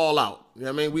one to fall out. You know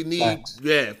what I mean? We need,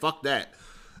 fuck that.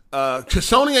 Cause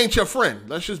Sony ain't your friend.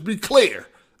 Let's just be clear.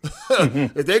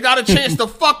 If they got a chance to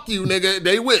fuck you, nigga,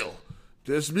 they will.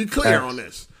 Just be clear on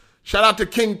this. Shout out to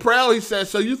King Prel. He says,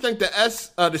 so you think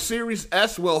the Series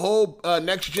S will hold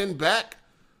next gen back?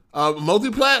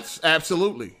 Multiplats?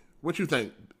 Absolutely. What you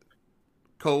think,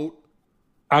 Code?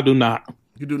 I do not.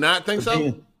 You do not think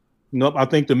so? Nope. I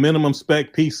think the minimum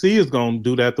spec PC is going to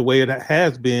do that the way it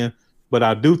has been. But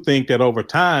I do think that over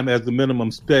time, as the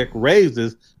minimum spec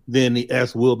raises, then the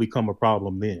S will become a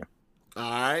problem then.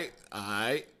 All right.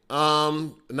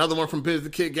 Another one from Biz the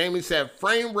Kid Gaming said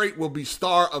frame rate will be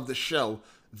star of the show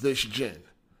this gen.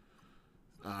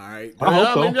 All right.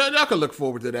 I mean, y'all can look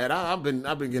forward to that. I've been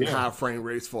getting high frame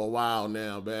rates for a while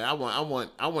now, man. I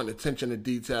want attention to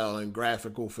detail and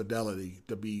graphical fidelity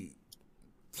to be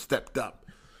stepped up.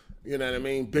 You know what I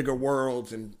mean? Bigger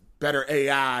worlds and better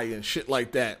AI and shit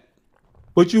like that.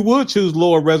 But you would choose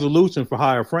lower resolution for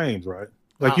higher frames, right?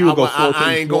 Like you would go 4K.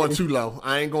 I ain't going too low.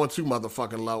 I ain't going too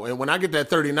motherfucking low. And when I get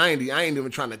that 3090, I ain't even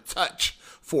trying to touch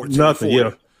 1440.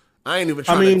 Nothing, I ain't even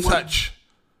trying to touch.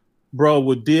 Bro,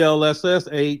 with DLSS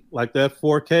 8, like that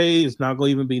 4K is not going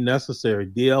to even be necessary.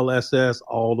 DLSS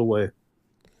all the way.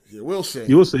 Yeah, we'll see.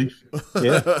 You will see.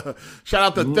 Yeah. Shout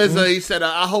out to Thizza. He said,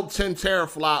 I hope 10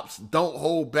 teraflops don't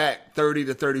hold back 30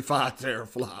 to 35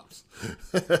 teraflops.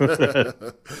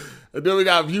 And then we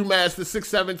got Viewmaster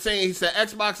 617. He said,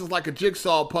 Xbox is like a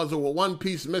jigsaw puzzle with one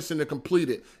piece missing to complete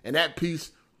it. And that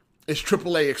piece is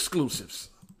AAA exclusives.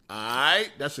 All right.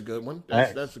 That's a good one.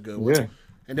 That's a good one. Yeah.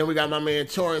 And then we got my man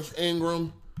Torrance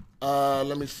Ingram.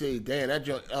 Let me see. Damn, that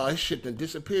joint, his shit done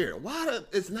disappeared. Why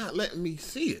it's not letting me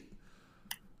see it?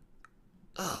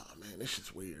 Oh man, this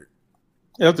shit's weird.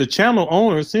 As the channel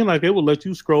owner, it seemed like they would let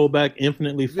you scroll back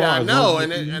infinitely far. Yeah, I know,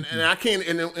 and I can't,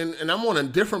 and I'm on a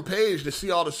different page to see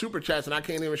all the super chats, and I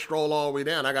can't even scroll all the way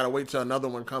down. I gotta wait till another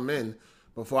one come in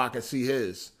before I can see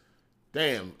his.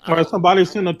 Damn. All right, somebody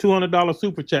send a $200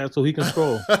 super chat so he can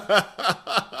scroll.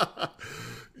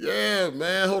 Yeah,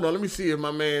 man. Hold on. Let me see if my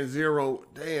man Zero.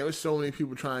 Damn, there's so many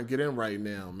people trying to get in right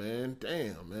now, man.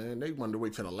 Damn, man. They wanted to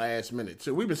wait till the last minute,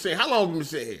 too. We've been saying, how long have we been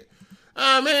sitting here?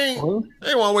 I mean,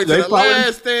 they want to wait till the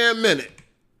last damn minute.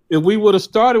 If we would have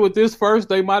started with this first,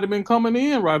 they might have been coming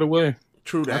in right away.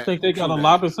 True that. I think they got a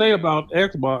lot to say about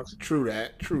Xbox. True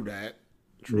that.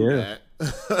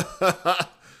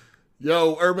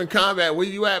 Yo, Urban Combat, where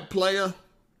you at, player? All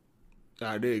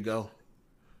right, there you go.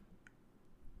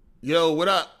 Yo, what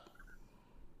up?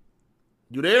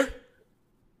 You there?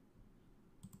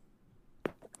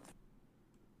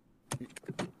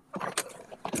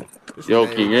 Yo,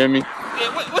 can you hear me?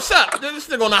 Yeah, what's up? This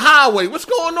nigga on the highway. What's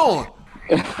going on?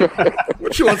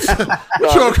 What you?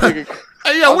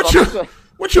 Hey, yo, what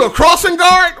you a crossing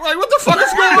guard? Like, what the fuck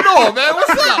is going on, man? What's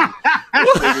up?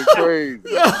 Nigga crazy.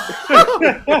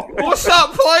 What's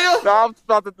up, player? I was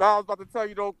about to tell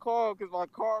you don't call because my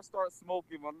car started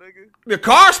smoking, my nigga. The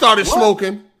car started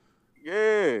smoking.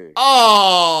 Yeah.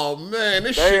 Oh man,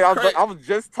 this shit. I was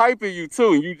just typing you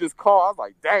too, and you just called. I was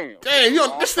like, damn.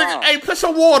 Damn, this nigga. Hey, put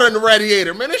some water in the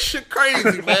radiator, man. This shit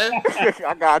crazy, man.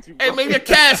 I got you, bro. Hey, man, your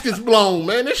casket's blown,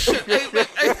 man. This shit.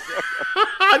 Hey.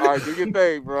 All right, do your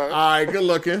thing, bro. All right, good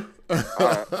looking.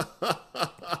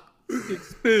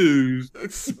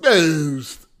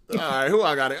 Exposed. All right, who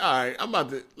I got it? All right, I'm about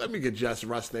to let me get Just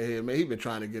Rustin here, man. He been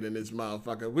trying to get in this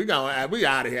motherfucker. We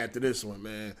out of here after this one,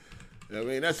 man. I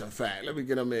mean, that's a fact. Let me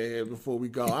get him in here before we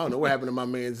go. I don't know what happened to my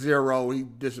man Zero. He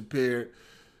disappeared.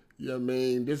 You know what I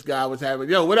mean? This guy was having,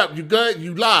 yo, what up? You good?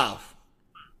 You live?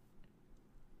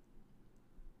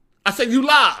 I said you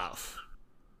live.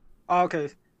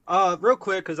 Okay. Real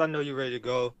quick, because I know you're ready to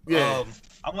go. Yeah.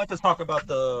 I want to talk about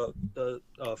the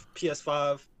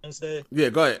PS5 Wednesday. Yeah,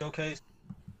 go ahead. Showcase.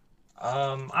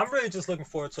 I'm really just looking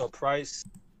forward to a price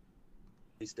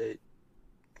date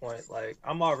point. Like,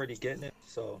 I'm already getting it,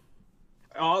 so.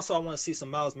 Also, I want to see some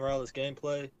Miles Morales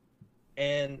gameplay,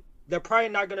 and they're probably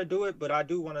not gonna do it, but I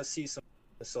do want to see some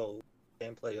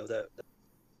gameplay of that.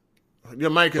 Your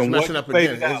mic is messing up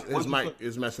again. His mic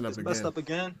is messing up again. Messed up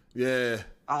again? Yeah.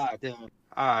 Damn.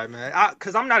 All right, man.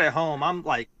 Cause I'm not at home.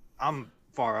 I'm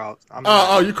far out.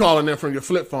 You calling in from your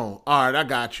flip phone? All right, I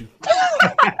got you.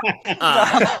 Step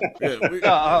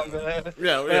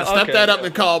that up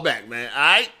and call back, man. All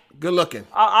right. Good looking.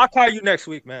 I'll call you next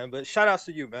week, man. But shout outs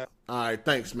to you, man. All right,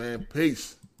 thanks, man.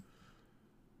 Peace.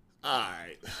 All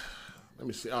right. Let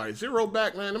me see. All right, Zero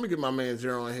back, man. Let me get my man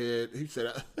Zero in here. He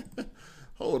said,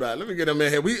 hold on. Let me get him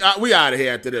in here. We out of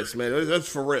here after this, man. That's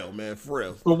for real, man. For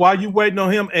real. So while you waiting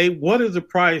on him, what is the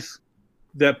price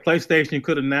that PlayStation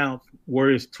could announce where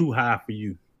it's too high for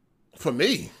you? For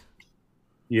me?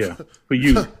 Yeah, for you.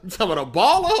 You talking about a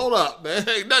baller? Hold up, man.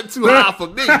 Ain't nothing too high for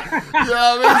me. You know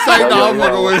what I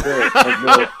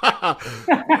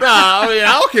mean? Nah, I mean,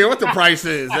 I don't care what the price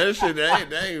is. That shit,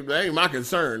 that ain't my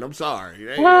concern. I'm sorry.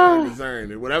 That ain't my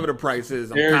concern. Whatever the price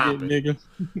is, I'm copping. Nigga.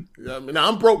 You know what I mean? Nah,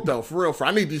 I'm broke, though, for real.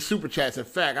 I need these super chats. In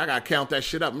fact, I got to count that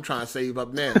shit up. I'm trying to save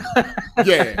up now.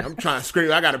 Yeah, I'm trying to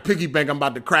scream. I got a piggy bank I'm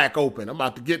about to crack open. I'm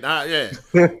about to get,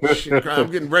 Shit,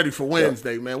 I'm getting ready for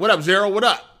Wednesday, man. What up, Zero? What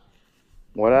up?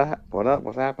 What up?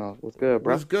 What's happening? What's good,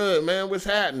 bro? What's good, man? What's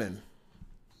happening?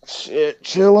 Shit,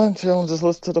 chilling. Just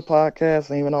listen to the podcast.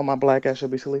 And even though my black ass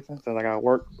should be sleeping since I got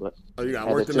work, but you got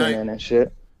work tonight and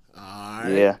shit. All right.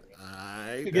 Yeah. All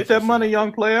right. Get that money,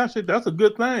 young player. Shit, that's a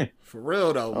good thing. For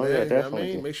real though, man. Yeah, you know what I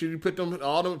mean, make sure you put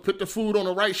the food on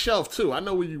the right shelf too. I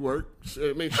know where you work.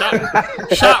 I mean, shop right?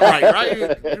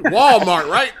 Walmart,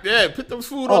 right? Yeah, put them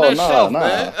food on that shelf,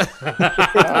 man.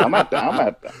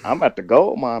 I'm at the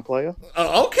gold mine, player.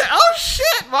 Okay. Oh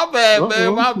shit, my bad,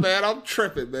 man. My bad. I'm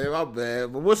tripping, man. My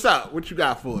bad. But what's up? What you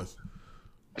got for us?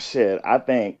 Shit, I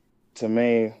think to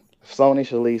me, Sony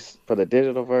should release for the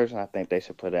digital version. I think they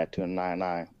should put that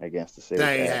 $299 against the Series.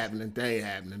 They ain't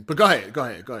happening. But go ahead.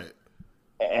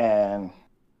 And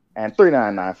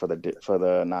 $399 for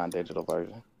the non-digital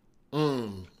version.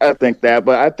 I think that,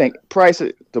 but I think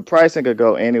the pricing could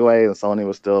go anyway, and Sony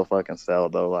will still fucking sell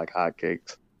though like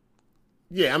hotcakes.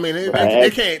 Yeah, I mean they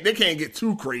can't get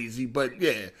too crazy, but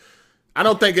yeah, I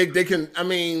don't think they can. I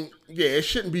mean, yeah, it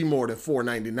shouldn't be more than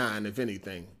 $499 if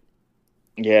anything.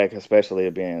 Yeah, especially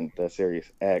it being the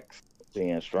Series X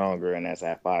being stronger, and that's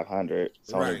at 500.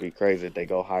 Sony would be crazy if they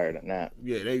go higher than that.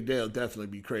 Yeah, they'll definitely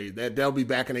be crazy. They'll be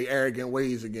back in their arrogant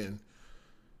ways again,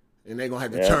 and they're gonna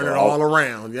have to turn it all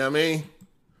around. You know what I mean?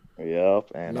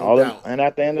 Yep, and and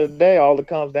at the end of the day, all it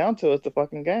comes down to is the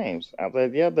fucking games. I was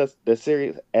like, the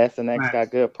Series S and X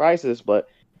got good prices, but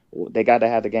they got to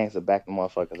have the games to back the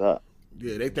motherfuckers up.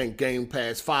 Yeah, they think Game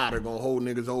Pass 5 are gonna hold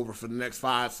niggas over for the next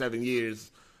 5-7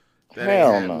 years.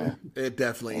 Hell no. It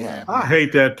definitely happened. I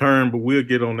hate that term, but we'll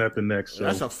get on that the next show.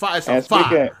 That's a 5. It's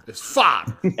 5. It's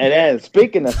 5. And then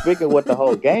speaking with the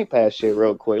whole Game Pass shit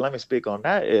real quick, let me speak on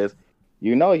that is,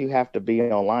 you have to be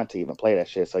online to even play that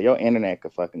shit. So your internet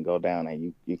could fucking go down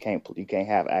and you can't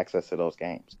have access to those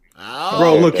games. Oh.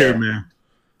 Bro, look here, man.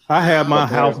 I had my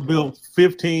house built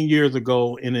 15 years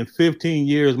ago, and in 15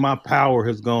 years, my power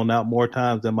has gone out more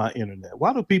times than my internet.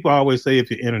 Why do people always say if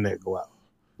your internet go out?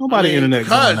 Nobody internet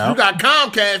going out. Because you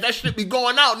got Comcast, that shit be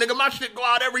going out, nigga. My shit go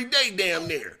out every day, damn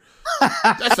near.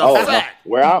 That's a fact.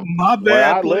 Where I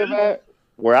live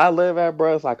where I live at,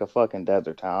 bro, it's like a fucking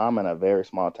desert town. I'm in a very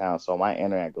small town, so my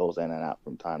internet goes in and out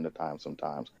from time to time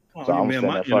sometimes. So I'm sitting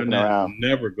there fucking around.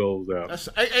 Never goes out.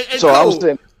 Hey, so Cole, I'm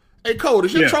sitting. Hey, Cole,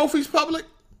 is your Yeah. trophies public?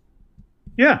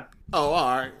 Yeah. Oh,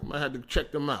 all right. Might have to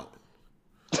check them out.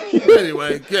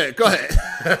 Anyway, yeah, go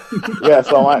ahead. Yeah,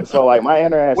 so like my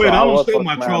internet. Wait, so I was don't show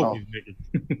my fucking around trophies,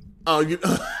 nigga. Oh, you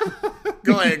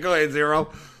go ahead, Zero.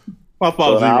 My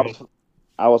fault, Zero.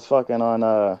 I was fucking on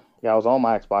I was on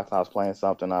my Xbox and I was playing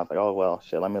something. I was like, oh well,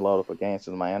 shit, let me load up a game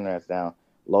since my internet's down.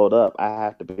 Load up. I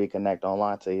have to be connected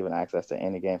online to even access to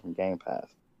any game from Game Pass.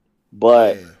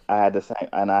 But I had the same,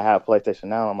 and I have PlayStation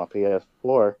Now on my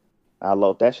PS4. I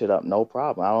load that shit up, no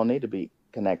problem. I don't need to be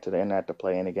connected to the internet to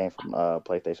play any game from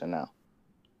PlayStation Now.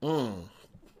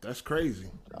 That's crazy.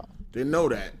 Didn't know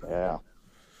that. Yeah.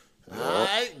 All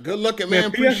right, good looking,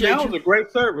 man. PS Appreciate Now you. is a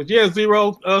great service. Yeah,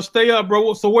 Zero. Stay up,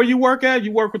 bro. So where you work at?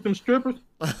 You work with them strippers?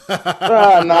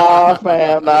 Nah,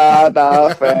 fam.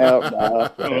 Nah,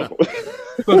 fam.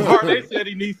 Because Hartley said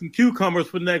he needs some cucumbers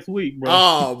for next week, bro.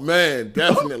 Oh man,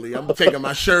 definitely. I'm taking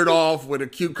my shirt off with a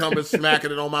cucumber,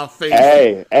 smacking it on my face.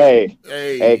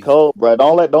 Hey, Cole, bro.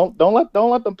 Don't let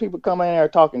them people come in there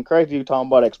talking crazy. You talking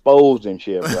about exposed and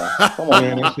shit, bro. Come on,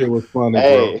 Man, that shit was funny,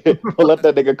 hey, don't let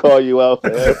that nigga call you out,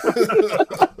 man.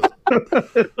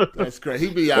 That's great. He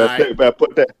be all right.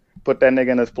 Put that nigga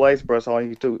in his place, bro. So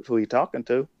who he talking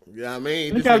to? Yeah, I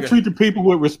mean, You gotta treat the people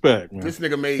with respect, man. This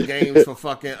nigga made games for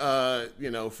fucking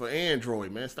for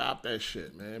Android, man. Stop that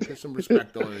shit, man. Put some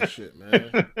respect on this shit,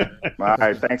 man. All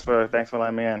right, thanks for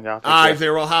letting me in, y'all. All right,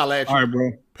 Zero, holla at you. All right,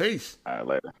 bro. Peace. All right,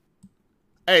 later.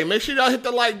 Hey, make sure y'all hit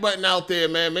the like button out there,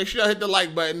 man. Make sure y'all hit the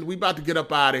like button. We about to get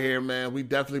up out of here, man. We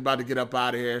definitely about to get up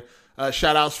out of here.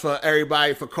 Shout outs for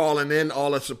everybody for calling in,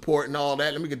 all the support and all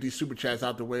that. Let me get these super chats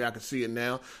out the way I can see it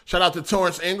now. Shout out to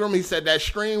Torrance Ingram. He said that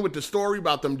stream with the story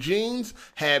about them jeans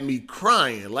had me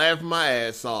crying, laughing my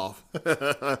ass off.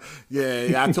 yeah,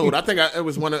 it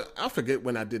was I forget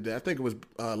when I did that. I think it was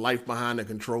Life Behind the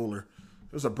Controller.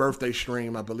 It was a birthday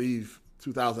stream, I believe,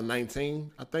 2019,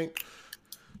 I think.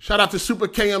 Shout out to Super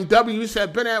KMW. He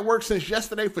said, been at work since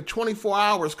yesterday for 24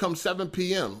 hours come 7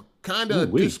 p.m. Kind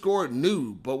of Discord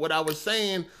noob, but what I was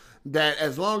saying that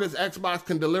as long as Xbox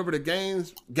can deliver the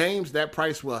games, that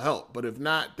price will help. But if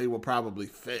not, they will probably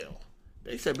fail.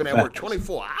 They said been at work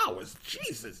 24 hours.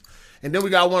 Jesus. And then we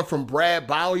got one from Brad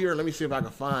Bowyer. Let me see if I can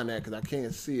find that because I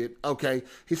can't see it. Okay.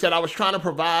 He said, I was trying to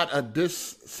provide a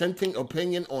dissenting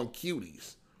opinion on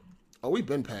cuties. Oh, we've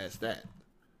been past that.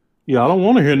 Yeah, I don't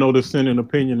want to hear no dissenting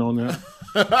opinion on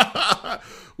that.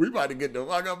 We about to get the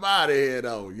fuck up out of here,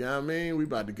 though. You know what I mean? We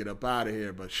about to get up out of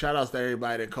here. But shout outs to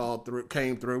everybody that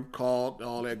came through, called,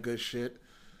 all that good shit.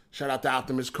 Shout out to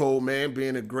Optimus Cole, man,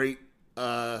 being a great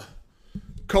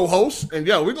co-host. And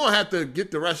yo, we're gonna have to get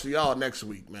the rest of y'all next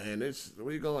week, man.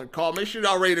 We're gonna call. Make sure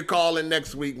y'all ready to call in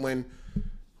next week when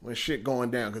shit going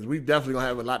down, because we definitely gonna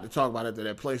have a lot to talk about after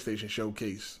that PlayStation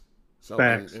showcase. So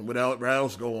and what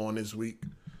else go on this week?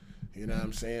 You know what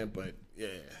I'm saying? But yeah,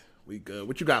 we good.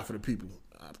 What you got for the people,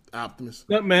 Optimus?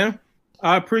 Look, man,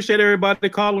 I appreciate everybody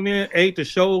calling in. The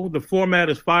show, the format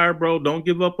is fire, bro. Don't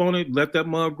give up on it. Let that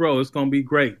mug grow. It's gonna be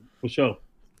great for sure.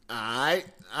 All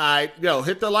right. Yo,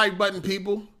 hit the like button,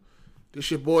 people.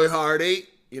 This your boy Hard 8.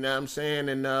 You know what I'm saying?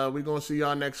 And we're gonna see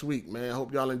y'all next week, man.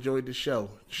 Hope y'all enjoyed the show.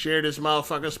 Share this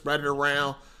motherfucker, spread it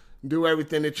around, do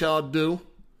everything that y'all do.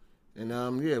 And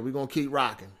yeah, we're gonna keep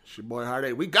rocking. It's your boy Hard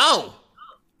 8. We gone.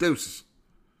 Deuces.